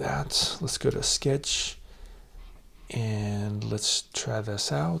let's do that. Let's go to Sketch, and let's try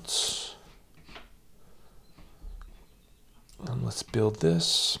this out. And let's build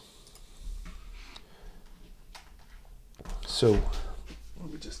this. So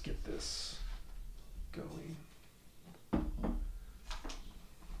let me just get this going.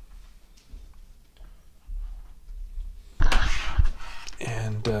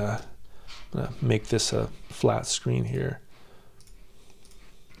 And I'm gonna make this a flat screen here.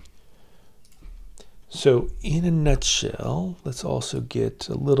 So in a nutshell, let's also get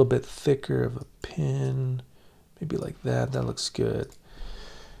a little bit thicker of a pen, maybe like that. That looks good.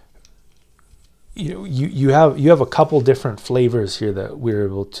 You have a couple different flavors here that we're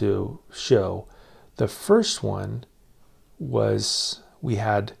able to show. The first one was we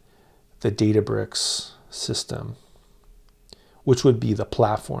had the Databricks system, which would be the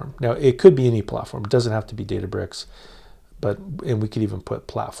platform. Now it could be any platform. It doesn't have to be Databricks, and we could even put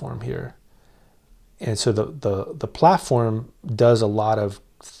platform here. And so the platform does a lot of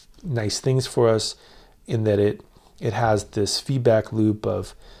nice things for us in that it has this feedback loop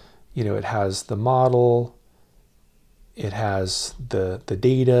of, it has the model, it has the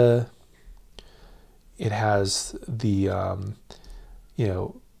data, it has the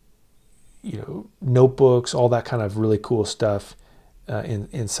notebooks, all that kind of really cool stuff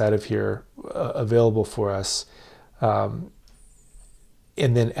inside of here available for us. And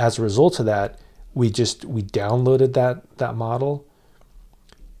then as a result of that, we downloaded that model,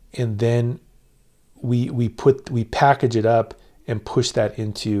 and then we package it up and push that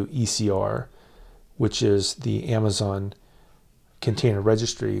into ECR, which is the Amazon Container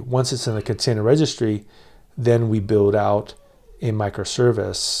Registry. Once it's in the Container Registry, then we build out a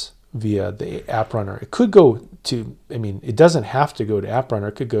microservice via the App Runner. It could go to, it doesn't have to go to App Runner.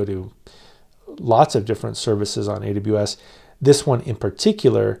 It could go to lots of different services on AWS. This one in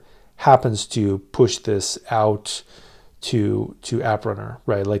particular happens to push this out to App Runner,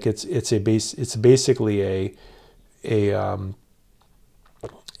 right? Like it's basically a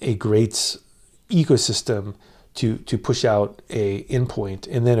great ecosystem to push out a endpoint,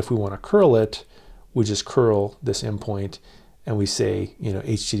 and then if we want to curl it, we just curl this endpoint and we say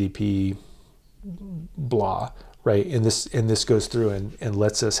HTTP blah, right? And this goes through and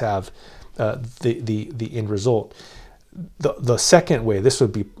lets us have the end result. The second way, this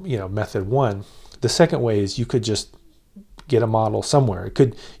would be method one. The second way is you could just get a model somewhere.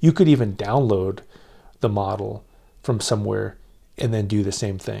 You could even download the model from somewhere and then do the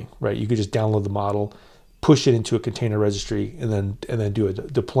same thing, right? You could just download the model, push it into a container registry, and then do a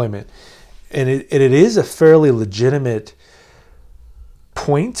deployment. And it is a fairly legitimate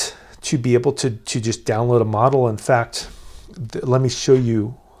point to be able to just download a model. In fact, let me show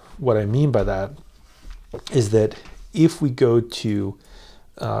you what I mean by that. Is that if we go to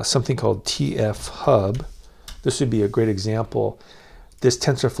something called TF Hub, this would be a great example. This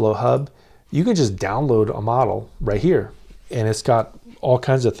TensorFlow Hub, you can just download a model right here, and it's got all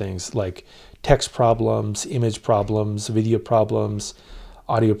kinds of things like text problems, image problems, video problems,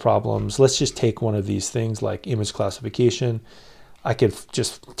 audio problems. Let's just take one of these things like image classification. I could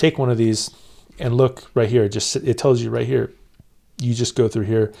just take one of these and look right here. It tells you right here. You just go through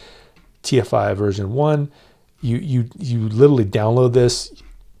here, TFI version 1. You literally download this,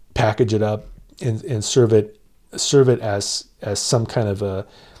 package it up, and serve it as some kind of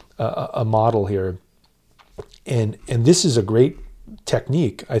a model here. And this is a great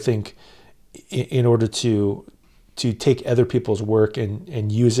technique, I think, in order to take other people's work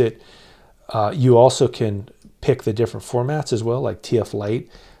and use it. You also can pick the different formats as well, like TF Lite.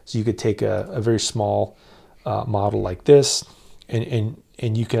 So you could take a very small model like this, and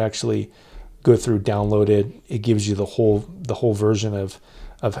you can actually go through, download it. It gives you the whole version of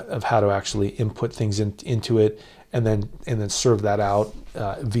how to actually input things into it, and then serve that out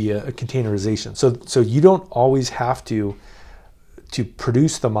via a containerization. So you don't always have to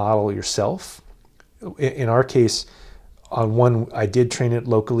produce the model yourself. In our case, on one I did train it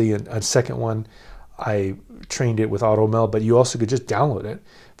locally, and on second one I trained it with AutoML, but you also could just download it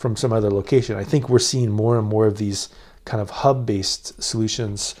from some other location. I think we're seeing more and more of these kind of hub-based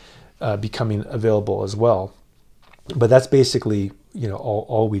solutions becoming available as well. But that's basically, you know,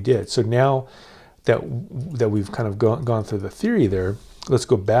 all we did. So now that we've kind of gone through the theory there, let's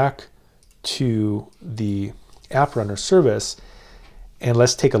go back to the App Runner service and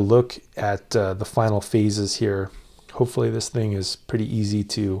let's take a look at the final phases here. Hopefully this thing is pretty easy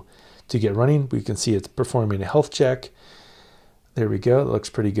to get running. We can see it's performing a health check. There we go. It looks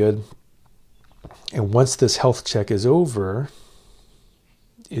pretty good. And once this health check is over,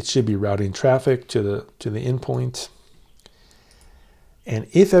 it should be routing traffic to the endpoint. And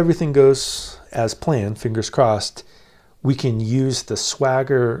if everything goes as planned, fingers crossed, we can use the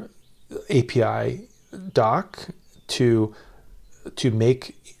Swagger API doc to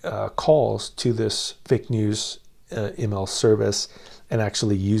make calls to this fake news ML service and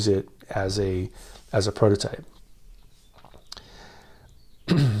actually use it as a prototype.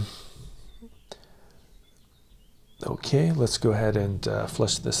 Okay, let's go ahead and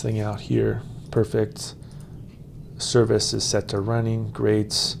flush this thing out here. Perfect. Service is set to running.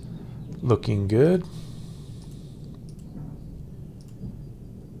 Great. Looking good.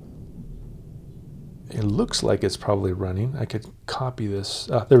 It looks like it's probably running. I could copy this.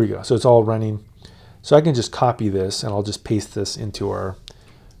 There we go. So it's all running. So I can just copy this and I'll just paste this into our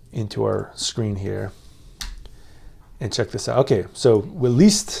screen here and check this out. Okay, so at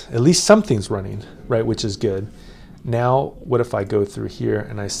least something's running, right? Which is good. Now, what if I go through here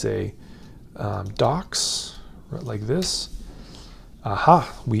and I say docs, right, like this?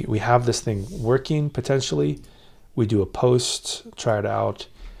 Aha, we have this thing working potentially. We do a post, try it out,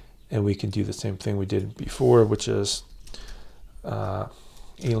 and we can do the same thing we did before, which is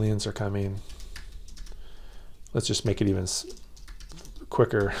aliens are coming. Let's just make it even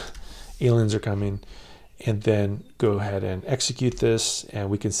quicker. Aliens are coming, and then go ahead and execute this, and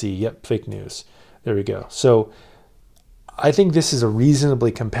we can see, yep, fake news. There we go. So I think this is a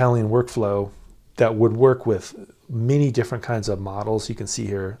reasonably compelling workflow that would work with many different kinds of models. You can see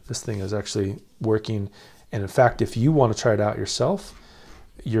here, this thing is actually working. And in fact, if you want to try it out yourself,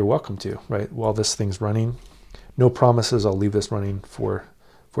 you're welcome to, right? While this thing's running. No promises I'll leave this running for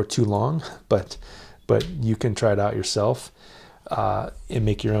too long, but you can try it out yourself and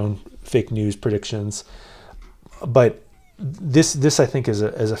make your own fake news predictions. But this I think is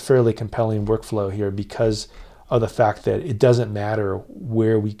a fairly compelling workflow here because of the fact that it doesn't matter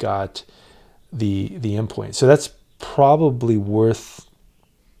where we got the endpoint. So that's probably worth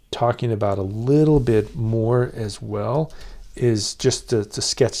talking about a little bit more as well, is just to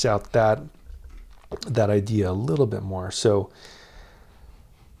sketch out that idea a little bit more. So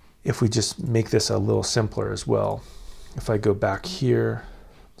if we just make this a little simpler as well, if I go back here,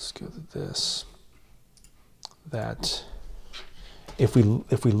 let's go to this, that if we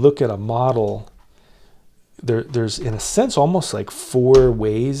look at a model, there's in a sense almost like 4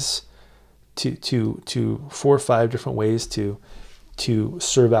 ways to 4 or 5 different ways to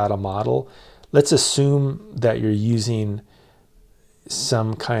serve out a model. Let's assume that you're using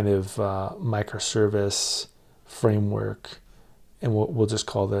some kind of microservice framework, and we'll just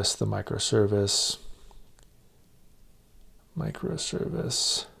call this the microservice.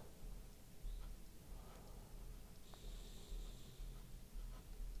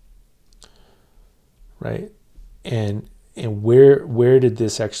 Right, and where did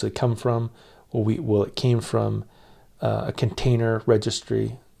this actually come from? Well, it came from a container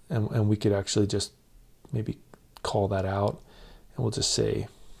registry, and we could actually just maybe call that out, and we'll just say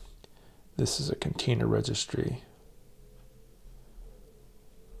this is a container registry.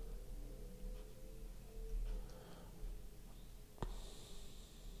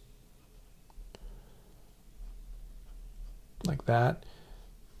 Like that.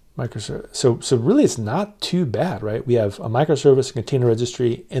 Microservice. So really it's not too bad, right? We have a microservice, a container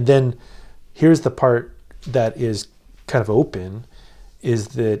registry, and then here's the part that is kind of open, is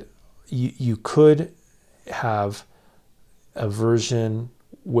that you could have a version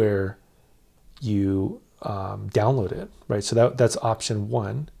where you download it, right? So that's option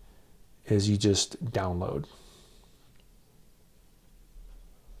 1, is you just download.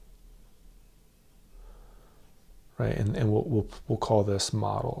 Right, and we'll call this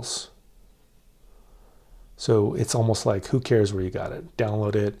models. So it's almost like, who cares where you got it?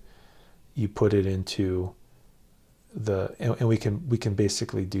 Download it, you put it into the, and we can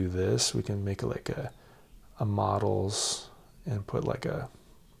basically do this. We can make it like a models and put like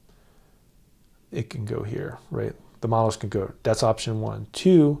it can go here, right? The models can go, that's option 1.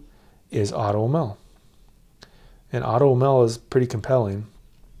 2 is AutoML. And AutoML is pretty compelling,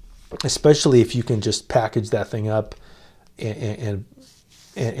 especially if you can just package that thing up and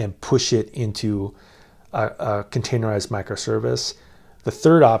push it into a containerized microservice. The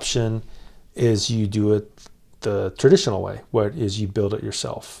third option is you do it the traditional way, where it is you build it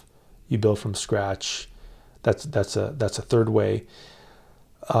yourself. You build from scratch. That's a third way.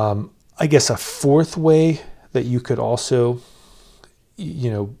 I guess a fourth way that you could also,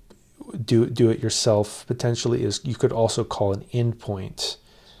 do it yourself potentially is you could also call an endpoint,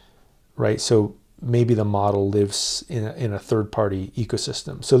 right? So maybe the model lives in a third-party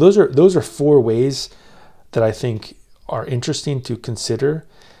ecosystem. So those are four ways that I think are interesting to consider.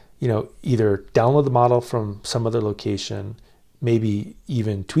 Either download the model from some other location, maybe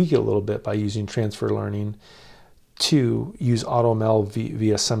even tweak it a little bit by using transfer learning. 2, use AutoML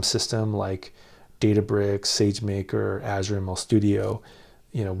via some system like Databricks, SageMaker, Azure ML Studio,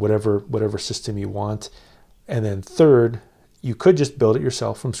 whatever system you want. And then 3rd, you could just build it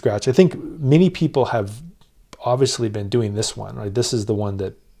yourself from scratch. I think many people have obviously been doing this one, right? This is the one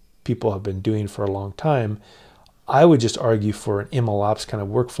that people have been doing for a long time. I would just argue for an MLOps kind of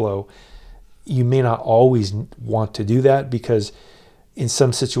workflow, you may not always want to do that, because in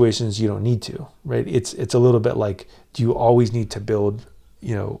some situations you don't need to, right? It's a little bit like, do you always need to build,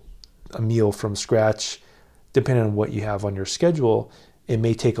 a meal from scratch? Depending on what you have on your schedule, it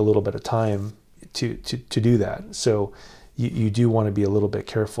may take a little bit of time to do that. So you do want to be a little bit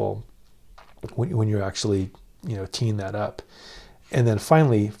careful when you're actually, teeing that up. And then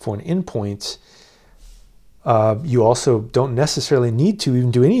finally, for an endpoint, you also don't necessarily need to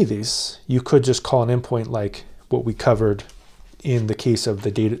even do any of these. You could just call an endpoint like what we covered in the case of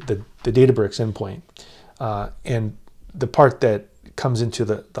the Databricks endpoint. And the part that comes into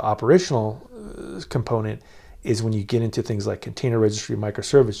the operational component is when you get into things like container registry,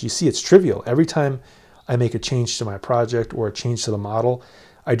 microservice. You see it's trivial. Every time I make a change to my project or a change to the model,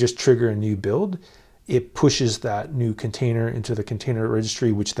 I just trigger a new build. It pushes that new container into the container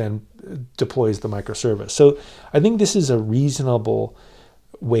registry, which then deploys the microservice. So I think this is a reasonable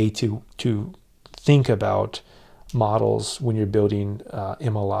way to think about models when you're building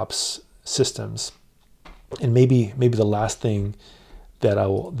MLOps systems. And maybe the last thing that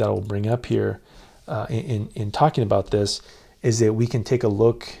I'll bring up here in talking about this is that we can take a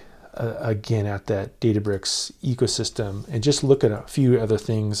look again at that Databricks ecosystem and just look at a few other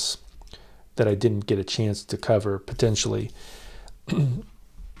things that I didn't get a chance to cover potentially.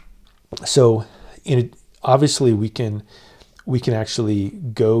 So obviously we can actually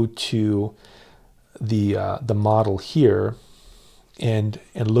go to the model here and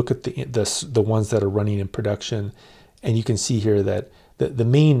look at the ones that are running in production, and you can see here that the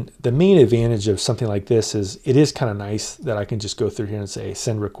main advantage of something like this is it is kind of nice that I can just go through here and say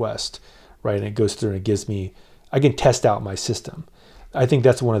send request, right? And it goes through and it gives me, I can test out my system. I think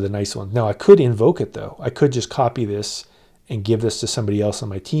that's one of the nice ones. Now I could invoke it though. I could just copy this and give this to somebody else on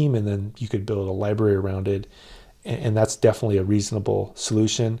my team, and then you could build a library around it, and that's definitely a reasonable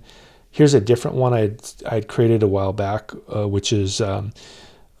solution. Here's a different one I'd created a while back, which is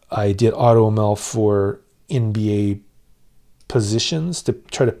I did AutoML for NBA positions to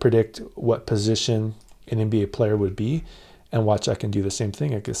try to predict what position an NBA player would be. And watch, I can do the same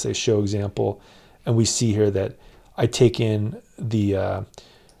thing. I could say show example, and we see here that I take in the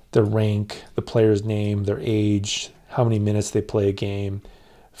rank, the player's name, their age, how many minutes they play a game,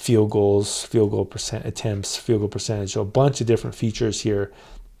 field goals, field goal attempts, field goal percentage, so a bunch of different features here,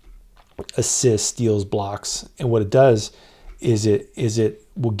 assists, steals, blocks. And what it does is it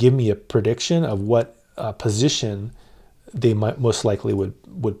will give me a prediction of what position they might most likely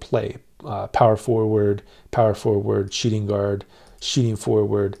would play. Power forward, shooting guard, shooting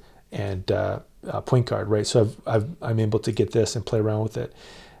forward, and point guard, right? So I'm able to get this and play around with it.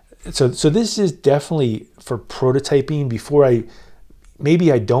 So this is definitely for prototyping.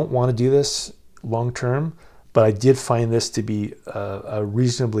 Maybe I don't want to do this long term, but I did find this to be a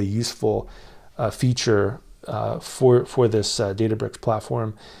reasonably useful feature for this Databricks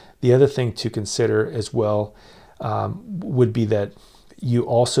platform. The other thing to consider as well would be that you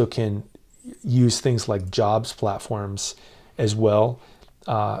also can use things like jobs platforms as well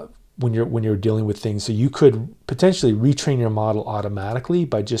when you're dealing with things. So you could potentially retrain your model automatically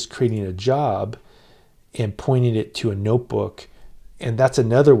by just creating a job and pointing it to a notebook, and that's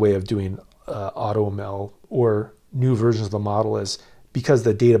another way of doing AutoML or new versions of the model. Is because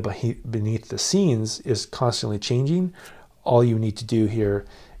the data beneath the scenes is constantly changing. All you need to do here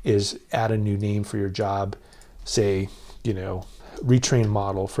is add a new name for your job, say, retrain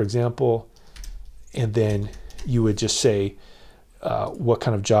model, for example, and then you would just say what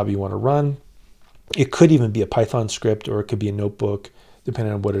kind of job you want to run. It could even be a Python script, or it could be a notebook,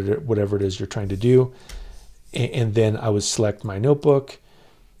 depending on whatever it is you're trying to do. And then I would select my notebook,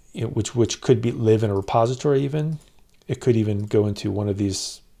 which could live in a repository even. It could even go into one of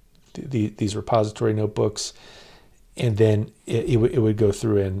these repository notebooks, and then it would go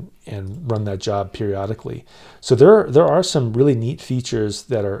through and run that job periodically. So there are some really neat features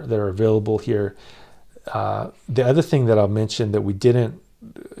that are available here. The other thing that I'll mention that we didn't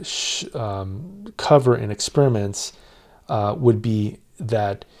cover in experiments would be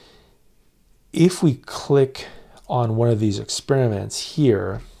that if we click on one of these experiments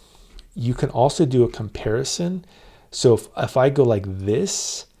here, you can also do a comparison. So if I go like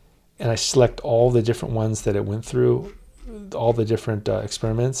this and I select all the different ones that it went through, all the different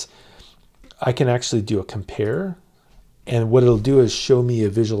experiments, I can actually do a compare. And what it'll do is show me a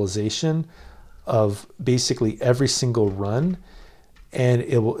visualization of basically every single run, and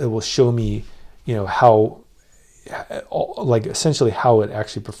it will show me, you know, how, like essentially how it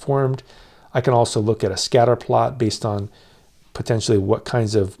actually performed. I can also look at a scatter plot based on potentially what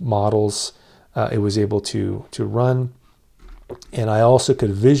kinds of models it was able to run. And I also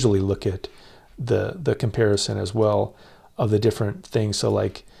could visually look at the comparison as well of the different things. So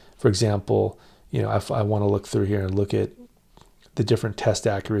like, for example, you know, if I want to look through here and look at the different test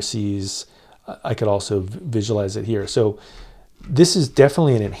accuracies, I could also visualize it here. So this is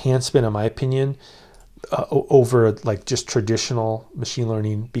definitely an enhancement, in my opinion, over like just traditional machine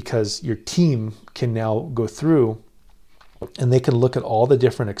learning, because your team can now go through and they can look at all the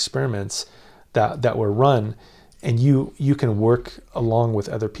different experiments that were run, and you can work along with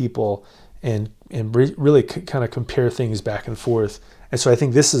other people and really kind of compare things back and forth. And so I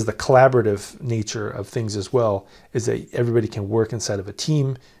think this is the collaborative nature of things as well, is that everybody can work inside of a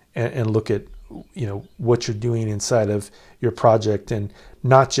team and look at, you know, what you're doing inside of your project, and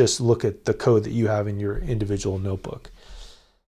not just look at the code that you have in your individual notebook.